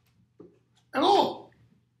at all.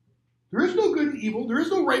 There is no good and evil. There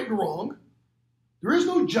is no right and wrong. There is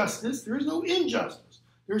no justice. There is no injustice.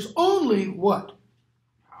 There's only what?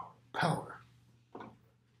 Power.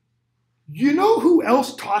 You know who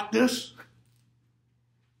else taught this?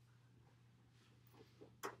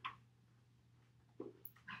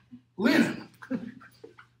 Lenin.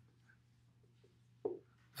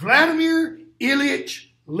 Vladimir Ilyich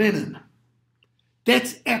Lenin.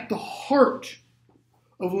 That's at the heart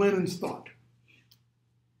of Lenin's thought.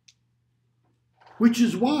 Which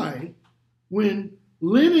is why when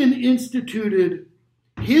Lenin instituted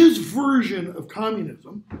his version of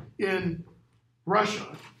communism in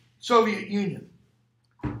Russia, Soviet Union,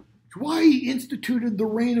 it's why he instituted the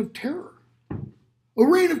Reign of Terror. A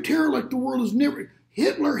reign of terror like the world has never.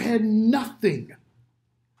 Hitler had nothing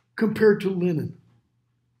compared to Lenin.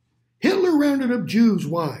 Hitler rounded up Jews.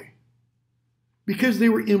 Why? Because they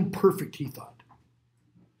were imperfect, he thought.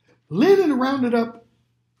 Lenin rounded up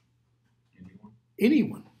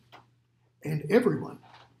anyone and everyone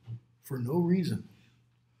for no reason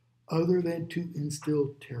other than to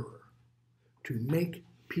instill terror, to make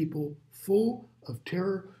people full of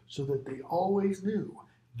terror so that they always knew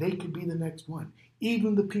they could be the next one.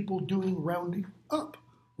 Even the people doing rounding up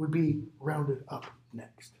would be rounded up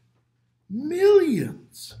next.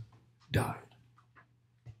 Millions died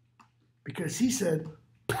because he said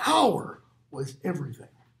power was everything.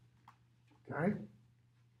 Okay?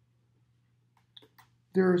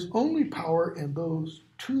 There is only power in those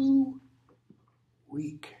too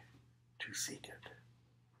weak to seek it.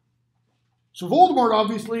 So Voldemort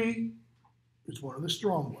obviously is one of the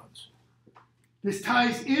strong ones. This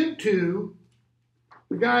ties into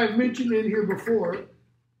the guy I've mentioned in here before,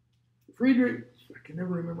 Friedrich, I can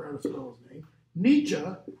never remember how to spell his name, Nietzsche,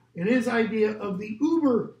 and his idea of the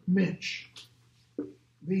Übermensch,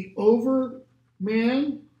 the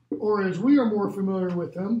overman, or as we are more familiar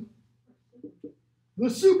with him, the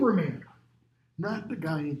Superman, not the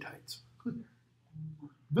guy in tights.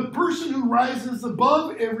 The person who rises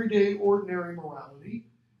above everyday ordinary morality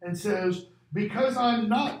and says, because I'm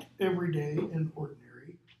not everyday and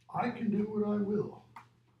ordinary, I can do what I will.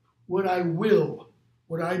 What I will,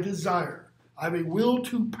 what I desire. I have a will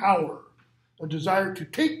to power, a desire to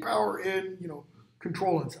take power and,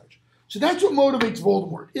 control and such. So that's what motivates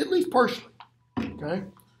Voldemort, at least partially. Okay?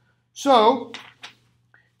 So,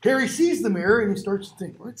 Harry sees the mirror and he starts to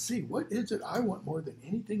think, let's see, what is it I want more than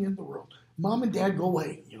anything in the world? Mom and Dad, go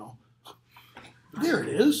away, There it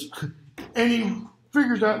is. And he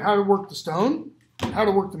figures out how to work the stone, how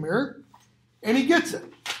to work the mirror, and he gets it.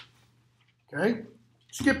 Okay?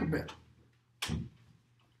 Skip a bit.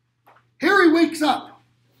 Harry wakes up.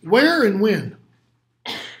 Where and when?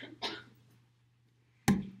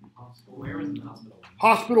 Where was the hospital?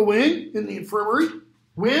 Hospital wing in the infirmary.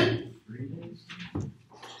 When? 3 days.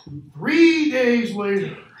 3 days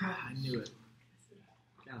later. I knew it.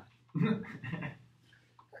 God.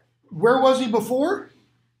 Where was he before?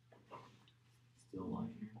 Still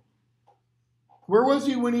lying here. Where was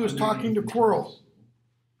he when he was talking to Quirrell?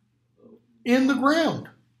 In the ground.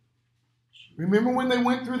 Remember when they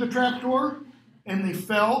went through the trapdoor and they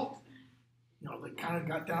fell? They kind of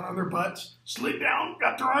got down on their butts, slid down,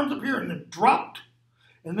 got their arms up here, and then dropped.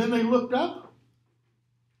 And then they looked up.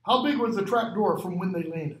 How big was the trapdoor from when they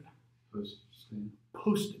landed?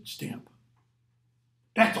 Postage stamp.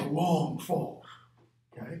 That's a long fall.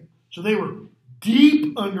 Okay? So they were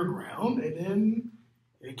deep underground, and then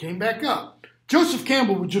they came back up. Joseph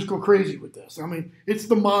Campbell would just go crazy with this. I mean, it's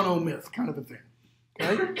the mono-myth kind of a thing.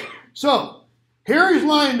 Okay? So, Harry's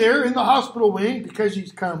lying there in the hospital wing because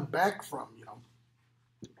he's come back from,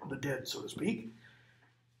 the dead, so to speak.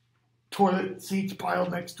 Toilet seats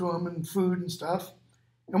piled next to him and food and stuff.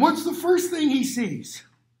 And what's the first thing he sees?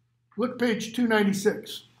 Look, page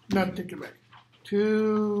 296. Not take it back.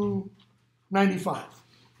 295.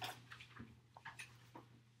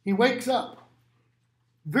 He wakes up.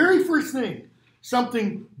 Very first thing,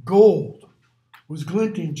 something gold was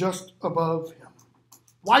glinting just above him.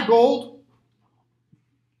 Why gold?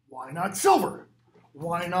 Why not silver?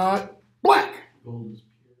 Why not black? Gold is pure.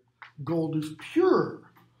 Gold is pure.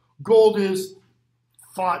 Gold is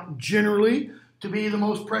thought generally to be the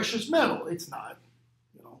most precious metal. It's not.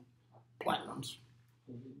 Platinum's.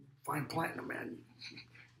 Find platinum, man.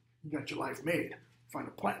 You got your life made. Find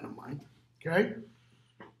a platinum mine. Okay?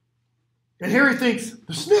 And Harry thinks,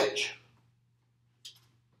 the snitch.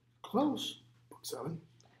 Close. Book 7.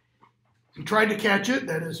 He tried to catch it.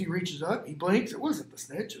 That is, he reaches up. He blinks. It wasn't the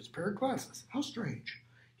snitch. It was a pair of glasses. How strange.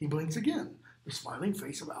 He blinks again. The smiling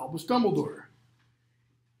face of Albus Dumbledore.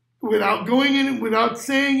 Without going in, without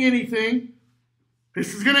saying anything,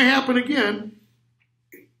 this is going to happen again.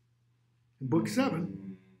 In book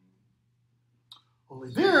 7.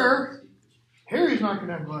 Only there, Harry's not going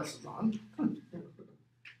to have glasses on. And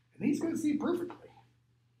he's going to see perfectly.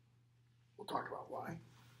 We'll talk about why.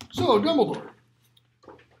 So, Dumbledore.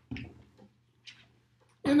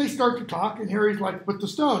 And they start to talk, and Harry's like, but the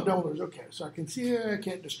stone. Dumbledore's, okay, so I can see you, I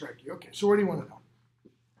can't distract you. Okay, so what do you want to know?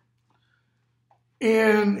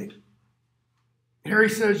 And Harry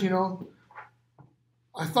says,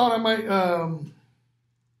 I thought I might,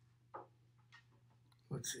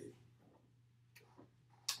 let's see.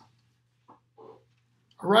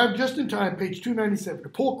 Arrived just in time, page 297, to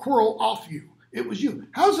pull Quirrell off you. It was you.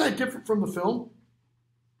 How's that different from the film?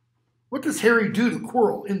 What does Harry do to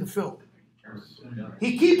Quirrell in the film?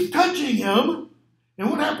 He keeps touching him,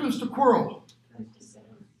 and what happens to Quirrell?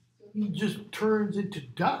 He just turns into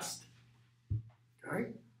dust.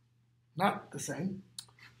 Okay? Not the same.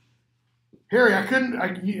 Harry, I couldn't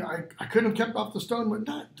have kept off the stone, but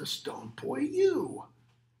not the stone, boy, you.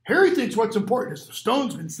 Harry thinks what's important is the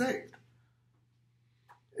stone's been saved.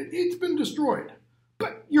 It's been destroyed.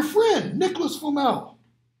 But your friend, Nicholas Flamel,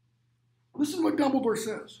 listen to what Dumbledore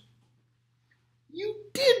says. You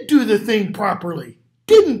did do the thing properly,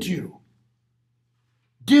 didn't you?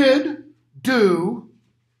 Did, do,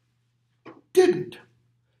 didn't.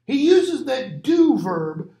 He uses that do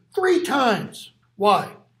verb 3 times.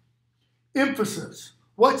 Why? Emphasis.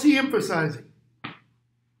 What's he emphasizing?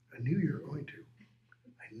 I knew you were going to.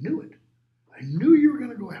 I knew it. I knew you were going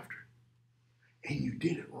to go after it. And you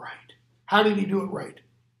did it right. How did he do it right?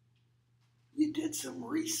 You did some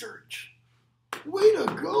research. Way to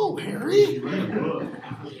go, Harry.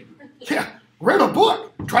 Yeah, read a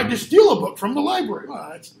book. Tried to steal a book from the library.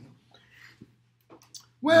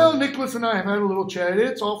 Well, Nicholas and I have had a little chat.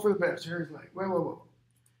 It's all for the best. Harry's like, whoa.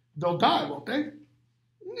 They'll die, won't they?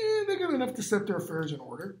 Yeah, they got enough to set their affairs in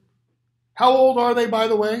order. How old are they, by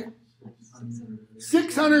the way?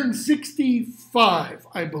 665,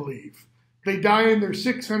 I believe. They die in their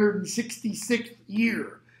 666th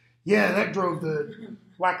year. Yeah, that drove the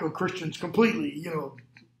wacko Christians completely,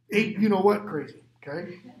 crazy,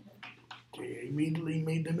 okay? They immediately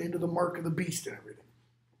made them into the mark of the beast and everything.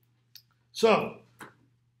 So,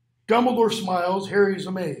 Dumbledore smiles, Harry's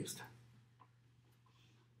amazed.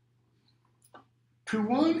 To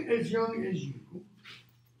one as young as you,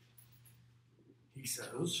 he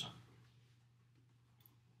says,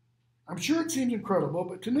 I'm sure it seems incredible,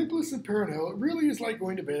 but to Nicholas and Perenelle, it really is like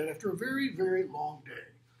going to bed after a very, very long day.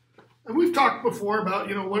 And we've talked before about,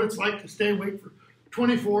 what it's like to stay awake for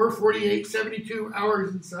 24, 48, 72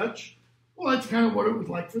 hours and such. Well, that's kind of what it was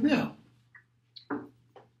like for them.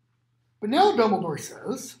 But now Dumbledore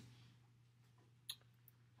says,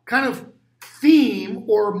 kind of theme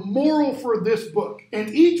or moral for this book. And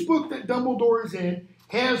each book that Dumbledore is in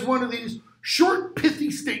has one of these short, pithy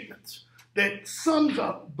statements that sums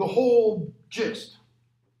up the whole gist.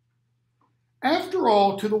 After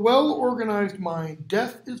all, to the well-organized mind,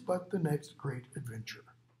 death is but the next great adventure.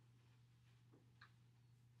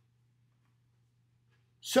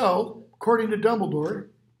 So, according to Dumbledore,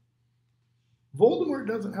 Voldemort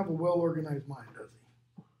doesn't have a well-organized mind, does he?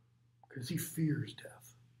 Because he fears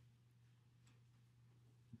death.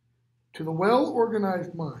 To the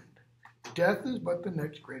well-organized mind, death is but the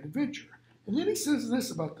next great adventure. And then he says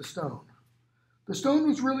this about the stone. The stone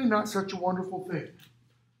was really not such a wonderful thing.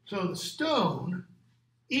 So the stone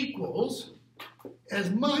equals as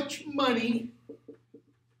much money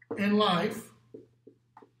and life,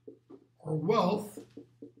 or wealth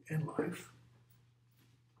and life,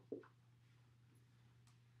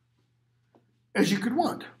 as you could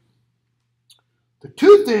want. The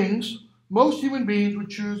 2 things most human beings would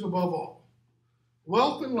choose above all: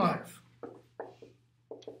 wealth and life.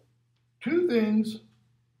 2 things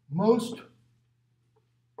most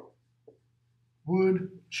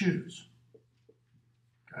would choose.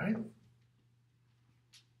 Okay?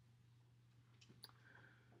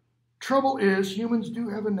 Trouble is, humans do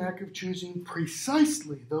have a knack of choosing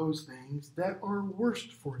precisely those things that are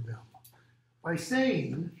worst for them. By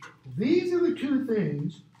saying, these are the 2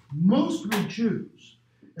 things most would choose,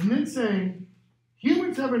 and then saying,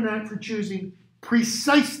 humans have a knack for choosing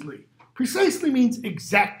precisely. Precisely means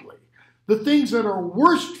exactly. The things that are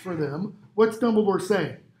worst for them, what's Dumbledore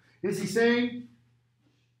saying? Is he saying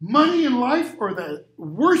money and life are the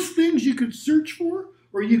worst things you could search for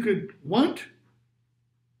or you could want?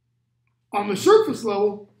 On the surface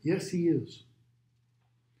level, yes, he is.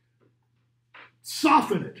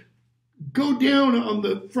 Soften it. Go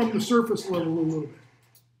down from the surface level a little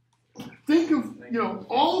bit. Think of,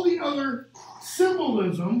 all the other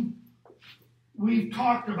symbolism we've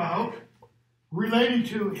talked about relating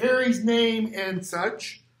to Harry's name and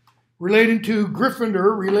such, relating to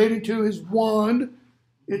Gryffindor, relating to his wand,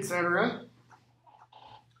 etc.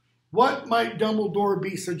 What might Dumbledore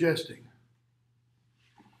be suggesting?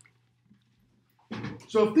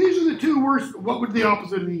 So if these are the 2 worst, what would the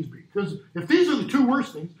opposite of these be? Because if these are the 2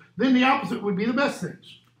 worst things, then the opposite would be the best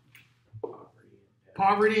things.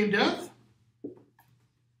 Poverty and death.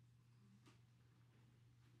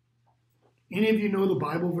 Any of you know the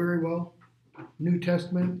Bible very well? New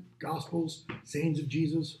Testament, Gospels, sayings of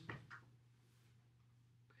Jesus.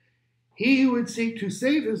 He who would seek to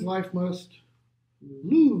save his life must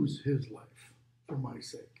lose his life for my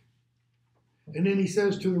sake. And then he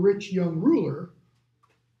says to the rich young ruler,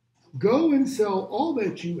 go and sell all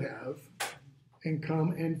that you have and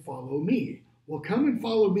come and follow me. Well, come and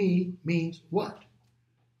follow me means what?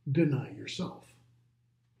 Deny yourself.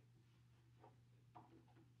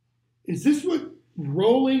 Is this what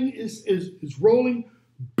Rowling is Rowling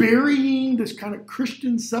burying this kind of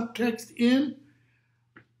Christian subtext in?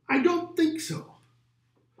 I don't think so.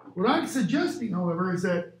 What I'm suggesting, however, is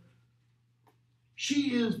that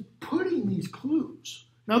she is putting these clues.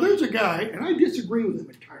 Now, there's a guy, and I disagree with him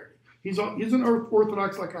entirely. He's an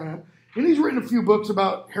Orthodox like I am, and he's written a few books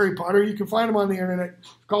about Harry Potter. You can find him on the internet. It's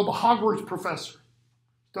called The Hogwarts Professor.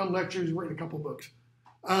 He's done lectures, he's written a couple books.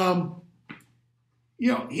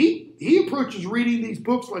 He approaches reading these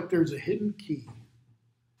books like there's a hidden key.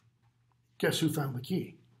 Guess who found the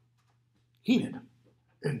key? He did,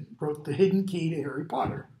 and wrote The Hidden Key to Harry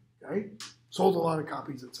Potter. Okay, sold a lot of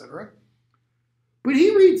copies, etc. But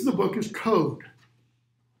he reads the book as code.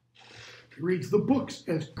 He reads the books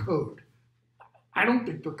as code. I don't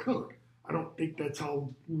think they're code. I don't think that's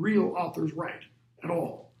how real authors write at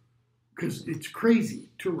all, because it's crazy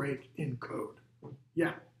to write in code.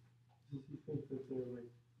 Yeah. Does he think that they're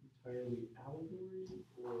like entirely allegory,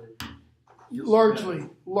 or Largely.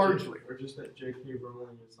 or just that J.K.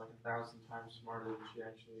 Rowling is like 1,000 times smarter than she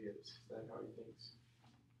actually is? Is that how he thinks?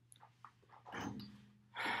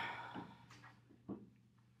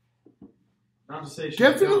 Not to say she's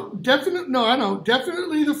dumb.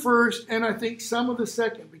 Definitely the first, and I think some of the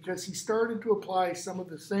second, because he started to apply some of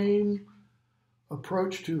the same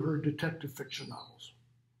approach to her detective fiction novels.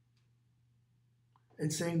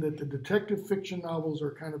 And saying that the detective fiction novels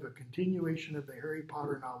are kind of a continuation of the Harry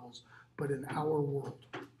Potter novels, but in our world.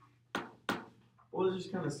 Well, it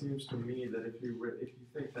just kind of seems to me that if you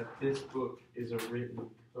think that this book is a written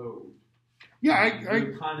code,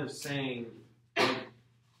 you're kind of saying like,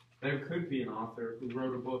 there could be an author who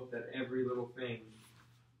wrote a book that every little thing,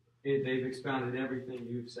 they've expounded everything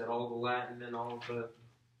you've said, all the Latin and all of the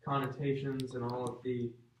connotations and all of the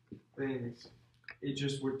things. It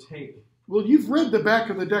just would take. Well, you've read the back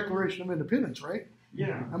of the Declaration of Independence, right?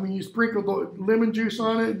 Yeah. I mean, you sprinkle the lemon juice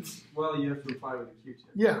on it. Well, you have to apply with a Q-tip.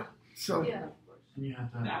 Yeah. So. Yeah. And you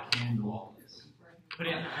have to have a candle. But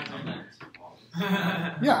yeah, that's on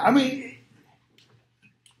that. Yeah, I mean.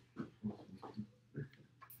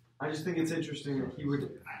 I just think it's interesting that he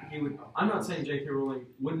would. I'm not saying J.K. Rowling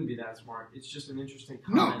wouldn't be that smart. It's just an interesting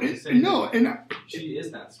comment to say she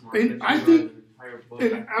is that smart. And I think,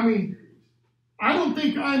 I don't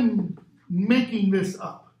think I'm making this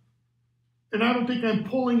up, and I don't think I'm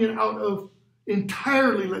pulling it out of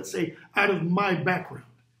entirely, let's say, out of my background,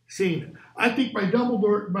 seeing it. I think by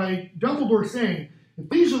Dumbledore saying, if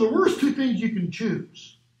these are the worst two things you can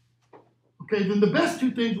choose, okay, then the best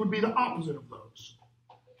two things would be the opposite of those.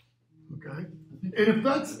 Okay? And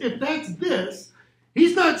if that's this,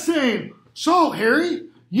 he's not saying, so Harry,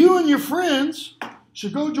 you and your friends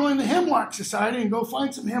should go join the Hemlock Society and go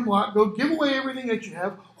find some hemlock, go give away everything that you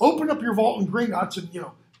have, open up your vault in Gringotts and,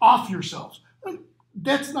 off yourselves.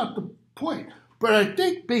 That's not the point. But I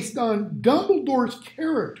think based on Dumbledore's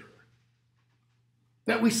character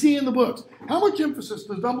that we see in the books, how much emphasis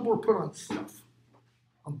does Dumbledore put on stuff,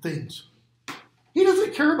 on things? He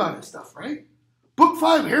doesn't care about his stuff, right? Book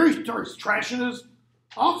 5, Harry starts trashing his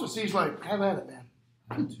office. He's like, have at it, man.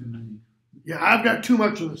 I have too many. Yeah, I've got too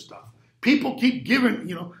much of this stuff. People keep giving,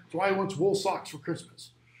 that's why he wants wool socks for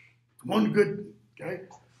Christmas. One good, okay?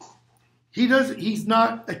 He's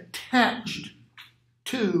not attached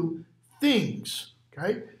to things,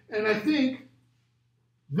 okay? And I think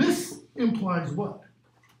this implies what?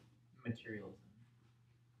 Materialism.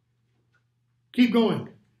 Keep going.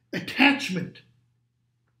 Attachment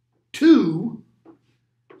to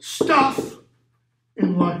stuff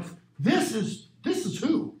in life. This is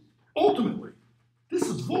who? Ultimately, this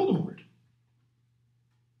is Voldemort.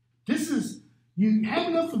 This is, you have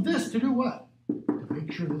enough of this to do what? To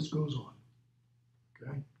make sure this goes on.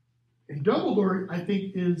 Okay? And Dumbledore, I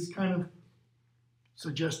think, is kind of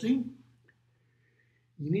suggesting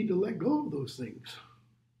you need to let go of those things.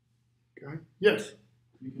 Okay? Yes?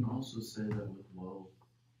 You can also say that with wealth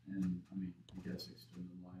and, I guess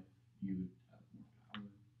extended life, you would have more power.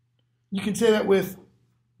 You can say that with?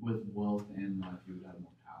 With wealth and life, you would have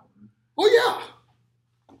more power. Oh, yeah.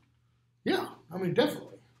 Yeah, definitely.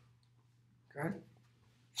 Okay?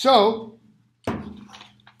 So,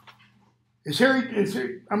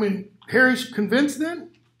 Harry's convinced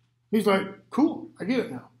then? He's like, cool, I get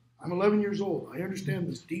it now. I'm 11 years old. I understand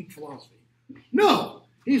this deep philosophy. No,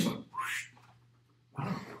 he's like, whoosh, I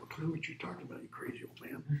don't have a clue what you're talking about, you crazy old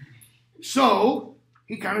man. So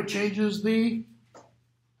he kind of changes the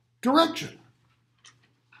direction.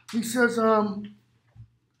 He says,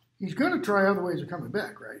 he's going to try other ways of coming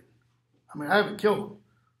back, right? I mean, I haven't killed him.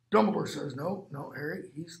 Dumbledore says, no, Harry,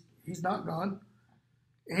 he's not gone.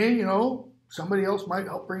 And, you know, somebody else might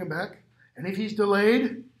help bring him back. And if he's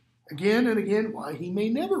delayed again and again, why, he may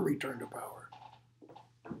never return to power.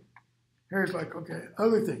 Harry's like, okay,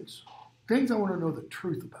 other things. Things I want to know the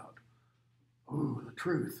truth about. Ooh, the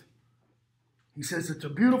truth. He says it's a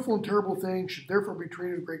beautiful and terrible thing, should therefore be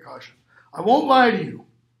treated with great caution. I won't lie to you.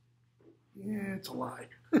 Yeah, it's a lie.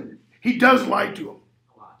 He does lie to him.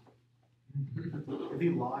 If he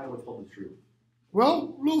lie, what's told the truth?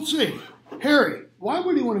 Well, we'll see. Harry, why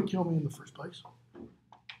would he want to kill me in the first place?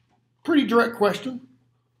 Pretty direct question.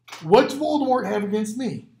 What's Voldemort have against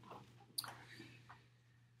me?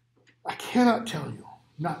 I cannot tell you.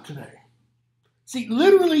 Not today. See,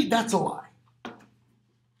 literally, that's a lie.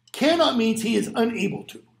 Cannot means he is unable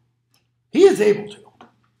to. He is able to.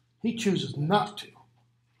 He chooses not to.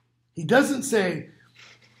 He doesn't say,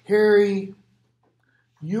 Harry,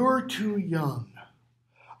 you're too young.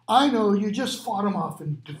 I know you just fought him off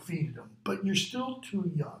and defeated him, but you're still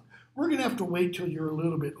too young. We're going to have to wait till you're a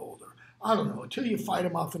little bit older. I don't know, until you fight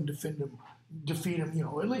him off and defeat him, you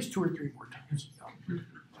know, at least 2 or 3 more times. You know.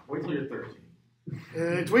 Wait till you're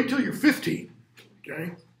 13. Wait till you're 15,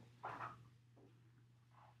 okay?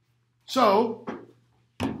 So,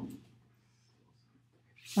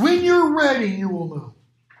 when you're ready, you will know.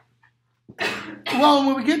 Well,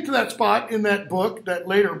 when we get to that spot in that book, that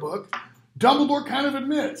later book, Dumbledore kind of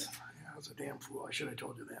admits, I was a damn fool. I should have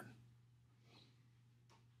told you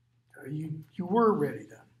then. You were ready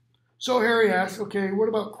then. So Harry asks, okay, what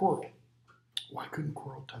about Quirrell? Why couldn't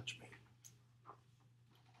Quirrell touch me?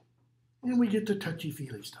 And we get to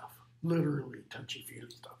touchy-feely stuff. Literally touchy-feely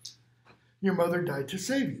stuff. Your mother died to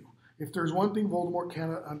save you. If there's one thing Voldemort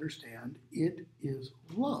cannot understand, it is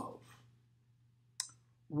love.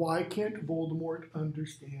 Why can't Voldemort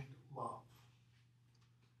understand love?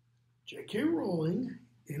 J.K. Rowling,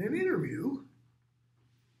 in an interview,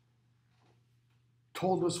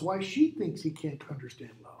 told us why she thinks he can't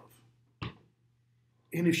understand love.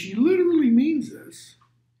 And if she literally means this,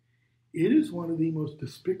 it is one of the most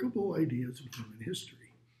despicable ideas of human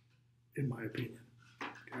history, in my opinion.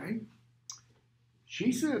 Okay?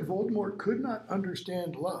 She said Voldemort could not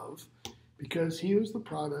understand love because he was the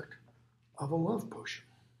product of a love potion.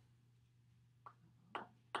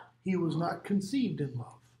 He was not conceived in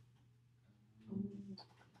love.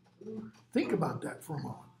 Think about that for a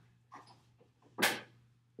moment.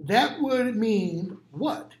 That would mean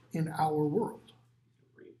what in our world?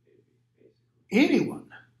 Anyone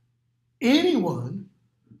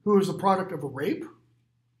who is the product of a rape,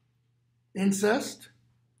 incest,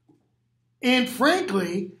 and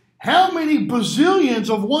frankly, how many bazillions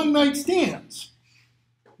of one-night stands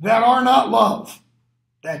that are not love?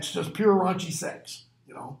 That's just pure raunchy sex,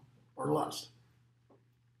 you know, or lust.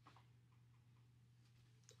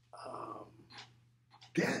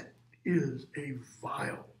 That is a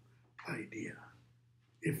vile idea,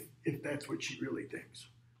 if that's what she really thinks.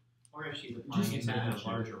 Or if she's applying it to a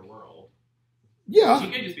larger world. Yeah. She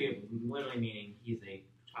could just be literally meaning he's a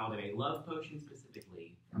child of a love potion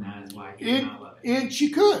specifically, and that is why he does not love it. And she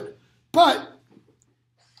could. But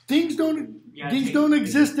things don't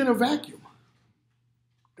exist in a vacuum.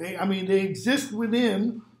 They exist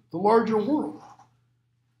within the larger world.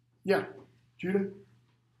 Yeah. Judah?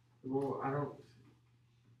 Well, I don't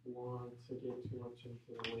want to get too much into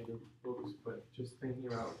the later books, but just thinking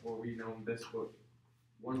about what we know in this book,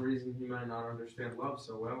 one reason he might not understand love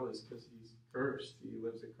so well is because he's cursed. He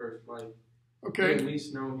lives a cursed life. Okay. We at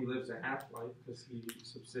least know he lives a half-life because he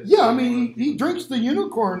subsists. Yeah, I mean, he drinks the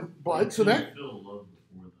unicorn blood, so that... feel love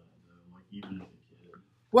before that, though, like even as a kid.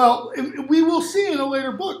 Well, we will see in a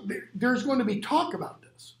later book, there's going to be talk about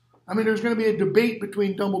this. I mean, there's going to be a debate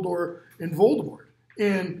between Dumbledore and Voldemort.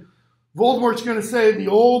 And Voldemort's going to say the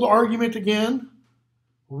old argument again.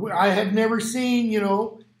 I have never seen,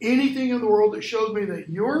 anything in the world that shows me that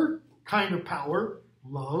your kind of power,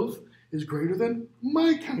 love, is greater than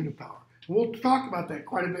my kind of power. We'll talk about that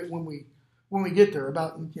quite a bit when we get there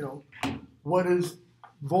about, what is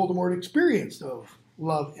Voldemort experienced of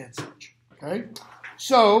love and such. Okay?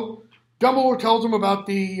 So, Dumbledore tells him about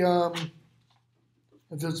the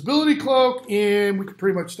invisibility cloak, and we can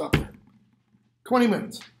pretty much stop there. 20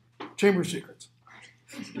 minutes. Chamber of Secrets.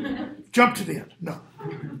 Jump to the end. No.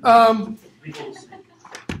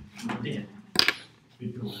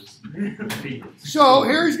 So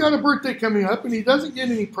Harry's got a birthday coming up, and he doesn't get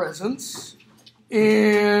any presents.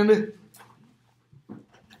 And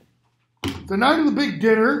the night of the big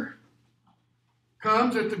dinner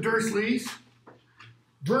comes at the Dursleys.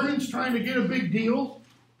 Vernon's trying to get a big deal.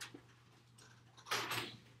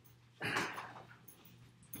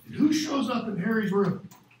 And who shows up in Harry's room?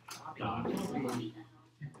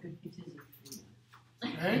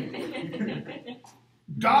 Okay?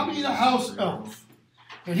 Dobby the house elf.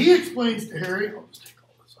 And he explains to Harry, I'll just take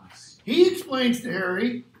all this off. He explains to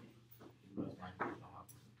Harry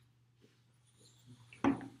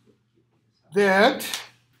that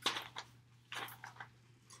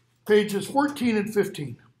pages 14 and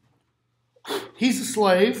 15. He's a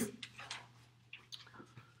slave.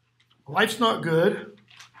 Life's not good.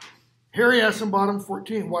 Harry asks him bottom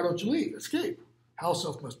 14, why don't you leave? Escape. House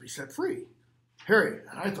elf must be set free. Harry,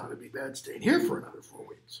 and I thought it'd be bad staying here for another 4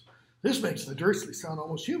 weeks. This makes the Dursleys sound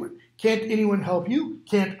almost human. Can't anyone help you?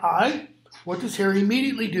 Can't I? What does Harry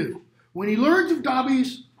immediately do? When he learns of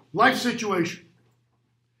Dobby's life situation,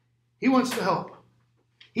 he wants to help.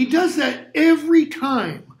 He does that every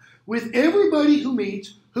time with everybody who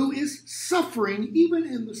meets who is suffering even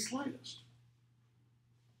in the slightest.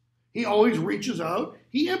 He always reaches out.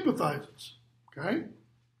 He empathizes. Okay?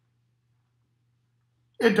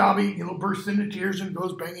 And Dobby, bursts into tears and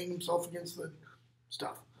goes banging himself against the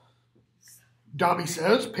stuff. Dobby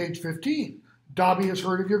says, page 15, Dobby has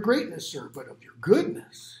heard of your greatness, sir, but of your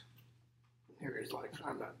goodness. Harry's like,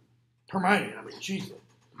 I'm not Hermione. I mean, she's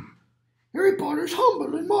Harry Potter's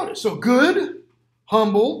humble and modest. So good,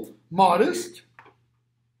 humble, modest.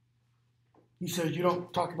 He says you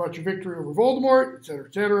don't talk about your victory over Voldemort, etc.,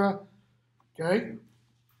 etc. Okay?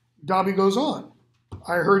 Dobby goes on.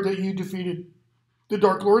 I heard that you defeated the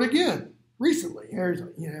Dark Lord again recently. Harry's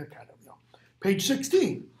like, yeah, kind of. Page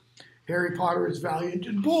 16. Harry Potter is valiant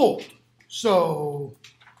and bold. So,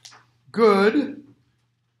 good,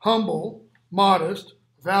 humble, modest,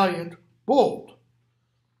 valiant, bold.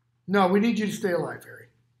 No, we need you to stay alive, Harry.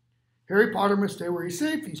 Harry Potter must stay where he's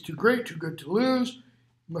safe. He's too great, too good to lose.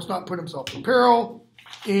 He must not put himself in peril.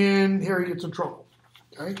 And Harry gets in trouble.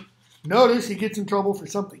 Okay? Notice he gets in trouble for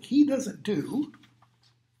something he doesn't do.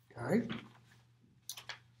 Okay?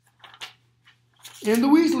 And the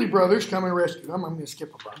Weasley brothers come and rescue him. I'm going to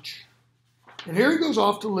skip a bunch. And Harry goes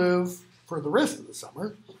off to live for the rest of the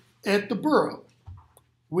summer at the Burrow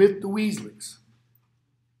with the Weasleys.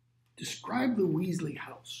 Describe the Weasley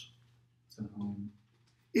house. It's a home.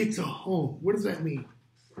 It's a home. What does that mean?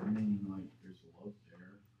 I mean, like, there's love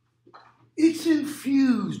there. It's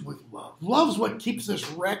infused with love. Love's what keeps this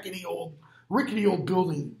rickety old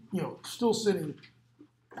building, still standing.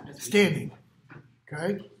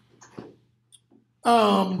 Okay?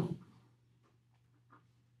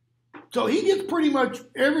 So he gets pretty much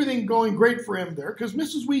everything going great for him there because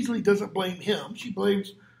Mrs. Weasley doesn't blame him. She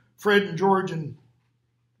blames Fred and George and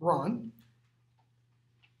Ron.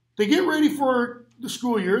 They get ready for the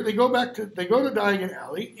school year. They go to Diagon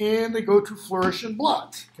Alley and they go to Flourish and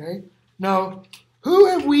Blotts. Okay. Now, who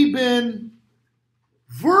have we been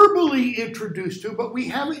verbally introduced to, but we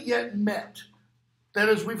haven't yet met? That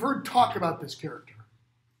is, we've heard talk about this character.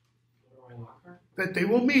 That they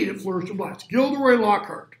will meet at Flourish and Blotts. Gilderoy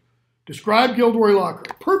Lockhart. Describe Gilderoy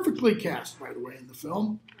Lockhart. Perfectly cast, by the way, in the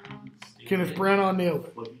film. Kenneth Branagh nailed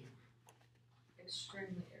it.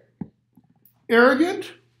 Extremely arrogant.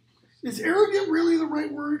 Arrogant? Is arrogant really the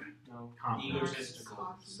right word? No.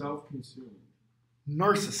 Egotistical. Self-consumed.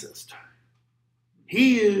 Narcissist.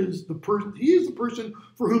 He is the person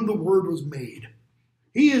for whom the word was made.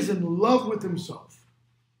 He is in love with himself.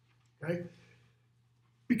 Okay?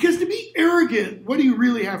 Because to be arrogant, what do you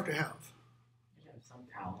really have to have?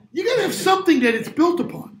 You got to have something that it's built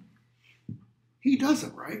upon. He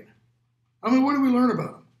doesn't, right? I mean, what do we learn about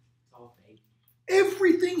him? It's all fake.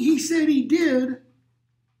 Everything he said he did,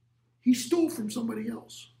 he stole from somebody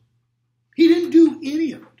else. He didn't do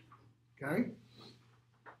any of it. Okay?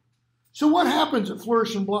 So what happens at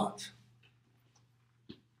Flourish and Blotts?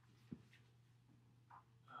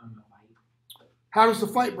 How does the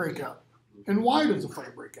fight break out? And why does the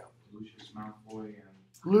fight break out?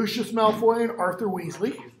 Lucius Malfoy and Arthur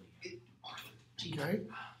Weasley. Okay.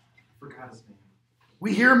 Forgot his name.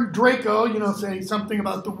 We hear Draco, say something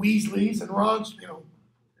about the Weasleys and Ron's,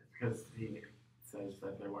 Because he says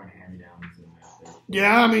that they're wearing hand-me-downs and that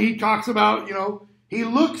Yeah, I mean, he talks about, he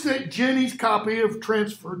looks at Jenny's copy of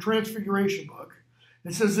Transfiguration book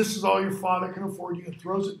and says, this is all your father can afford you, and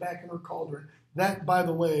throws it back in her cauldron. That, by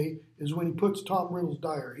the way, is when he puts Tom Riddle's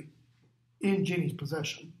diary in Jenny's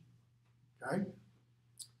possession. Okay?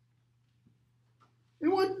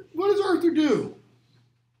 And what does Arthur do?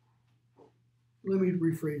 Let me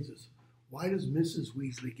rephrase this. Why does Mrs.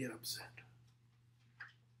 Weasley get upset?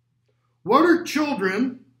 What are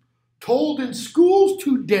children told in schools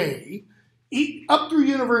today, up through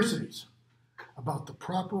universities, about the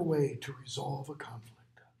proper way to resolve a conflict?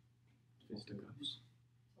 Fisticuffs.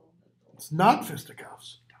 It's not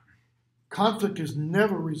fisticuffs. Conflict is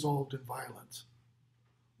never resolved in violence.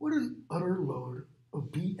 What an utter load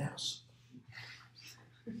of BS.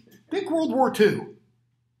 Think World War II.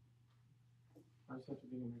 I just have to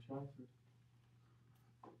be in my childhood.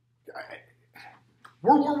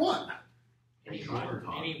 World War One. Any war.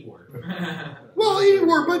 Any war. Well, any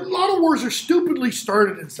war, but a lot of wars are stupidly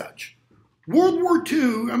started and such. World War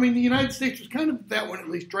II, I mean, the United States was kind of that one at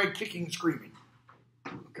least, tried kicking and screaming.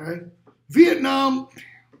 Okay? Vietnam,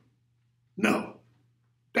 no.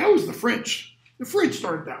 That was the French. The French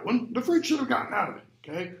started that one. The French should have gotten out of it.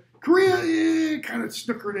 Okay? Korea, kind of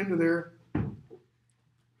snookered into there.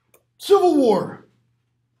 Civil War.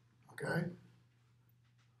 Okay?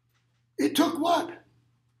 It took what?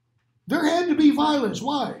 There had to be violence.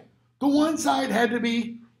 Why? The one side had to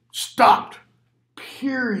be stopped.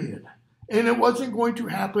 Period. And it wasn't going to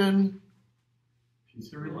happen,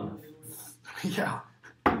 yeah,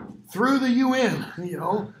 through the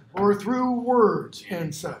UN, or through words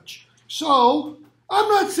and such. So, I'm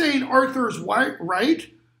not saying Arthur's right,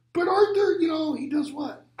 but Arthur, he does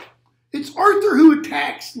what? It's Arthur who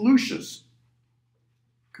attacks Lucius.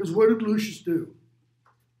 Because what did Lucius do?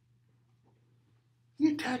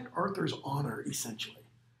 He attacked Arthur's honor, essentially.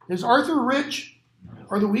 Is Arthur rich? No.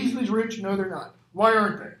 Are the Weasleys rich? No, they're not. Why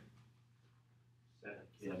aren't they?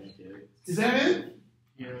 Is that it?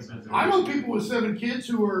 I know people with 7 kids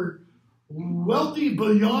who are wealthy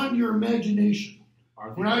beyond your imagination.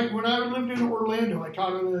 When I lived in Orlando, I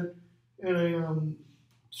taught at a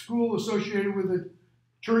school associated with a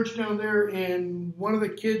church down there, and one of the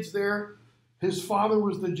kids there, his father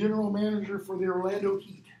was the general manager for the Orlando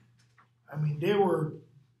Heat. I mean, they were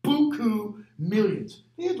buku millions.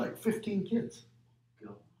 He had like 15 kids.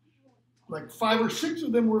 Like 5 or 6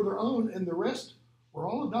 of them were their own, and the rest were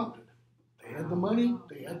all adopted. They had the money,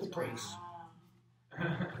 they had the place.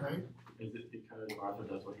 Right? Is it because Arthur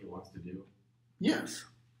does what he wants to do? Yes.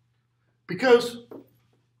 Because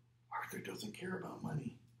Arthur doesn't care about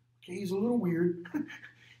money. Okay, he's a little weird.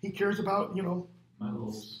 He cares about,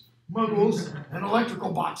 Muggles and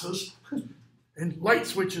electrical boxes and light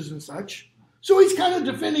switches and such. So he's kind of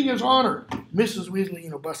defending his honor. Mrs. Weasley,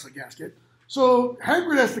 busts the gasket. So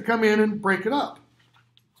Hagrid has to come in and break it up.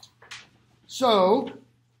 So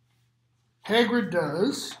Hagrid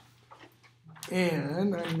does,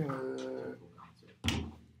 and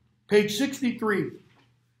page 63.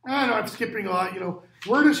 I know I'm skipping a lot,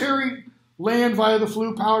 Where does Harry land via the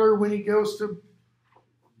Floo powder when he goes to...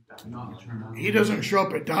 He doesn't show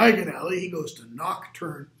up at Diagon Alley. He goes to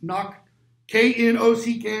Knockturn. Knock,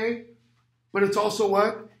 but it's also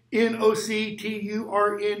what? Nocturne,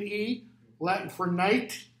 Latin for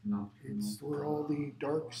night. It's where all the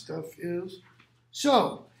dark stuff is.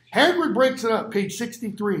 So, Hagrid breaks it up, page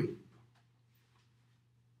 63.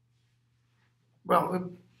 Well,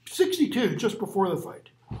 62, just before the fight.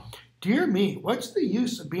 Dear me, what's the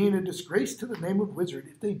use of being a disgrace to the name of wizard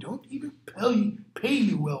if they don't even pay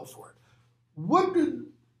you well for it? What did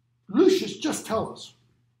Lucius just tell us?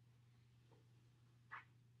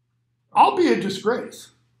 I'll be a disgrace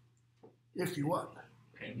if you what?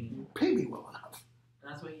 Pay me. Pay me well enough.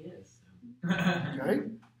 That's what he is. Okay?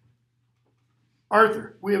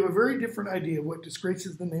 Arthur, we have a very different idea of what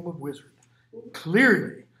disgraces the name of wizard.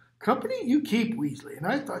 Clearly, company you keep, Weasley, and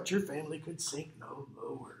I thought your family could sink no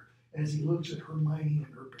lower, as he looks at Hermione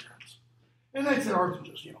and her parents. And I said, Arthur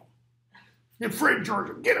just, and Fred and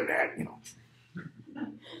George, get him, Dad,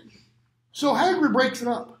 So Hagrid breaks it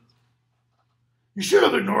up. You should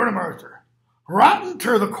have ignored him, Arthur. Rotten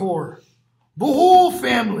to the core. The whole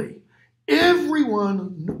family.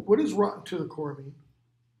 Everyone. What does rotten to the core mean?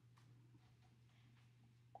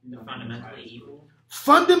 Fundamentally evil.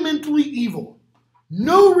 Fundamentally evil.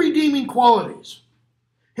 No redeeming qualities.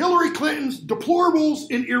 Hillary Clinton's deplorables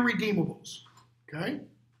and irredeemables. Okay?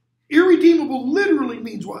 Irredeemable literally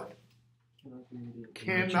means what?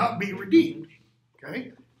 Cannot be redeemed.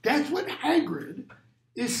 Okay? That's what Hagrid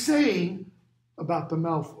is saying about the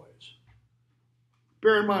Malfoys.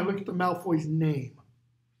 Bear in mind, look at the Malfoy's name.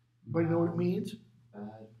 Anybody know what it means?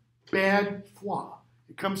 Bad foi.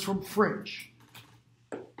 It comes from French.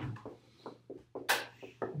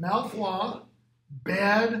 Malfoy,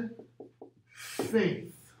 bad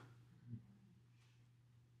faith.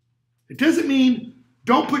 It doesn't mean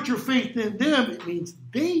don't put your faith in them. It means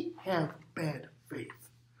they have bad faith.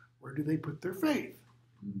 Where do they put their faith?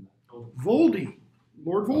 Voldy,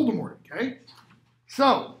 Lord Voldemort, okay?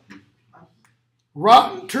 So,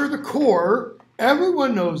 rotten to the core,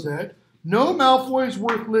 everyone knows that. No Malfoy is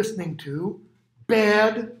worth listening to.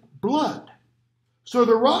 Bad blood. So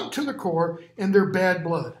they're rotten to the core and they're bad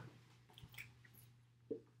blood.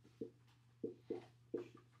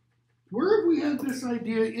 Where have we had this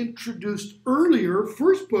idea introduced earlier,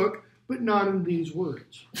 first book, but not in these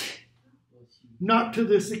words? Not to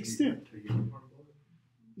this extent.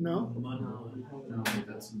 No? No,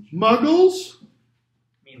 that's Muggles? I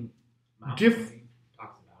mean, Diff-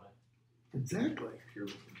 talks about it. Exactly.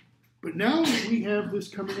 But now we have this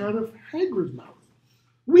coming out of Hagrid's mouth.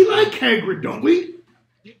 We like Hagrid, don't we?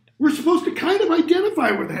 We're supposed to kind of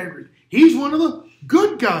identify with Hagrid. He's one of the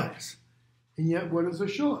good guys. And yet, what does it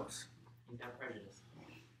show us? He's got prejudice.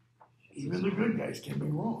 Even the good guys can be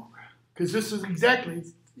wrong. Because this is exactly,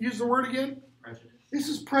 use the word again? Prejudice. This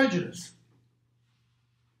is prejudice.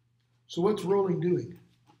 So what's Rowling doing?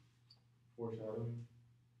 Foreshadowing.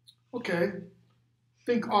 Okay.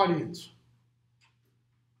 Think audience.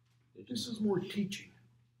 This is more teaching.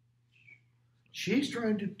 She's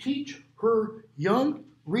trying to teach her young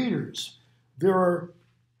readers there are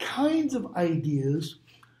kinds of ideas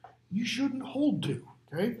you shouldn't hold to.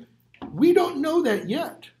 Okay? We don't know that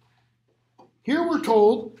yet. Here we're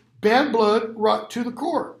told bad blood rot to the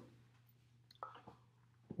core.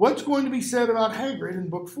 What's going to be said about Hagrid in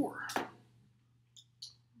book 4?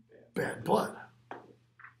 Bad blood.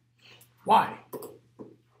 Why?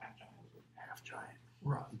 Half giant,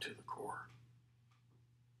 rotten to the core.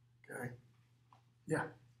 Okay? Yeah.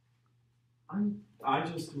 I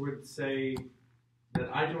just would say that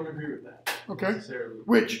I don't agree with that. Okay. Necessarily.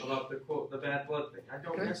 Which? About the quote, the bad blood thing. I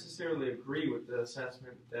don't Okay. necessarily agree with the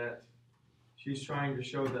assessment that she's trying to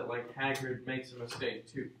show that like Hagrid makes a mistake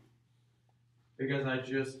too.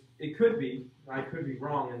 Because it could be, I could be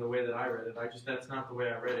wrong in the way that I read it. That's not the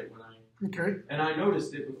way I read it when Okay. and I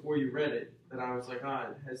noticed it before you read it, that I was like,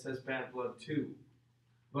 it says bad blood too.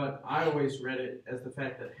 But I always read it as the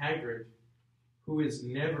fact that Hagrid, who is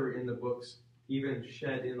never in the books even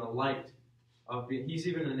shed in the light of being, he's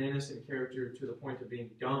even an innocent character to the point of being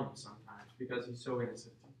dumb sometimes because he's so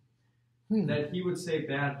innocent. That he would say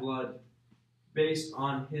bad blood based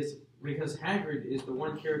on because Hagrid is the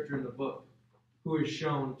one character in the book who is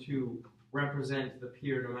shown to represent the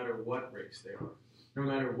peer no matter what race they are, no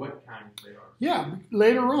matter what kind they are. Yeah,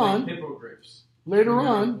 later on. Like hippogriffs. Later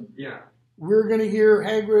on, yeah, we're going to hear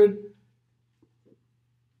Hagrid,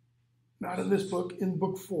 not in this book, in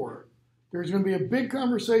book 4. There's going to be a big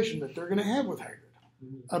conversation that they're going to have with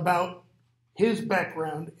Hagrid about his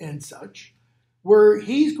background and such, where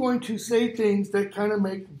he's going to say things that kind of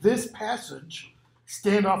make this passage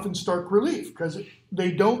stand off in stark relief because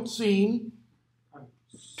they don't seem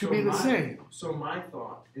to be the same. So my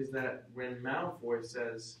thought is that when Malfoy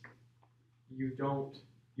says, you don't,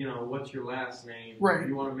 what's your last name? Right.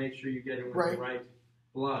 You want to make sure you get in with the right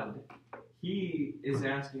blood. He is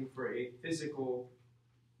asking for a physical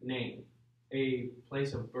name, a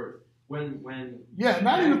place of birth. When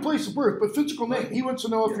not even a place of birth, but physical name. He wants to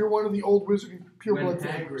know if you're one of the old wizarding pureblood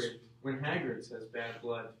families. When Hagrid says bad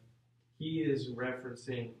blood, he is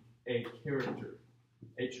referencing a character,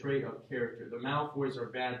 a trait of character. The Malfoys are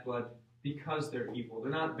bad blood because they're evil.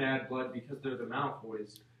 They're not bad blood because they're the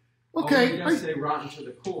Malfoys. Okay. I say rotten to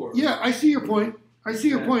the core. Yeah, I see your point.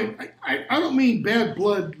 I don't mean bad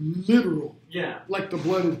blood literal. Yeah. Like the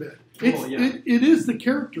blood is bad. Yeah. It is the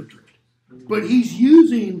character trait. But he's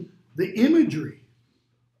using the imagery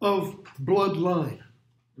of bloodline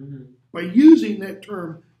by using that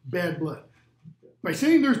term bad blood. By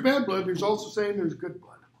saying there's bad blood, there's also saying there's good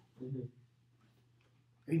blood.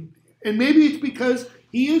 And maybe it's because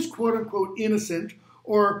he is quote unquote innocent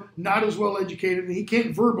or not as well educated and he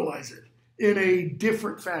can't verbalize it in a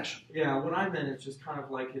different fashion. Yeah, what I meant is just kind of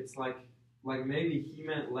like it's like maybe he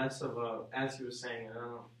meant less of a, as he was saying, I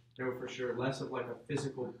don't know for sure, less of like a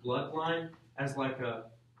physical bloodline as like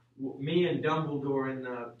me and Dumbledore and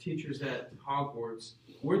the teachers at Hogwarts,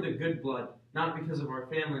 we're the good blood, not because of our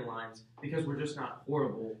family lines, because we're just not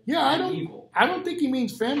horrible and evil. I don't think he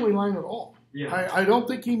means family line at all. Yeah. I don't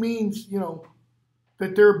think he means,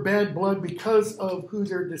 that they're bad blood because of who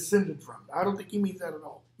they're descended from. I don't think he means that at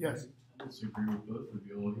all. Yes. I disagree with both of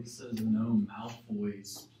you. He says no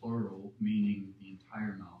Malfoys, plural, meaning the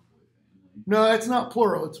entire Malfoy family. No, that's not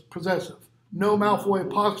plural. It's possessive. No Malfoy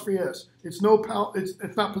apostrophe S. It's not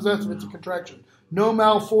possessive. It's a contraction. No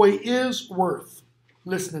Malfoy is worth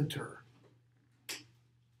listening to her.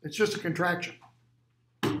 It's just a contraction.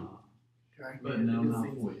 Okay. But no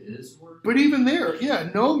Malfoy is worth. But even there,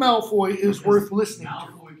 no Malfoy is worth listening to.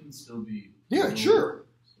 Malfoy can still be. Yeah, sure.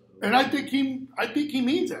 And I think he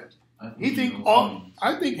means that. I think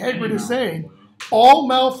Hagrid is Any saying Malfoy. all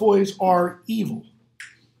Malfoys are evil.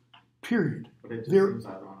 Period. But it just They're- seems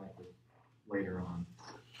ironic that later on.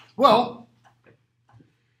 Well,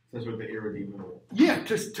 Says with the irredeemable. yeah,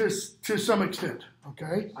 to some extent.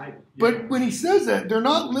 Okay. Yeah. But when he says that, they're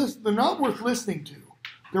not worth listening to.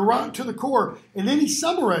 They're rotten to the core. And then he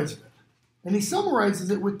summarizes it. And he summarizes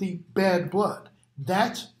it with the bad blood.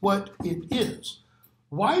 That's what it is.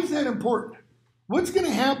 Why is that important? What's going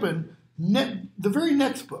to happen the very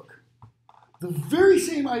next book? The very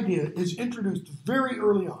same idea is introduced very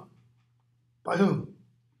early on. By whom?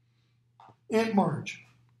 Aunt Marge.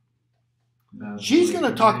 She's going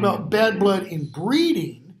to talk about bad blood in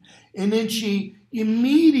breeding, and then she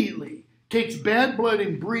immediately takes bad blood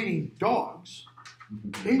in breeding dogs,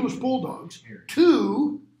 English bulldogs,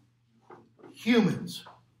 to humans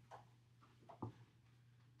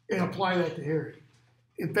and apply that to Harry.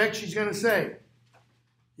 In fact, she's going to say,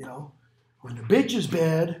 when the bitch is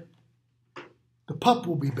bad, the pup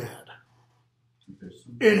will be bad.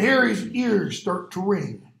 And Harry's ears start to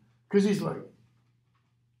ring because he's like,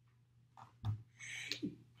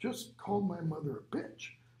 she just called my mother a bitch.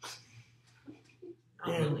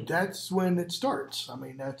 And that's when it starts. I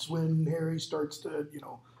mean, that's when Harry starts to,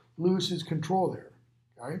 lose his control there.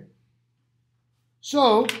 Okay?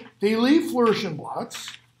 So they leave Flourish and Blots,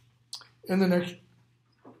 and the next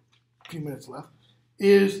few minutes left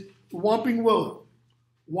is Whomping Willow.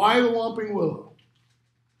 Why the Whomping Willow?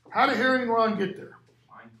 How did Harry and Ron get there?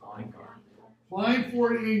 Flying car. Flying for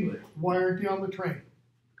to England. Why aren't they on the train?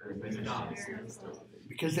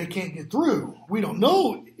 Because they can't get through. We don't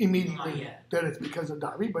know immediately that it's because of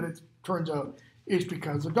Dobby, but it turns out it's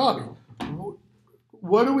because of Dobby.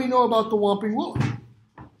 What do we know about the Whomping Willow?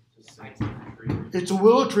 It's a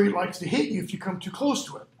willow tree. It likes to hit you if you come too close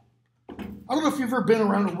to it. I don't know if you've ever been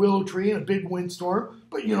around a willow tree in a big windstorm,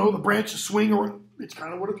 but the branches swing around. It's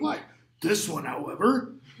kind of what it's like. This one,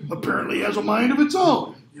 however, apparently has a mind of its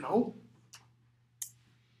own.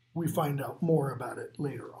 We find out more about it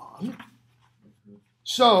later on.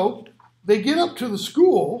 So they get up to the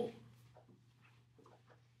school,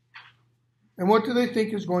 and what do they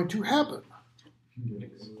think is going to happen?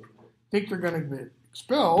 Think they're going to get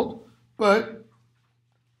expelled, but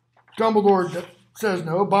Dumbledore says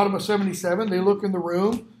no. Bottom of 77, they look in the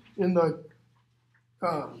room in the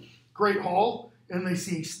Great Hall, and they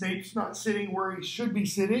see Snape's not sitting where he should be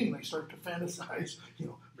sitting. They start to fantasize,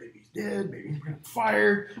 maybe he's dead, maybe he's been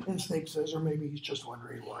fired, and Snape says, or maybe he's just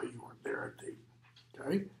wondering why you weren't there at the.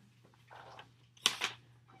 Okay?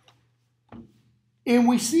 And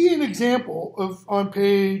we see an example on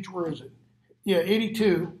page, where is it? Yeah,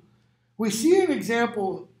 82. We see an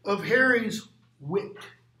example of Harry's wit.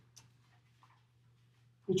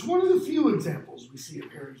 It's one of the few examples we see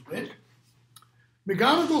of Harry's wit.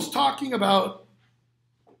 McGonagall's talking about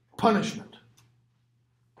punishment.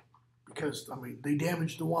 Because, they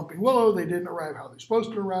damaged the Whomping Willow. They didn't arrive how they're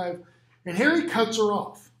supposed to arrive. And Harry cuts her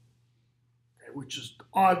off. Which is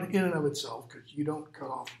odd in and of itself, because you don't cut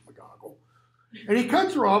off McGonagall. And he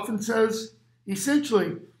cuts her off and says,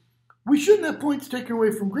 essentially, we shouldn't have points taken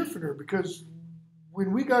away from Gryffindor, because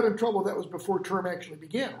when we got in trouble, that was before term actually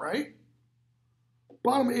began, right?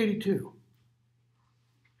 Bottom of 82.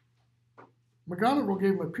 McGonagall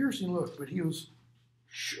gave him a piercing look, but he was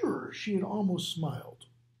sure she had almost smiled.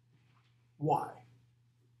 Why?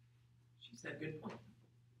 She said, good point.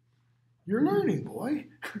 You're learning, boy.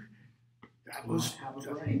 That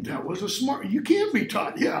was a smart. You can be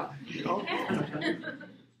taught, yeah.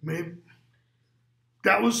 Maybe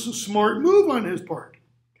that was a smart move on his part.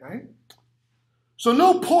 Okay. So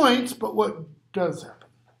no points, but what does happen?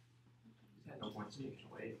 No points taken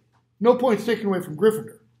away. No points taken away from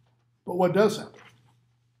Gryffindor, but what does happen?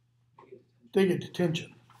 They get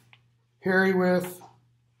detention. Harry with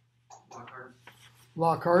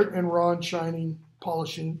Lockhart and Ron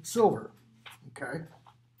polishing silver. Okay.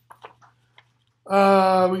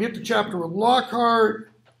 We get to chapter with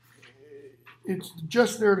Lockhart. It's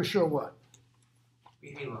just there to show what? We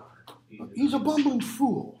hate Lockhart. He's a bumbling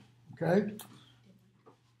fool. Okay?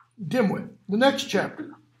 Dimwit. The next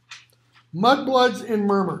chapter. Mudbloods and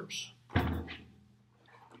Murmurs.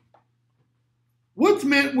 What's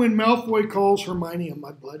meant when Malfoy calls Hermione a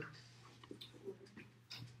mudblood?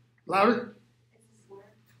 Louder?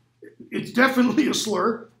 It's definitely a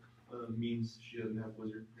slur. Means she doesn't have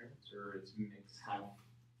wizard parents, or it's mixed.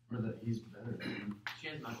 Or that he's better than him. She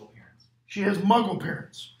has muggle parents. She has muggle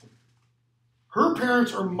parents. Her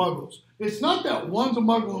parents are muggles. It's not that one's a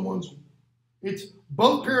muggle and one's... It's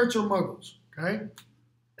both parents are muggles, okay?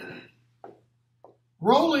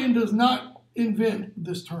 Rowling does not invent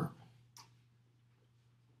this term.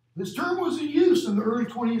 This term was in use in the early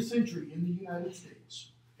 20th century in the United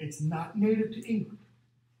States. It's not native to England.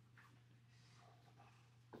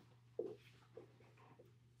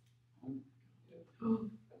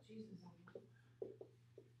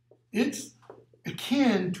 It's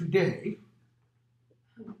akin today,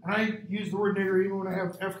 and I use the word nigger even when I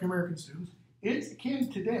have African American students, it's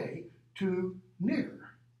akin today to nigger.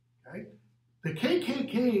 Okay? The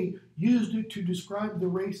KKK used it to describe the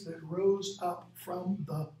race that rose up from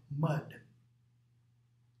the mud.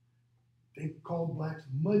 They called blacks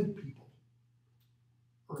mud people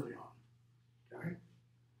early on. Okay?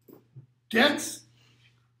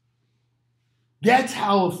 That's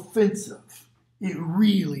how offensive it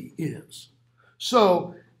really is.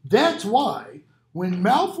 So that's why when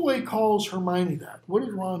Malfoy calls Hermione that, what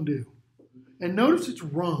does Ron do? And notice it's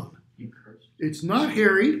Ron. It's not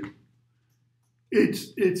Harry.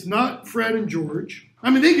 It's not Fred and George. I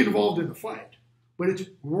mean, they get involved in the fight. But it's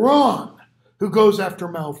Ron who goes after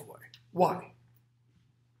Malfoy. Why?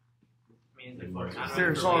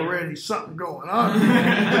 There's already something going on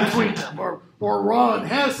between them. Or Ron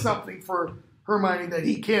has something for Hermione that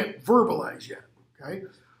he can't verbalize yet. Okay?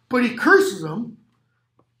 But he curses him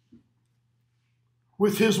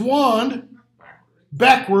with his wand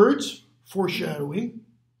backwards, foreshadowing,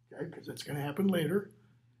 okay, because it's going to happen later.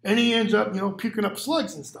 And he ends up, puking up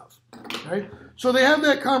slugs and stuff. Okay? So they have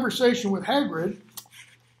that conversation with Hagrid,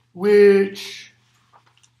 which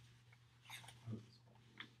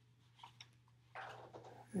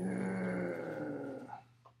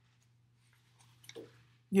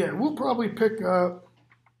we'll probably pick up.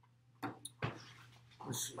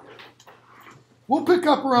 Let's see. We'll pick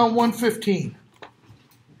up around 1:15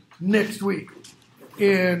 next week,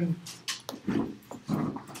 and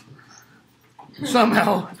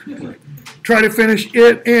somehow try to finish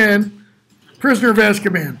it and Prisoner of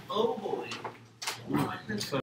Azkaban.